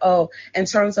fart. Oh, in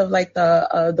terms of like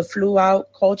the flew out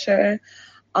culture.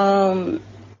 I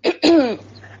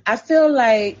feel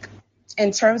like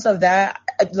in terms of that,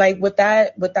 like with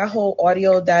that whole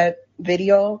audio, that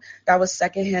video, that was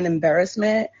secondhand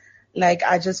embarrassment. Like,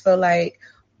 I just feel like,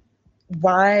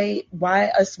 why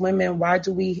us women, why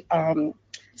do we,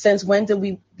 since when did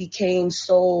we became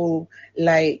so,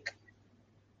 like,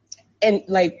 and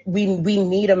like we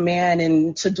need a man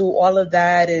and to do all of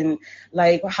that, and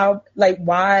like how, like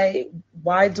why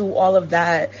do all of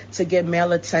that to get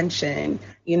male attention?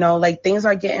 You know, like things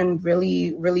are getting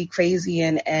really, really crazy,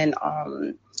 and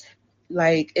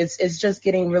like it's just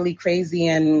getting really crazy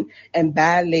and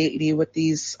bad lately with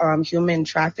these human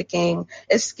trafficking.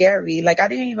 It's scary. Like I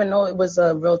didn't even know it was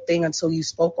a real thing until you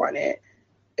spoke on it.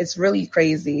 It's really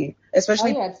crazy,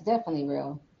 especially. Oh yeah, it's definitely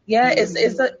real. Yeah,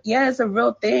 it's a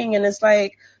real thing, and it's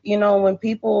like, you know, when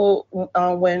people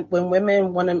when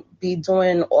women want to be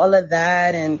doing all of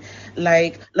that, and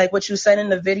like what you said in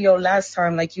the video last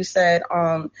time, like you said,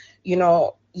 you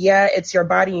know, yeah, it's your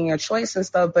body and your choice and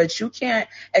stuff, but you can't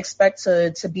expect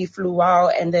to be flew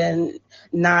out and then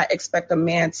not expect a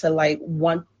man to like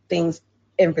want things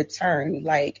in return.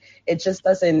 Like it just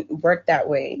doesn't work that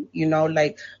way, you know,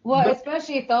 like. Well,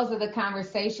 especially if those are the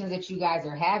conversations that you guys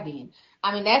are having.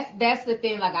 I mean, that's the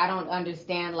thing. Like, I don't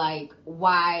understand, like,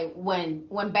 why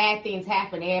when bad things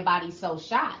happen, everybody's so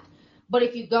shocked. But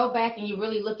if you go back and you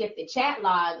really look at the chat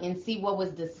log and see what was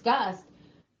discussed,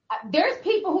 there's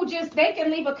people who just, they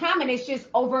can leave a comment. It's just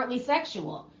overtly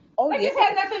sexual. Oh, it just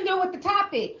has nothing to do with the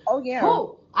topic. Oh, yeah.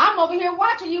 Cool. I'm over here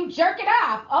watching you jerk it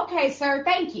off. Okay, sir,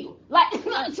 thank you. Like, so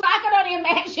I can only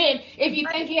imagine if you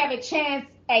think you have a chance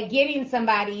at getting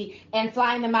somebody and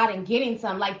flying them out and getting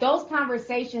some. Like, those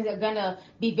conversations are going to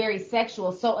be very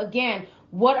sexual. So, again,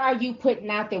 what are you putting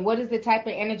out there? What is the type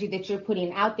of energy that you're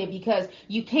putting out there? Because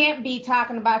you can't be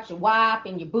talking about your WAP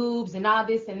and your boobs and all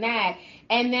this and that.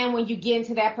 And then when you get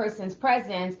into that person's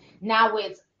presence, now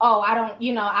it's, oh, I don't,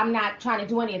 you know, I'm not trying to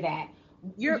do any of that.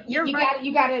 You right.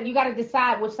 You gotta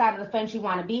decide which side of the fence you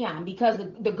want to be on, because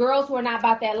the girls who are not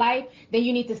about that life, then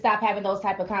you need to stop having those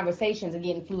type of conversations and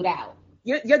getting flued out.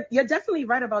 You're definitely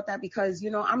right about that, because, you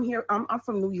know, I'm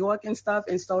from New York and stuff,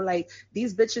 and so like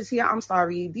these bitches here,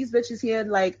 these bitches here,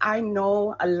 like I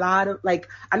know a lot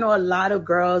of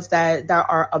girls that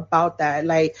are about that,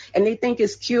 like, and they think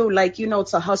it's cute, like, you know,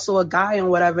 to hustle a guy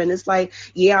and whatever, and it's like,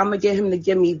 yeah, I'm gonna get him to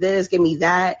give me this, give me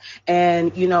that,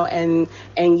 and you know, and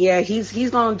yeah,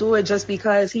 he's gonna do it just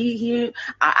because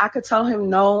I could tell him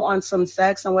no on some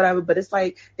sex and whatever, but it's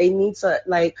like they need to,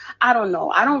 like, I don't know,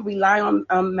 I don't rely on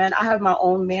men. I have my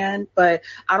own man, but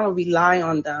I don't rely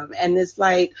on them, and it's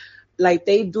like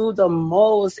they do the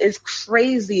most. It's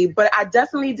crazy. But I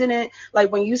definitely didn't,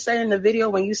 like, when you said in the video,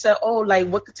 when you said, oh, like,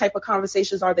 what type of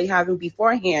conversations are they having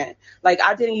beforehand, like,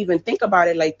 I didn't even think about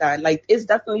it like that. Like, it's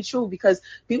definitely true, because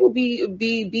people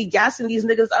be gassing these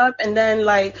niggas up, and then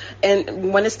like,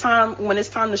 and when it's time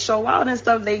to show out and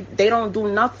stuff, they don't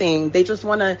do nothing. They just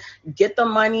want to get the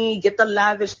money, get the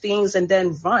lavish things, and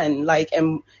then run. Like,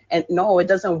 and no, it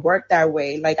doesn't work that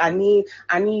way. Like, I need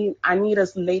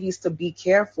us ladies to be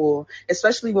careful,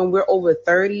 especially when we're over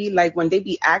 30. Like, when they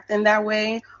be acting that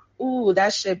way, ooh,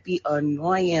 that shit be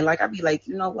annoying. Like, I'd be like,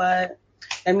 you know what?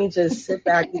 Let me just sit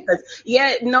back,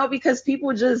 because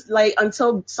people just, like,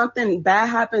 until something bad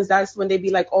happens, that's when they be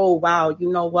like, oh wow,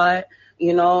 you know what?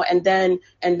 You know, and then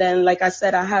like I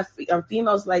said, I have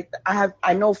females like,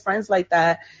 I know friends like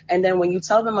that, and then when you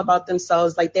tell them about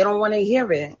themselves, like, they don't want to hear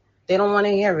it. They don't want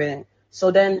to hear it.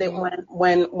 So then they,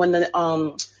 when the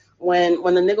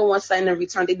nigga wants something in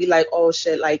return, they be like, oh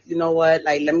shit, like, you know what,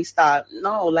 like, let me stop.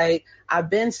 No, like, I've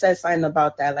been said something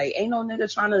about that. Like, ain't no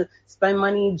nigga trying to spend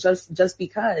money just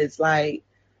because. Like,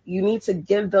 you need to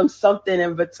give them something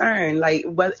in return. Like,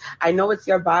 what, I know it's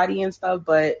your body and stuff,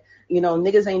 but you know,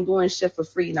 niggas ain't doing shit for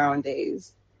free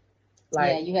nowadays.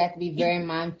 Like, yeah, you have to be very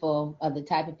mindful of the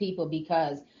type of people,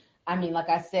 because I mean, like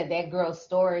I said, that girl's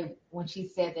story, when she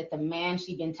said that the man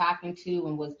she'd been talking to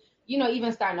and was, you know,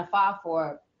 even starting to fall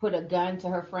for, put a gun to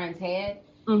her friend's head.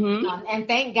 Mm-hmm. And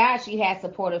thank God she had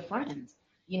supportive friends.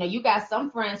 You know, you got some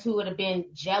friends who would have been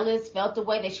jealous, felt the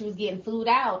way that she was getting flued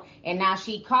out, and now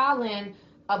she calling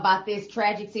about this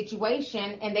tragic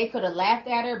situation, and they could have laughed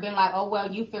at her, been like, oh, well,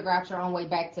 you figure out your own way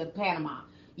back to Panama.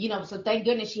 You know, so thank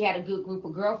goodness she had a good group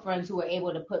of girlfriends who were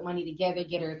able to put money together,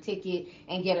 get her a ticket,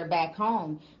 and get her back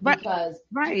home. Because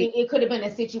it could have been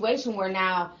a situation where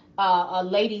now a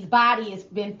lady's body has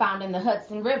been found in the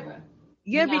Hudson River.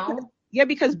 Yeah,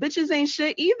 because bitches ain't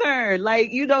shit either.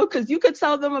 Like, you know, because you could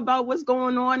tell them about what's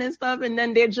going on and stuff, and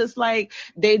then they're just like,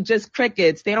 they just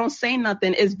crickets. They don't say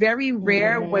nothing. It's very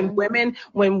rare when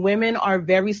women are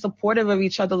very supportive of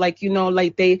each other. Like, you know,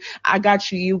 like I got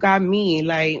you, you got me.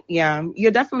 Like, yeah,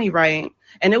 you're definitely right.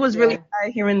 And it was really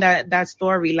hard hearing that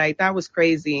story. Like, that was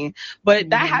crazy. But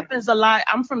that happens a lot.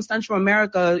 I'm from Central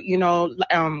America, you know,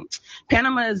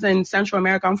 Panama is in Central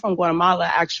America. I'm from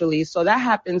Guatemala, actually. So that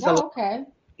happens a lot. Okay.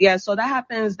 Yeah, so that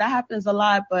happens a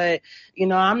lot, but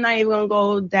I'm not even gonna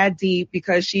go that deep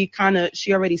because she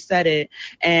already said it.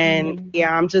 And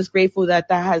yeah, I'm just grateful that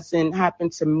hasn't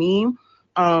happened to me.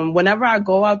 Whenever I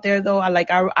go out there though,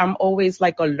 I'm always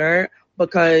like alert,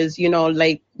 because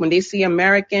like when they see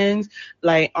Americans,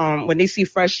 like when they see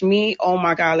fresh meat, oh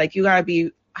my God, like you gotta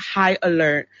be high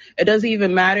alert. It doesn't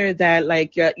even matter that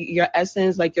like your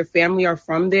essence, like your family are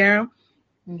from there.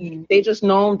 They just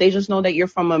know that you're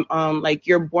from like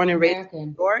you're born and raised in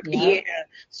New York. Yep. Yeah.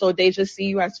 So they just see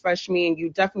you as fresh meat, and you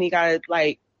definitely gotta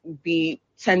like be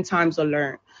 10 times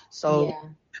alert. So yeah.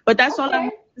 But that's all I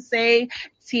want to say,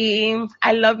 team.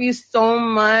 I love you so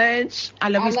much. I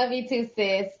love you too,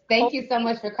 sis. Thank you so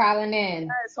much for calling in.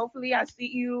 Yes, hopefully I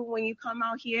see you when you come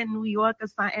out here in New York or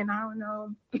something. I don't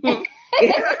know.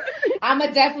 I'm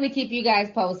gonna definitely keep you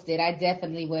guys posted. I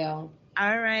definitely will.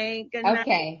 All right. Good night.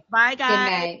 Okay. Bye, guys.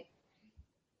 Good night.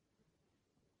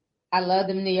 I love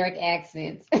them New York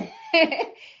accents.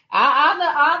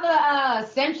 all the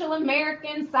Central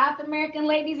American, South American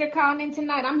ladies are calling in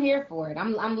tonight. I'm here for it.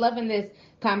 I'm loving this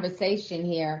conversation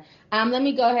here. Let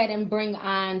me go ahead and bring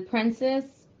on Princess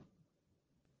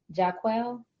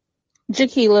Jaquel.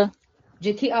 Jaquila.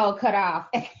 Oh, cut off.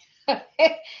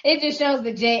 It just shows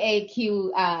the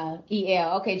Jaqel.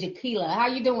 Okay, Jaquila. How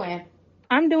you doing?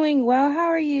 I'm doing well. How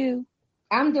are you?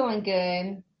 I'm doing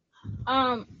good.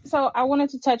 So I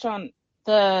wanted to touch on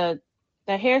the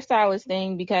hairstylist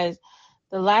thing, because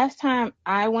the last time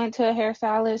I went to a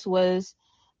hairstylist was,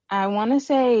 I want to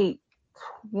say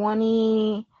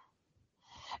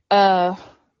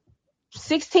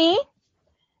 2016,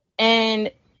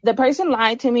 and the person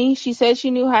lied to me. She said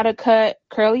she knew how to cut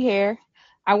curly hair.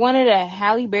 I wanted a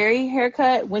Halle Berry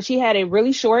haircut when she had it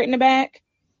really short in the back,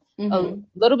 a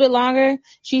little bit longer.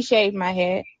 She shaved my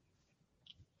head.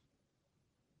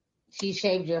 She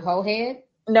shaved your whole head?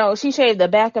 No, she shaved the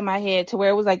back of my head to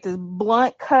where it was like this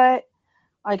blunt cut,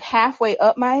 like halfway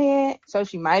up my head. So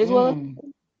she might as well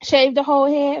shave the whole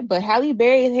head. But Halle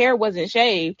Berry's hair wasn't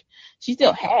shaved. She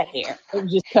still had hair. It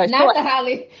was just cut short. Not the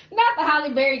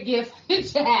Halle Berry gift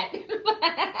chat.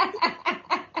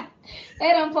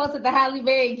 They done posted the Halle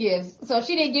Berry gifts. So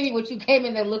she didn't give you what you came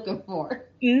in there looking for.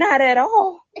 Not at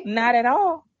all. Not at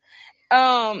all.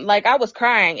 Like I was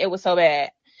crying. It was so bad.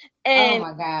 And, oh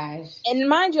my gosh. And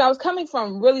mind you, I was coming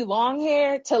from really long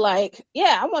hair to like,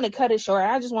 yeah, I want to cut it short.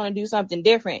 I just want to do something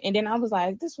different. And then I was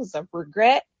like, this was a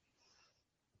regret.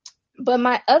 But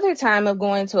my other time of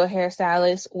going to a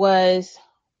hairstylist was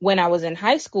when I was in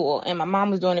high school, and my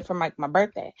mom was doing it for my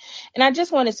birthday. And I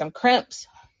just wanted some crimps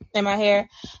in my hair.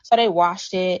 So they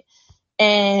washed it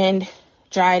and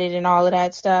dried it and all of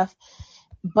that stuff.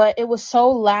 But it was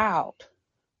so loud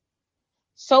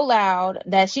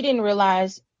that she didn't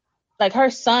realize, like her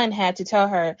son had to tell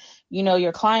her,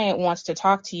 your client wants to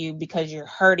talk to you because you're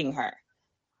hurting her,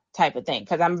 type of thing.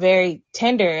 Because I'm very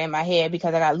tender in my head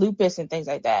because I got lupus and things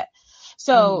like that.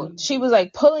 So she was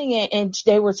like pulling it, and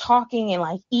they were talking and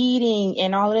like eating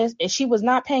and all of this. And she was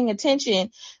not paying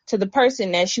attention to the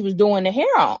person that she was doing the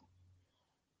hair on.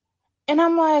 And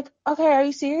I'm like, okay, are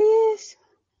you serious?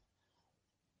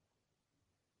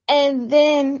 And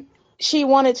then she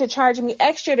wanted to charge me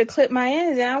extra to clip my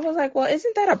ends. And I was like, well,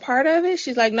 isn't that a part of it?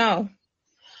 She's like, no.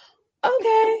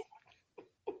 Okay.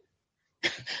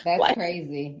 That's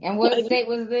crazy. And what state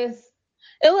was this?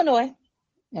 Illinois.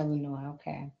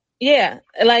 Okay. Yeah.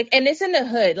 Like, and it's in the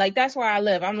hood. Like, that's where I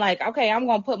live. I'm like, okay, I'm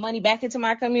going to put money back into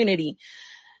my community.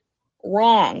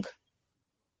 Wrong.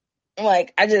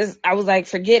 Like, I was like,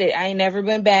 forget it. I ain't never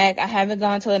been back. I haven't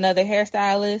gone to another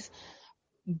hairstylist.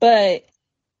 But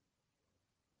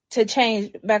to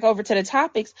change back over to the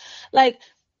topics, like,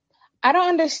 I don't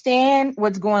understand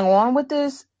what's going on with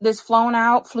this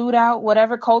flued out,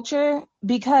 whatever culture,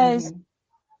 because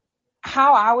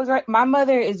how I was, my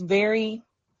mother is very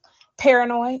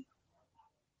paranoid.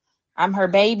 I'm her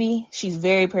baby. She's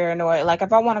very paranoid. Like,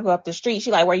 if I want to go up the street,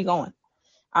 she's like, where you going?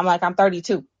 I'm like, I'm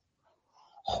 32.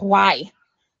 Why?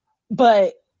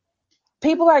 But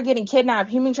people are getting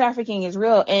kidnapped. Human trafficking is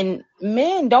real. And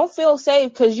men don't feel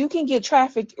safe because you can get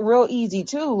trafficked real easy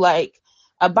too. Like,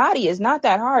 a body is not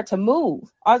that hard to move.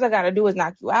 All I got to do is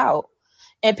knock you out.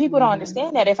 And people don't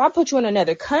understand that. If I put you in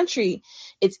another country,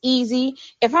 it's easy.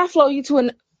 If I fly you to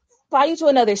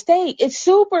another state, it's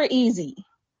super easy.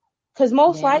 Because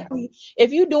most likely,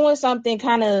 if you're doing something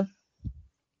kind of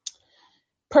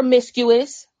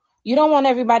promiscuous, you don't want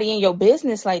everybody in your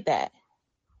business like that.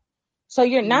 So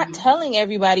you're not telling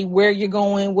everybody where you're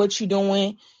going, what you're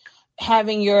doing,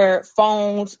 having your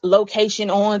phone's location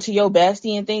on to your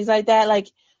bestie and things like that. Like,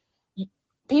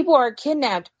 people are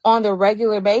kidnapped on the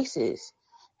regular basis.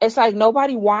 it's like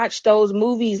nobody watched those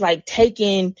movies like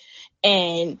Taken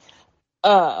and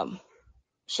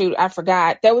shoot, I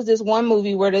forgot. There was this one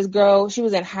movie where this girl, she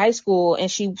was in high school and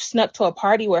she snuck to a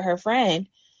party with her friend,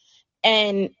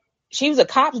 and she was a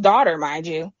cop's daughter, mind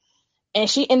you, and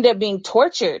she ended up being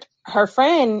tortured. Her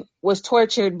friend was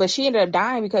tortured, but she ended up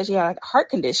dying because she had like a heart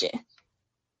condition.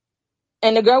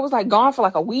 And the girl was like gone for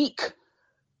like a week.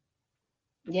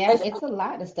 Yeah, it's a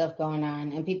lot of stuff going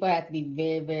on, and people have to be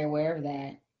very, very aware of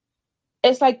that.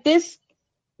 It's like this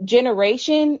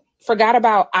generation forgot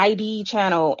about ID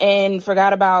channel and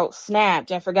forgot about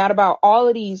Snapped and forgot about all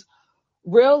of these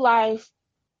real life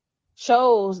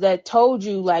shows that told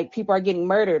you like people are getting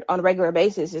murdered on a regular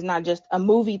basis. It's not just a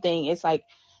movie thing. It's like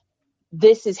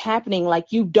this is happening.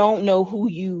 Like you don't know who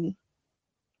you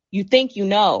think you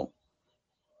know.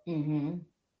 Mm-hmm.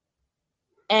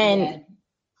 And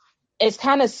it's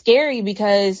kind of scary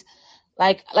because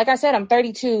like I said, I'm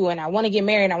 32 and I want to get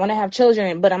married. I want to have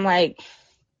children, but I'm like,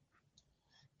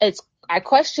 I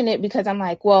question it because I'm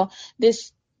like, well,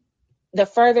 the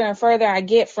further and further I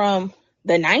get from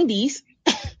the 90s,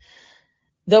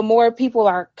 the more people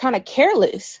are kind of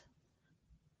careless.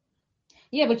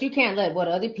 Yeah, but you can't let what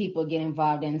other people get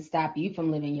involved in stop you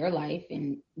from living your life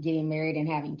and getting married and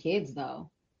having kids,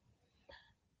 though.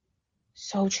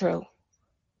 So true.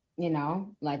 You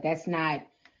know, like that's not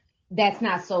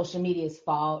social media's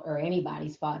fault or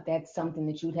anybody's fault. That's something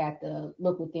that you'd have to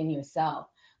look within yourself.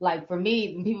 Like for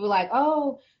me, when people are like,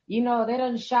 oh, you know, they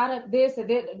done shot up this or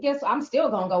that, guess I'm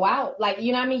still gonna go out. Like,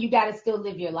 you know what I mean? You gotta still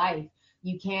live your life.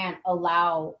 You can't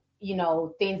allow, you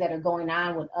know, things that are going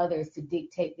on with others to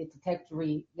dictate the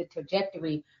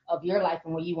trajectory of your life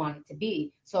and where you want it to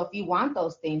be. So if you want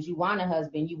those things, you want a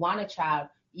husband, you want a child,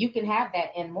 you can have that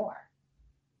and more.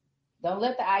 Don't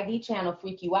let the ID channel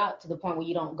freak you out to the point where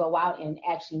you don't go out and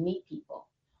actually meet people.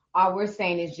 All we're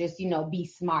saying is just, you know, be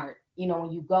smart. You know,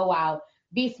 when you go out,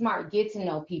 be smart, get to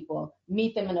know people,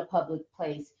 meet them in a public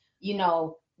place, you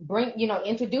know,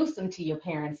 introduce them to your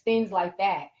parents, things like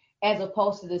that, as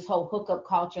opposed to this whole hookup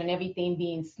culture and everything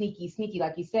being sneaky,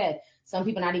 like you said. Some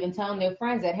people not even telling their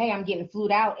friends that, hey, I'm getting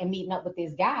flued out and meeting up with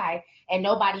this guy, and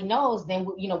nobody knows. Then,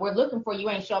 you know, we're looking for you,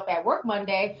 ain't show up at work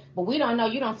Monday, but we don't know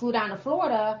you don't flew down to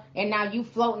Florida, and now you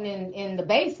floating in the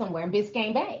bay somewhere in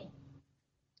Biscayne Bay.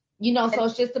 You know, so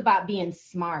it's just about being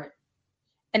smart.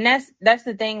 And that's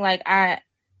the thing. Like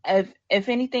if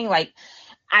anything, like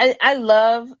I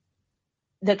love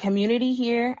the community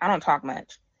here. I don't talk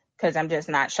much because I'm just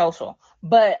not social,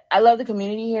 but I love the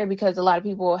community here because a lot of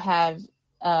people have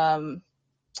not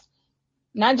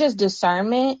just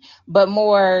discernment, but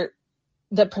more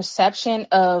the perception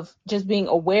of just being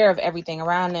aware of everything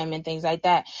around them and things like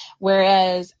that.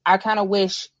 Whereas I kind of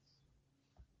wish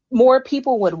more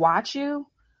people would watch you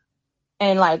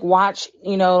and like watch,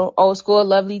 you know, Old School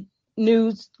Lovely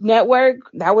News Network.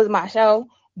 That was my show.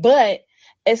 But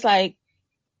it's like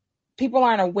people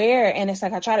aren't aware, and it's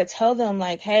like I try to tell them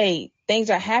like, hey,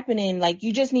 things are happening. Like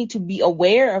you just need to be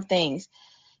aware of things.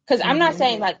 Because I'm not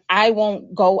saying like I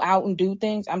won't go out and do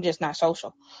things. I'm just not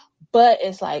social. But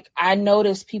it's like I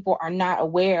notice people are not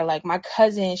aware. Like my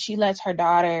cousin, she lets her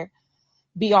daughter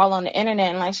be all on the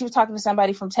internet, and like she was talking to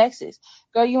somebody from Texas.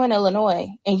 Girl, you in Illinois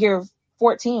and you're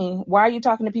 14. Why are you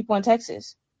talking to people in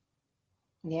Texas?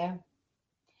 Yeah.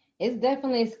 It's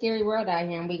definitely a scary world out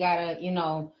here, and we gotta, you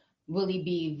know, really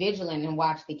be vigilant and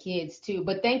watch the kids too.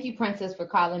 But thank you, Princess, for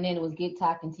calling in. It was good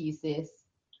talking to you, sis.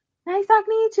 Nice talking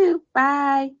to you too.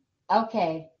 Bye.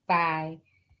 Okay, bye.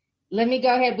 Let me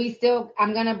go ahead.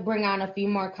 I'm gonna bring on a few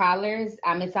more callers.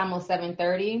 It's almost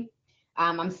 7:30.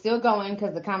 I'm still going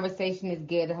because the conversation is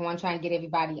good. I want to try and get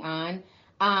everybody on.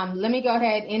 Let me go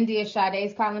ahead. India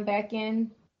Sade's calling back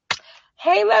in.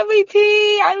 Hey, lovely T,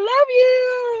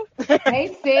 I love you. Hey,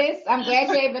 sis. I'm glad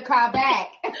you're able to call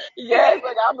back. Yes,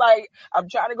 I'm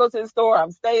trying to go to the store.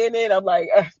 I'm staying in. I'm like,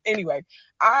 anyway,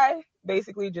 I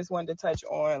basically just wanted to touch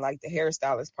on like the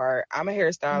hairstylist part. I'm a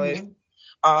hairstylist.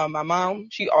 Mm-hmm. My mom,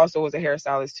 she also was a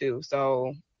hairstylist too.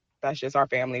 So that's just our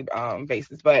family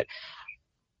basis. But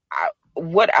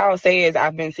what I'll say is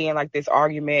I've been seeing like this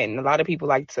argument, and a lot of people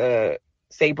like to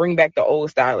say, bring back the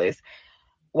old stylist.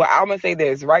 Well, I'm going to say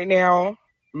this right now.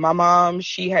 My mom,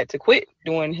 she had to quit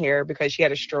doing hair because she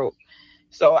had a stroke.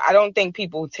 So I don't think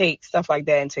people take stuff like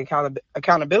that into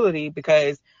accountability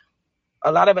because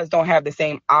a lot of us don't have the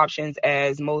same options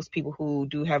as most people who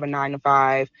do have a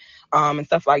 9-to-5 and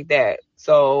stuff like that.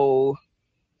 So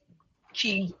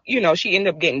she ended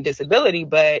up getting disability,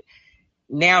 but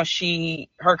now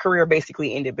her career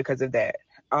basically ended because of that.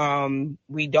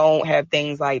 We don't have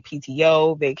things like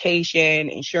PTO, vacation,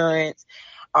 insurance.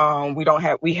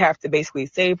 We have to basically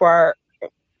save our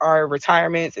our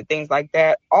retirements and things like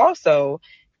that. Also,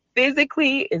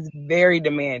 physically is very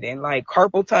demanding. Like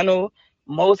carpal tunnel,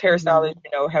 most hairstylists,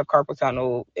 have carpal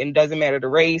tunnel. And it doesn't matter the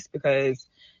race, because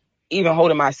even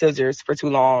holding my scissors for too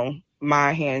long,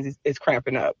 my hands is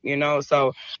cramping up,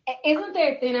 So isn't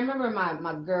there a thing? I remember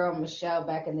my girl Michelle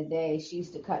back in the day. She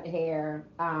used to cut hair,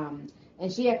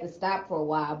 and she had to stop for a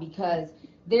while because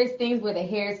there's things where the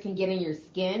hairs can get in your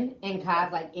skin and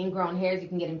cause like ingrown hairs. You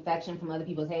can get infection from other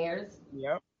people's hairs.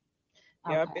 Yep.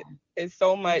 Okay. It's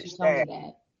so much that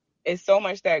it's so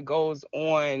much that goes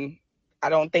on. I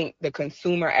don't think the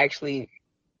consumer actually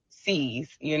sees,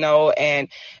 and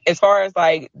as far as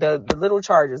like the little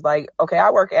charges, like, okay, I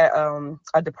work at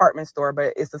a department store,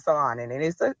 but it's a salon, and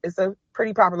it's a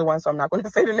pretty popular one, so I'm not going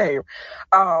to say the name,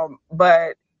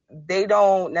 but they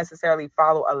don't necessarily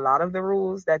follow a lot of the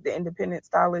rules that the independent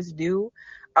stylists do,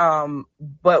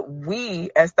 but we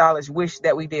as stylists wish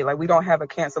that we did. Like, we don't have a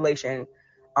cancellation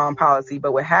policy,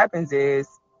 but what happens is,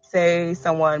 say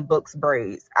someone books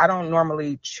braids. I don't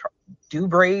normally do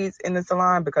braids in the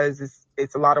salon because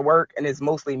it's a lot of work and it's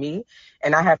mostly me,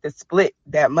 and I have to split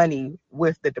that money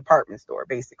with the department store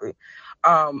basically.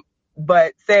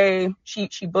 But say she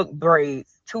booked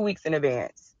braids 2 weeks in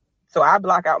advance, so I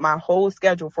block out my whole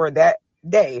schedule for that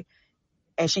day,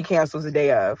 and she cancels the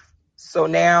day of. So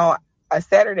now a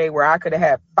Saturday where I could have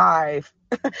had 5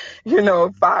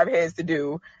 heads to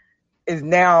do is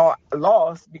now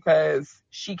lost because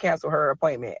she canceled her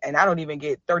appointment, and I don't even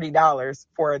get $30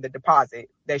 for the deposit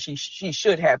that she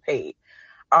should have paid.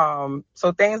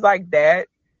 So things like that.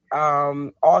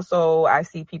 Also, I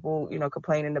see people,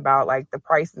 complaining about like the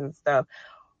prices and stuff.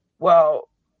 Well,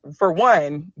 for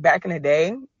one, back in the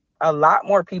day, a lot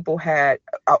more people had,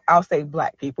 I'll say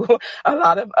black people, a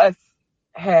lot of us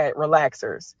had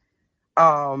relaxers,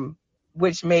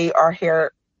 which made our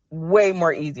hair way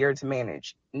more easier to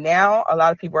manage. Now, a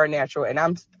lot of people are natural, and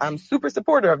I'm super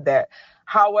supportive of that.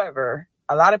 However,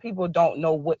 a lot of people don't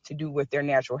know what to do with their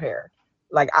natural hair.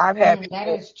 Like, I've had that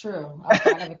is true.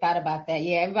 Okay, I never thought about that.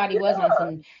 Yeah, everybody was on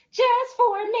some just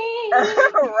for me.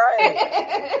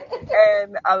 Right.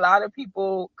 And a lot of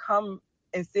people come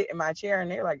and sit in my chair,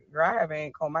 and they're like, girl, I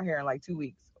haven't combed my hair in like 2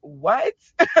 weeks. What?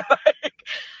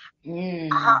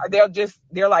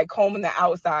 They're like combing the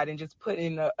outside and just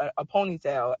putting a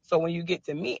ponytail. So when you get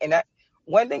to me, and that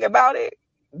one thing about it,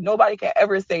 nobody can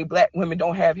ever say black women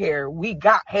don't have hair. We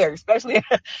got hair, especially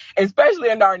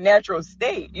in our natural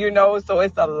state, so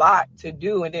it's a lot to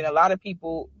do. And then a lot of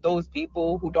people, those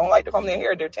people who don't like to comb their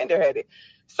hair, they're tender-headed.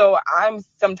 So I'm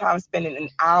sometimes spending an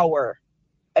hour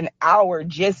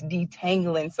just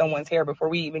detangling someone's hair before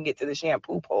we even get to the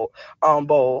shampoo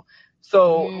bowl.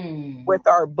 So with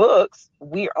our books,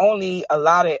 we only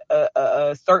allotted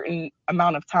a certain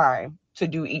amount of time to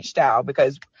do each style,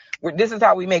 because this is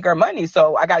how we make our money.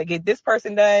 So I got to get this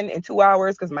person done in 2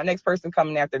 hours because my next person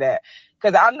coming after that.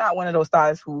 Because I'm not one of those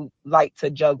stylists who like to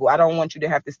juggle. I don't want you to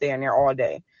have to stay in there all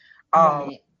day.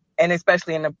 Right. And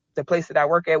especially in the place that I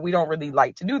work at, we don't really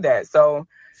like to do that. So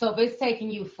if it's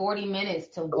taking you 40 minutes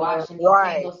to wash and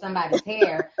detangle somebody's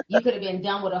hair, you could have been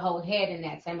done with a whole head in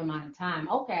that same amount of time.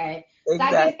 Okay.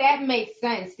 Exactly. So I guess that makes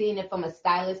sense, seeing it from a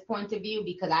stylist point of view,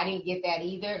 because I didn't get that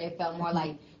either. It felt more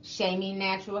like shaming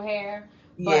natural hair.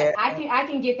 But yeah. I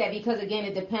can get that, because again,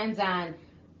 it depends on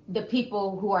the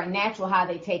people who are natural, how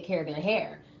they take care of their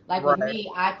hair. Like with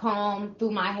me, I comb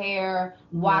through my hair,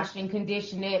 wash and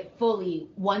condition it fully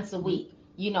once a week.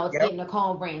 It's getting the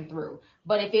comb ran through.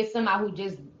 But if it's somebody who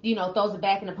just, throws it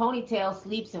back in a ponytail,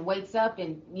 sleeps and wakes up,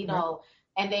 and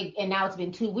and now it's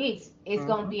been 2 weeks, it's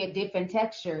going to be a different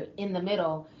texture in the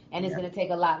middle, and it's going to take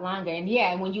a lot longer. And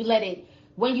and when you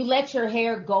let your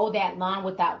hair go that long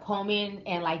without combing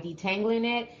and like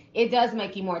detangling it, it does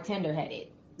make you more tender-headed.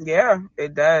 Yeah,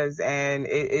 it does. And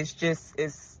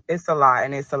it's a lot,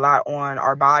 and it's a lot on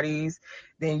our bodies.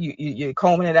 Then you're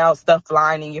combing it out, stuff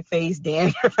flying in your face,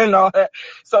 dandruff and all that.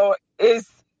 So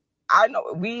I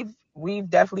know we've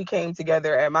definitely came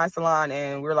together at my salon,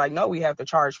 and we're like, no, we have to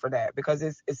charge for that, because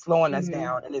it's slowing us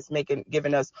down, and it's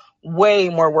giving us way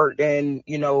more work than,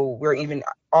 we're even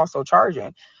also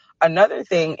charging. Another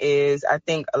thing is, I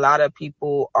think a lot of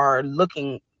people are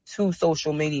looking to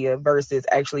social media versus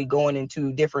actually going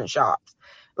into different shops.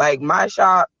 Like my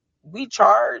shop, we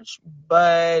charge,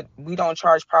 but we don't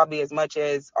charge probably as much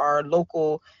as our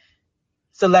local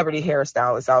celebrity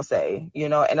hairstylists, I'll say,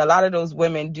 and a lot of those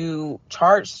women do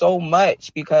charge so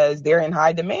much because they're in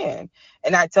high demand.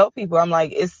 And I tell people, I'm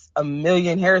like, it's a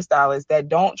million hairstylists that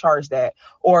don't charge that,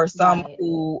 or some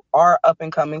who are up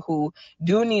and coming who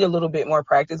do need a little bit more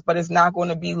practice, but it's not going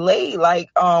to be laid like,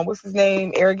 what's his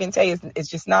name? Arrogant Tay. It's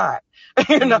just not,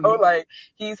 like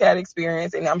he's had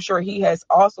experience, and I'm sure he has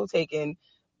also taken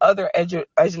other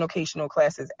educational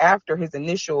classes after his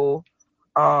initial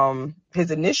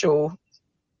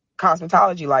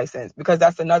cosmetology license, because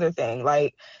that's another thing.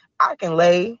 Like, I can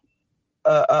lay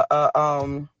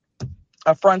a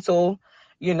frontal,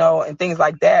 and things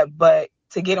like that, but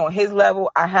to get on his level,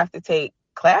 I have to take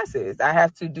classes. I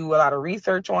have to do a lot of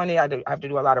research on it. I have to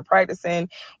do a lot of practicing,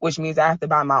 which means I have to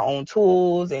buy my own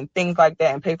tools and things like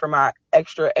that and pay for my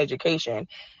extra education.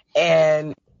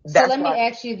 And so let me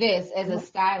ask you this as a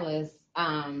stylist,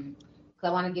 because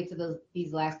I want to get to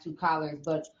these last two callers,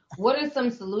 but what are some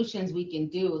solutions we can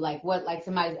do? Like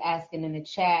somebody's asking in the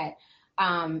chat,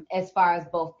 as far as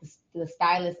both the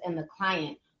stylist and the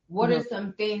client, what are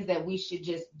some things that we should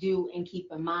just do and keep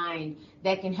in mind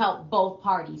that can help both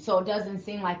parties, so it doesn't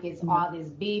seem like it's all this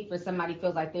beef or somebody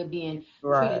feels like they're being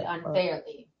treated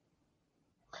unfairly?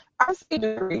 I say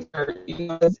do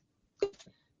research.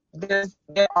 There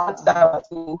are stylists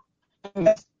who.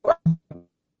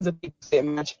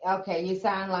 Okay, you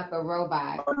sound like a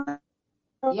robot.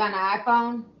 You on an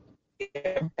iPhone?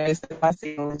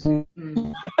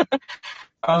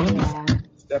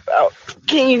 Step out.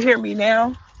 Can you hear me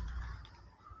now?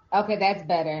 Okay, that's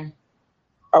better.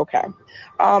 Okay.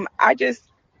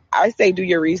 I say do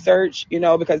your research,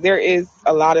 because there is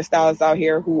a lot of stylists out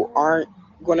here who aren't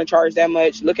going to charge that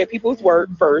much. Look at people's work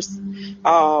first.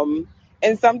 And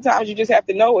sometimes you just have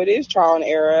to know it is trial and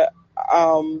error.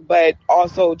 But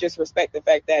also just respect the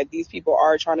fact that these people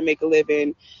are trying to make a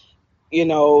living.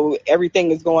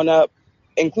 Everything is going up,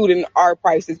 including our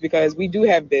prices, because we do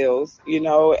have bills,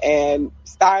 and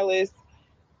stylists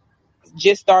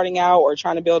just starting out or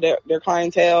trying to build their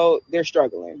clientele, they're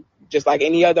struggling just like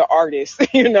any other artist,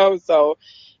 so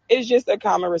it's just a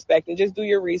common respect, and just do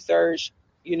your research,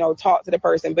 talk to the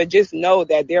person, but just know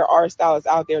that there are stylists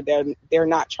out there that they're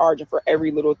not charging for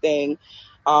every little thing.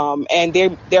 And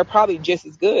they're probably just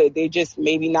as good. They just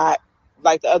maybe not,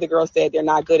 like the other girl said, they're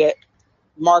not good at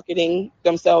marketing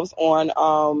themselves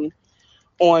on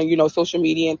social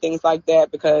media and things like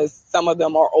that, because some of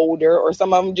them are older or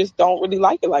some of them just don't really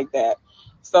like it like that.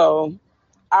 So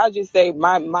I'll just say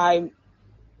my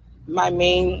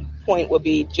main point would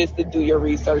be just to do your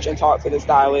research and talk to the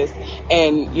stylist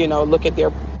and, look at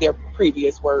their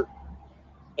previous work,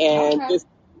 and just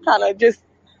kind of just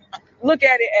look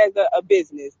at it as a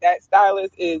business. That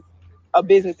stylist is a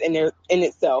business in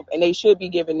itself, and they should be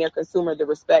giving their consumer the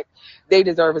respect they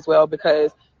deserve as well,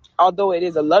 because although it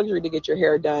is a luxury to get your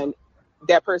hair done,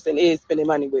 that person is spending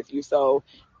money with you. So,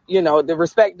 the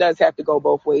respect does have to go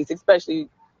both ways, especially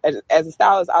as a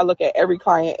stylist. I look at every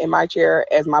client in my chair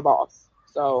as my boss.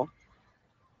 So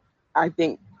I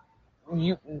think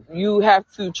you have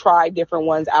to try different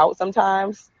ones out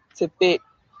sometimes to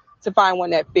find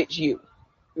one that fits you,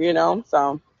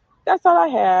 so that's all I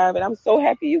have. And I'm so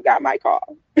happy you got my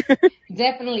call.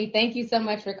 Definitely. Thank you so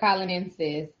much for calling in,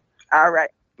 sis. All right.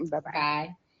 Bye-bye.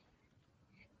 Bye.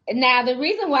 Now, the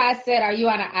reason why I said, are you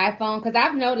on an iPhone? Because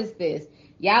I've noticed this.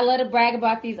 Y'all love to brag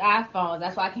about these iPhones.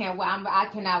 That's why I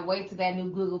cannot wait till that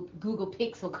new Google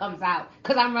Pixel comes out,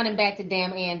 because I'm running back to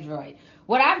damn Android.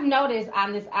 What I've noticed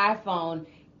on this iPhone,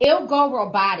 it'll go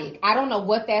robotic. I don't know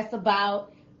what that's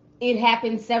about. It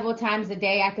happens several times a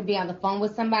day. I could be on the phone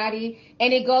with somebody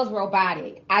and it goes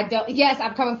robotic. Yes,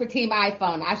 I'm coming for Team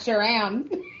iPhone. I sure am.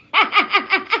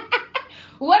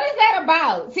 What is that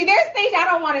about? See, there's things I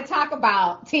don't want to talk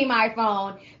about, Team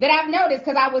iPhone, that I've noticed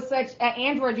because I was such an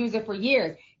Android user for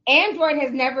years. Android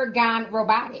has never gone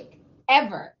robotic,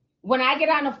 ever. When I get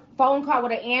on a phone call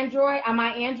with an Android, on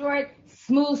my Android,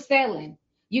 smooth sailing.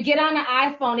 You get on the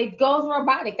iPhone, it goes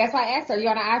robotic. That's why I asked her, are you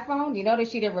on an iPhone? You notice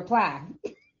she didn't reply.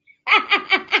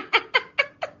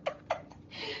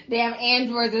 Damn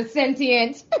Androids are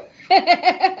sentient.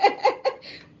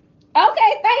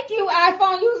 Okay, thank you,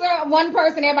 iPhone user. One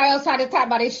person, everybody else tried to talk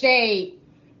about his shade.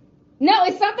 No,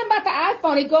 it's something about the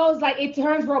iPhone. It goes it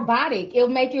turns robotic. It'll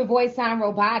make your voice sound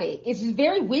robotic. It's just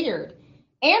very weird.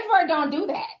 Android don't do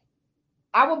that.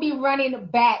 I will be running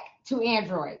back to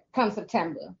Android come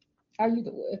September. How you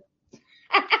doing?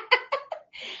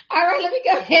 All right, let me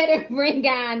go ahead and bring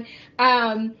on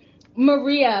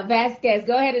Maria Vasquez.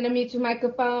 Go ahead and unmute your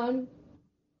microphone.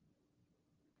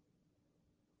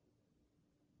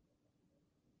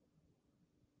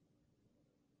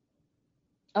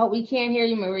 Oh, we can't hear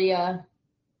you, Maria.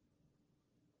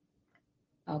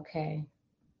 Okay.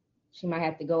 She might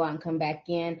have to go out and come back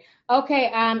in.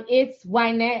 Okay, it's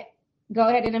Wynette. Go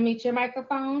ahead and unmute your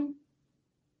microphone.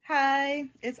 Hi,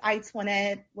 it's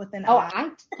Itwinette with an I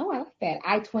like that.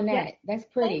 Itwinette. Yeah. That's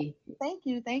pretty. Thank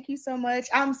you so much.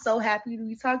 I'm so happy to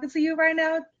be talking to you right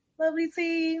now, lovely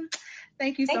team.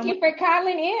 Thank you so much. Thank you for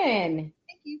calling in.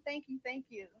 Thank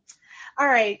you. All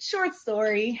right, short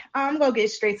story. I'm gonna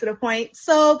get straight to the point.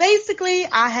 So basically,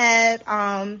 I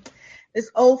had this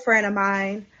old friend of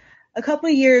mine. A couple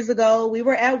of years ago, we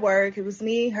were at work. It was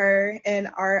me, her, and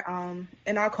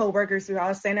our coworkers. We were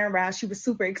all standing around. She was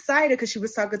super excited because she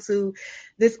was talking to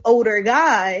this older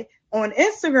guy on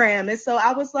Instagram. And so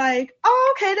I was like,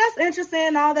 oh, okay, that's interesting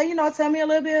and all that. Tell me a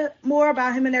little bit more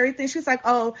about him and everything. She was like,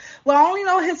 oh, well, I only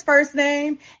know his first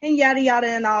name and yada, yada,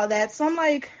 and all that. So I'm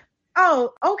like,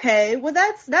 oh, okay, well,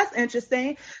 that's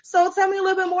interesting. So tell me a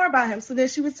little bit more about him. So then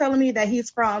she was telling me that he's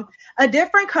from a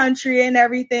different country and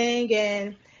everything.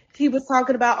 And he was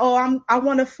talking about, I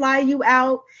want to fly you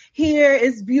out here.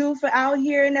 It's beautiful out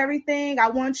here and everything. I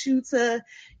want you to,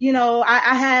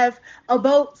 I have a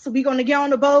boat. So we're going to get on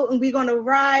the boat and we're going to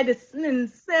ride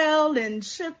and sail and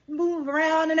ship, move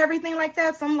around and everything like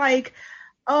that. So I'm like,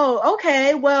 oh,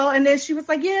 okay. Well, and then she was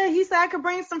like, yeah, he said I could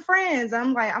bring some friends.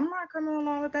 I'm like, I'm not coming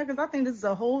along with that because I think this is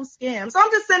a whole scam. So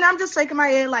I'm just shaking my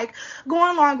head, like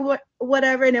going along with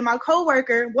whatever. And then one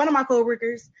of my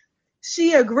coworkers,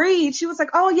 she agreed. She was like,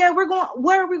 oh, yeah,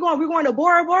 where are we going? We're going to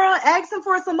Bora Bora. Ask him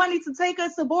for some money to take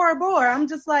us to Bora Bora. I'm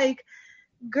just like,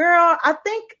 girl, I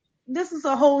think this is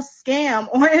a whole scam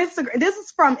on Instagram. This is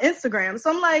from Instagram.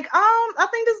 So I'm like, I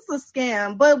think this is a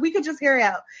scam, but we could just hear it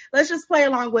out. Let's just play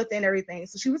along with it and everything.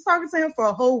 So she was talking to him for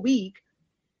a whole week.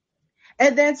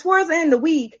 And then towards the end of the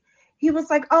week, he was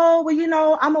like, oh,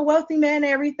 well, I'm a wealthy man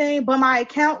and everything, but my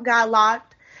account got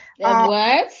locked.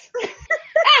 What?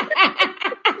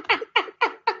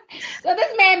 So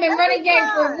this man been running game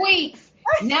for weeks.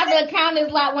 Now the account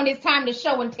is locked when it's time to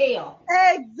show and tell.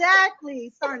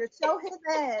 Exactly. Starting to show his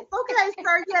ass. Okay,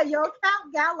 sir, yeah, your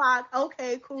account got locked.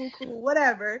 Okay, cool,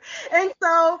 whatever. And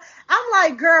so I'm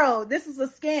like, girl, this is a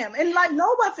scam. And like,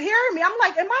 no one's hearing me. I'm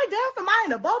like, am I deaf? Am I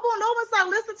in a bubble? No one's not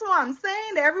listening to what I'm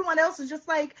saying. Everyone else is just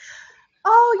like,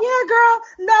 oh, yeah,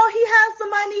 girl, no, he has some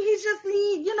money. He just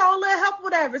need, a little help,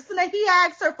 whatever. So then he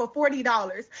asked her for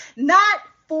 $40, not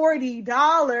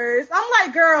 $40. I'm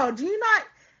like, girl,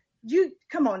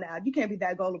 come on now. You can't be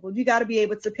that gullible. You got to be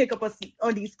able to pick up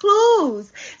on these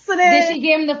clues. So then, did she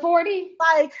give him the 40?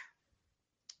 Like,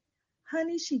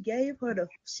 honey, she gave him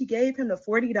the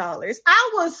 $40.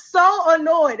 I was so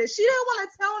annoyed that she didn't want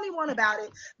to tell anyone about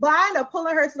it. But I ended up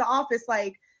pulling her to the office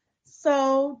like,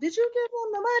 so did you give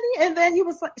him the money? And then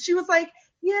she was like,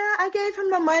 yeah, I gave him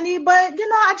the money, but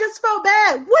I just felt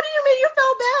bad. What do you mean you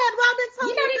felt bad? Well, I've been telling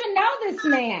you don't even know this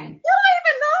man. You don't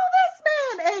even know this man.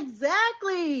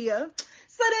 Exactly.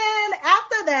 So then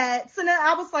after that,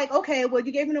 I was like, okay, well,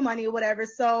 you gave him the money or whatever.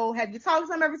 So have you talked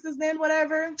to him ever since then?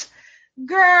 Whatever.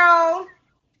 Girl,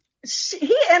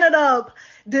 he ended up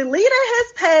deleting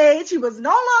his page. He was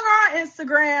no longer on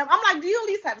Instagram. I'm like, do you at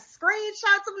least have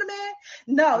screenshots of the man?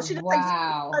 No, she didn't take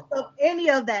screenshots of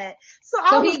any of that.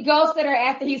 So he ghosted her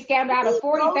after he scammed out of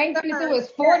 40. Thank goodness it was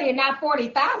 40 and not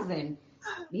 40,000.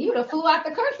 He would have flew out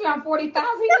the country on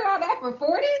 40,000. He did all that for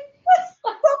 40.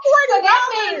 So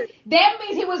that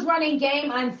means he was running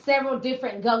game on several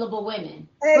different gullible women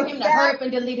for him to hurry up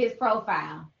and delete his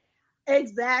profile.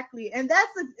 Exactly. And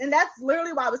that's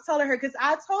literally why I was telling her, because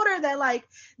I told her that like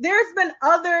there's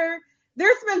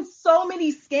been so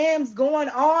many scams going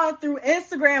on through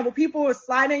Instagram where people were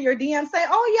sliding your DMs saying,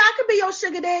 oh yeah, I could be your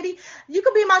sugar daddy. You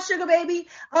could be my sugar baby.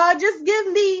 Just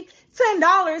give me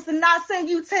 $10 and not send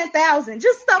you 10,000.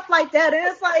 Just stuff like that. And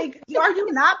it's like, are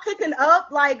you not picking up?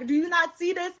 Like, do you not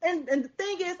see this? And the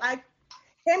thing is, I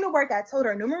came to work. I told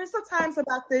her numerous of times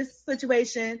about this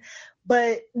situation,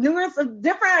 but numerous of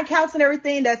different accounts and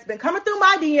everything that's been coming through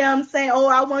my DMs saying, oh,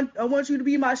 I want you to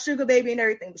be my sugar baby and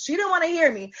everything. But she didn't want to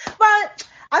hear me. But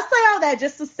I say all that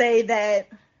just to say that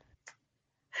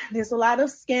there's a lot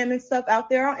of scamming stuff out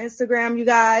there on Instagram, you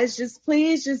guys.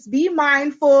 Please be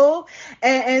mindful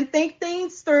and think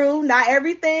things through. Not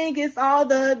everything is all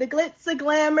the glitz and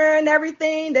glamour and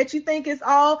everything that you think is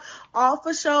all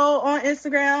for show on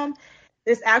Instagram.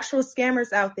 There's actual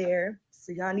scammers out there.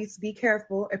 So y'all need to be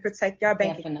careful and protect your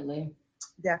bank.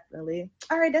 Definitely.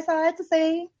 All right, that's all I had to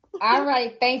say. All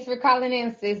right. Thanks for calling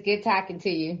in, sis. Good talking to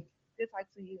you. Good talking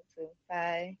to you too.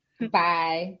 Bye.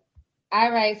 Bye. All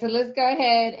right, so let's go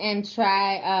ahead and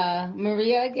try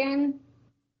Maria again.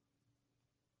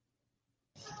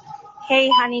 Hey,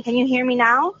 honey, can you hear me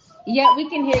now? Yeah, we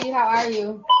can hear you. How are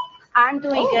you? I'm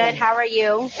doing good. How are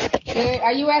you? Good.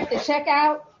 Are you at the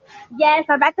checkout? Yes,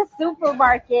 I'm at the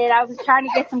supermarket. I was trying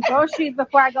to get some groceries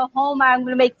before I go home. I'm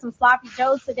going to make some sloppy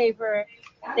joes today for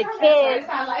the kids. It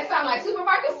sounds like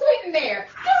supermarket sweet in there.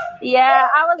 Yeah,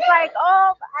 I was like,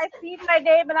 oh, I see my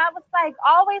name, and I was like,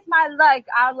 always my luck.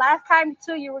 Last time,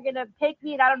 too, you were going to pick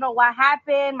me, and I don't know what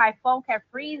happened. My phone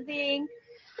kept freezing.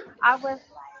 I was like,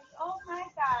 oh, my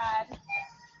God.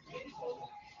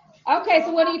 Okay,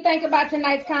 so what do you think about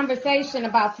tonight's conversation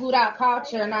about food out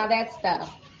culture and all that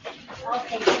stuff?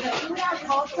 Okay, so the food out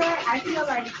culture, I feel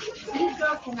like these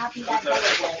girls cannot be that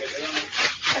gullible.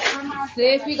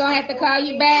 Sis, we're going to have to call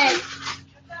you back.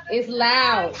 It's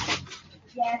loud.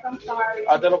 Yes, I'm sorry.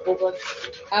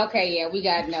 Okay, yeah, we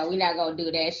got no. We're not going to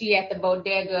do that. She at the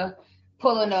bodega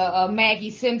pulling a Maggie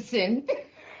Simpson.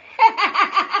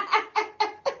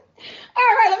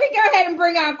 All right, let me go ahead and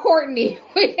bring on Courtney.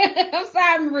 I'm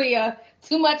sorry, Maria.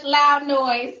 Too much loud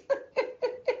noise.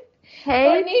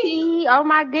 Hey, T. Oh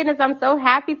my goodness, I'm so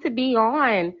happy to be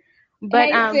on.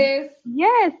 But hey, sis.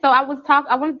 Yes, so I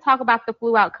wanted to talk about the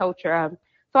flew out culture.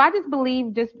 So I just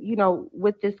believe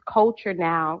with this culture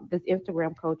now, this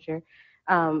Instagram culture,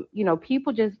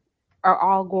 people just are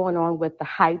all going on with the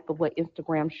hype of what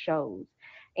Instagram shows.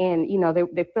 And,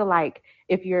 they feel like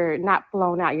if you're not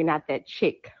flown out, you're not that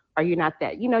chick, or you're not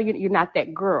that, you're not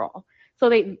that girl. So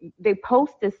they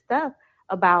post this stuff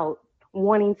about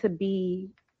wanting to be,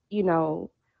 be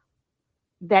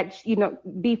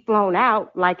flown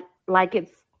out like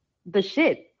it's the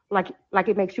shit, like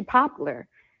it makes you popular.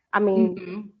 I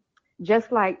mean,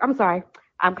 just like, I'm sorry,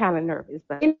 I'm kind of nervous,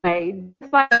 but anyway,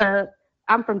 just like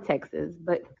I'm from Texas,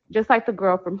 but just like the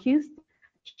girl from Houston,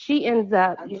 she ends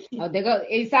up. Oh, they go.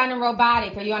 It's sounding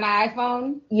robotic. Are you on an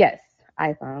iPhone? Yes,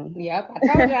 iPhone. Yep, I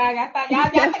told y'all. Y'all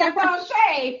think I'm throwing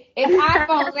shade. It's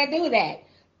iPhones that do that.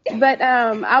 But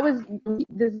I was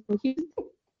this Houston.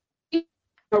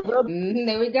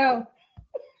 There we go.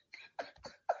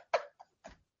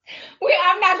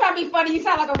 I'm not trying to be funny. You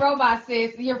sound like a robot,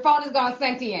 sis. Your phone is going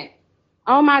sentient.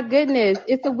 Oh my goodness,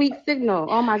 it's a weak signal.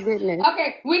 Oh my goodness.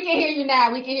 Okay, we can hear you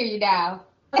now.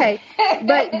 Okay,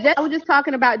 but I was just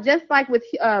talking about, just like with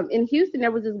in Houston,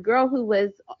 there was this girl who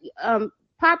was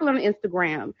popular on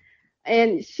Instagram,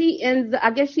 and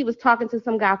I guess she was talking to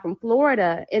some guy from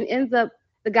Florida, and the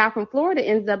guy from Florida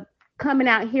ends up coming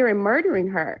out here and murdering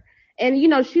her. And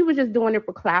she was just doing it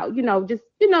for clout,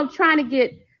 trying to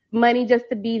get money just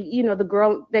to be,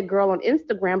 that girl on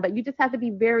Instagram. But you just have to be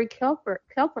very careful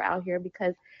out here,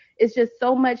 because it's just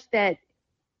so much that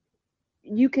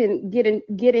you can get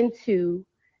into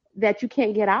that you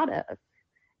can't get out of.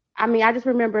 I mean, I just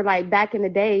remember, like, back in the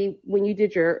day when you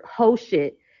did your whole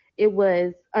shit, it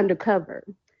was undercover.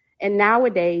 And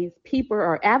nowadays people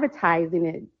are advertising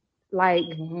it like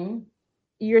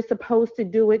you're supposed to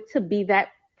do it to be that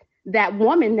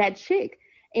woman, that chick.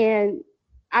 And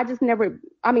I just never,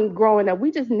 growing up,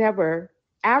 we just never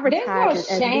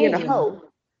advertised as being a hoe.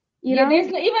 There's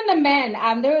even the men.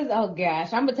 I'm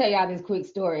gonna tell y'all this quick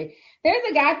story. There's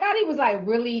a guy, I thought he was like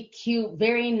really cute,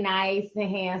 very nice and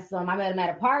handsome. I met him at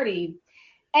a party,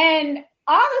 and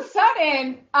all of a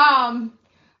sudden,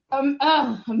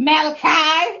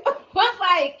 Malachi was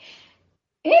like,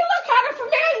 he looked kind of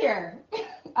familiar.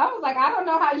 I was like, I don't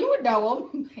know how you would know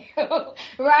him,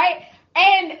 right?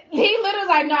 And he literally was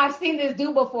like, no, I've seen this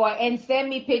dude before, and sent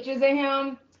me pictures of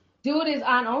him. Dude is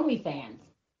on OnlyFans,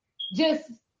 just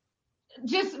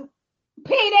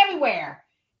peeing everywhere.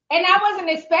 And I wasn't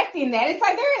expecting that. It's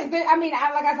like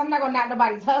I'm not gonna knock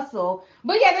nobody's hustle,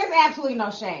 but yeah, there's absolutely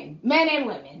no shame, men and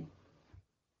women.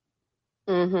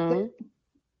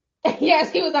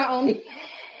 Yes, he was on OnlyFans.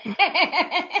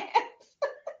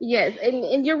 Yes,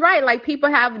 and you're right. Like, people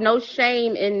have no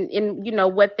shame in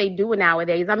what they do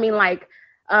nowadays. I mean, like,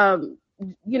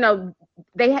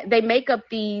 they make up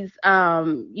these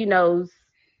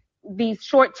these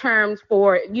short terms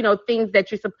for things that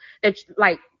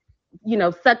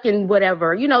sucking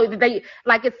whatever. They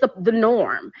like, it's the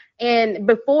norm. And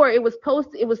before, it was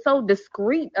so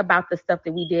discreet about the stuff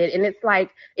that we did. And it's like,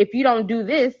 if you don't do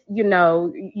this,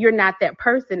 you're not that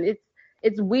person.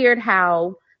 It's weird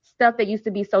how stuff that used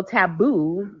to be so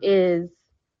taboo is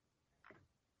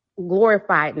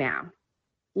glorified now,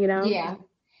 Yeah.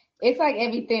 It's like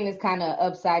everything is kind of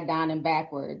upside down and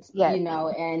backwards, and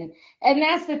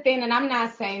that's the thing. And I'm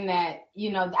not saying that,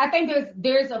 I think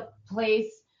there's a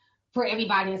place for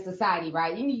everybody in society,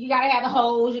 right? You got to have the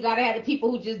hoes, you got to have the people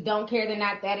who just don't care, they're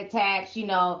not that attached,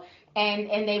 and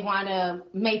they want to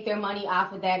make their money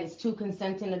off of that. It's two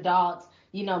consenting adults,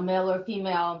 male or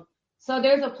female. So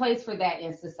there's a place for that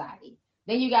in society.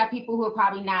 Then you got people who are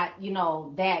probably not,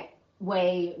 that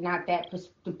way, not that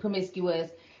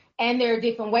promiscuous, and they're a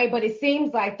different way. But it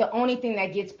seems like the only thing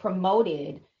that gets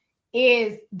promoted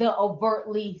is the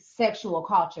overtly sexual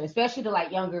culture, especially to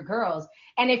like younger girls.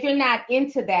 And if you're not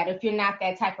into that, if you're not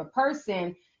that type of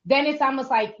person, then it's almost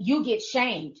like you get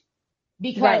shamed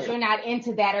because you're not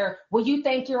into that, or well, you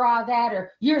think you're all that,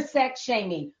 or you're sex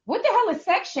shaming. What the hell is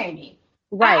sex shaming?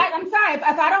 Right. I'm sorry, if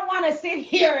I don't want to sit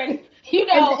here and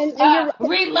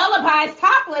read lullabies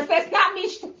topless, that's not me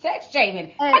sex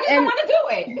shaming. I just don't want to do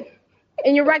it.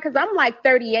 And you're right, because I'm like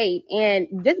 38, and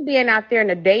just being out there in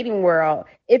the dating world,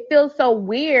 it feels so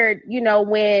weird, you know,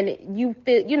 when you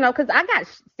feel, you know, because I got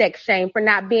sex shamed for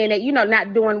not being it, you know,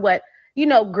 not doing what, you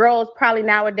know, girls probably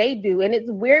nowadays do. And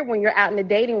it's weird when you're out in the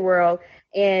dating world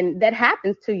and that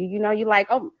happens to you, you know, you're like,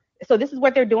 oh, so this is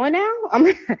what they're doing now?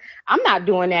 I'm not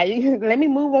doing that. Let me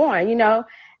move on, you know,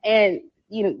 and,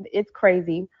 you know, it's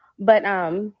crazy. But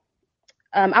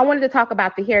I wanted to talk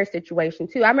about the hair situation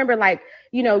too. I remember, like,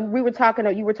 you know, you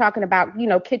were talking about, you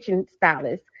know, kitchen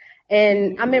stylists.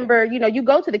 And I remember, you know, you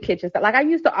go to the kitchen, like I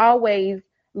used to always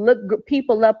look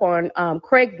people up on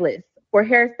Craigslist for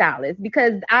hairstylists,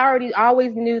 because I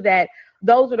always knew that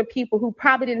those were the people who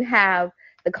probably didn't have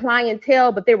the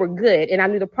clientele, but they were good, and I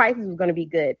knew the prices was going to be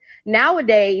good.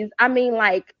 Nowadays, I mean,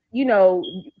 like, you know,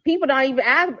 people don't even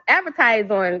advertise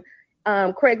on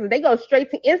Craigslist. They go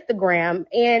straight to Instagram,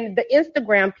 and the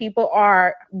Instagram people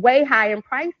are way high in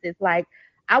prices. Like,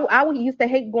 I used to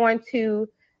hate going to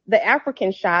the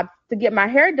African shops to get my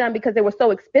hair done because they were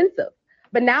so expensive.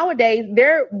 But nowadays,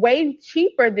 they're way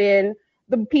cheaper than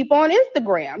the people on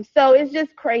Instagram. So it's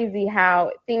just crazy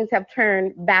how things have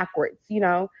turned backwards, you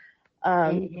know.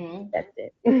 That's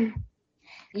it.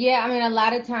 Yeah, I mean, a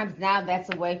lot of times now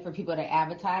that's a way for people to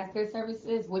advertise their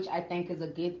services, which I think is a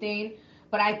good thing.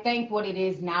 But I think what it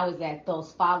is now is that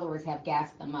those followers have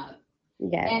gassed them up.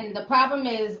 Yeah. And the problem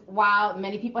is, while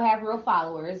many people have real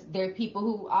followers, there are people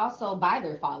who also buy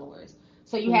their followers.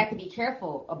 So you have to be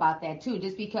careful about that too.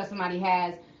 Just because somebody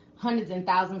has hundreds and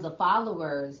thousands of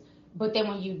followers, but then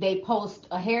when they post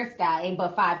a hairstyle and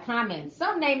but 5 comments,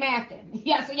 something ain't mathing.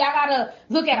 Yeah, so y'all gotta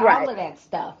look at all of that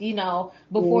stuff, you know,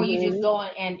 before you just go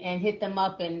and hit them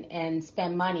up and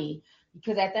spend money.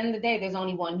 Because at the end of the day, there's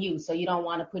only one you. So you don't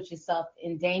want to put yourself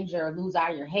in danger or lose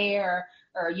out your hair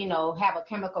or, you know, have a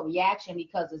chemical reaction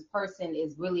because this person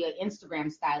is really an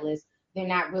Instagram stylist. They're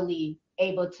not really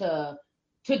able to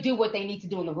do what they need to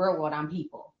do in the real world on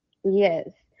people. Yes.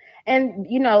 And,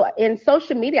 you know, in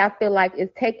social media, I feel like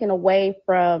it's taken away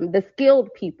from the skilled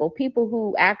people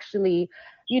who actually,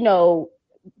 you know,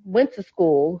 went to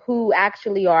school, who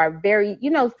actually are very, you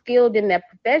know, skilled in their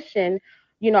profession.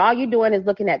 You know, all you're doing is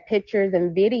looking at pictures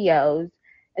and videos.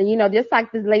 And, you know, just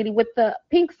like this lady with the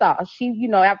pink sauce, she, you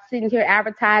know, I'm sitting here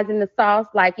advertising the sauce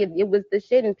like it was the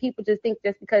shit. And people just think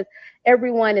just because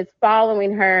everyone is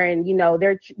following her and, you know,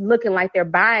 they're looking like they're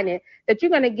buying it, that you're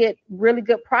going to get really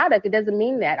good product. It doesn't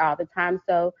mean that all the time.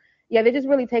 So, yeah, they're just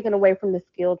really taking away from the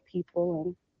skilled people.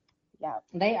 And, yeah.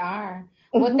 They are.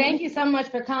 Well, thank you so much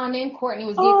for calling in, Courtney. It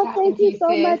was good talking to you, sis.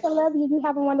 Thank you so much. I love you. You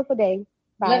have a wonderful day.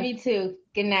 Bye. Love you too.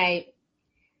 Good night.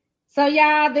 So,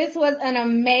 y'all, this was an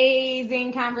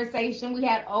amazing conversation. We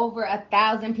had over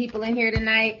 1,000 people in here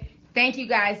tonight. Thank you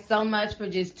guys so much for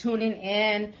just tuning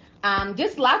in.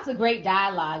 Just lots of great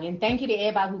dialogue. And thank you to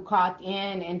everybody who called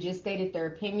in and just stated their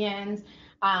opinions.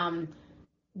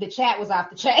 The chat was off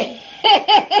the chain.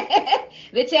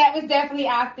 The chat was definitely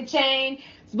off the chain.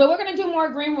 But we're going to do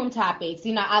more green room topics.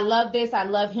 You know, I love this. I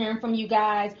love hearing from you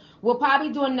guys. We'll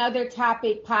probably do another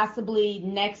topic possibly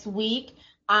next week.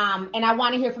 And I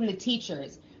want to hear from the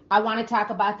teachers. I want to talk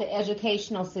about the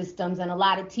educational systems and a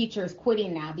lot of teachers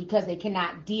quitting now because they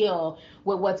cannot deal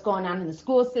with what's going on in the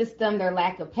school system, their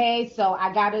lack of pay. So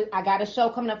I got a show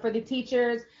coming up for the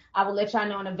teachers. I will let y'all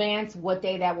know in advance what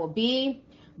day that will be.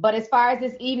 But as far as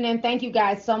this evening, thank you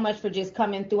guys so much for just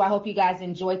coming through. I hope you guys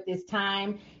enjoyed this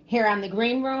time here on the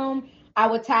Green Room. I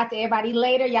will talk to everybody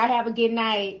later. Y'all have a good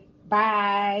night.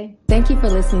 Bye. Thank you for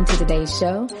listening to today's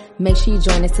show. Make sure you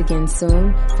join us again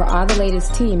soon. For all the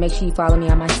latest tea, make sure you follow me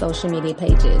on my social media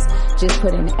pages. Just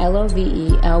put in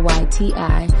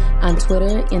LOVELYTI on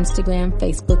Twitter, Instagram,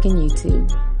 Facebook, and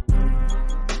YouTube.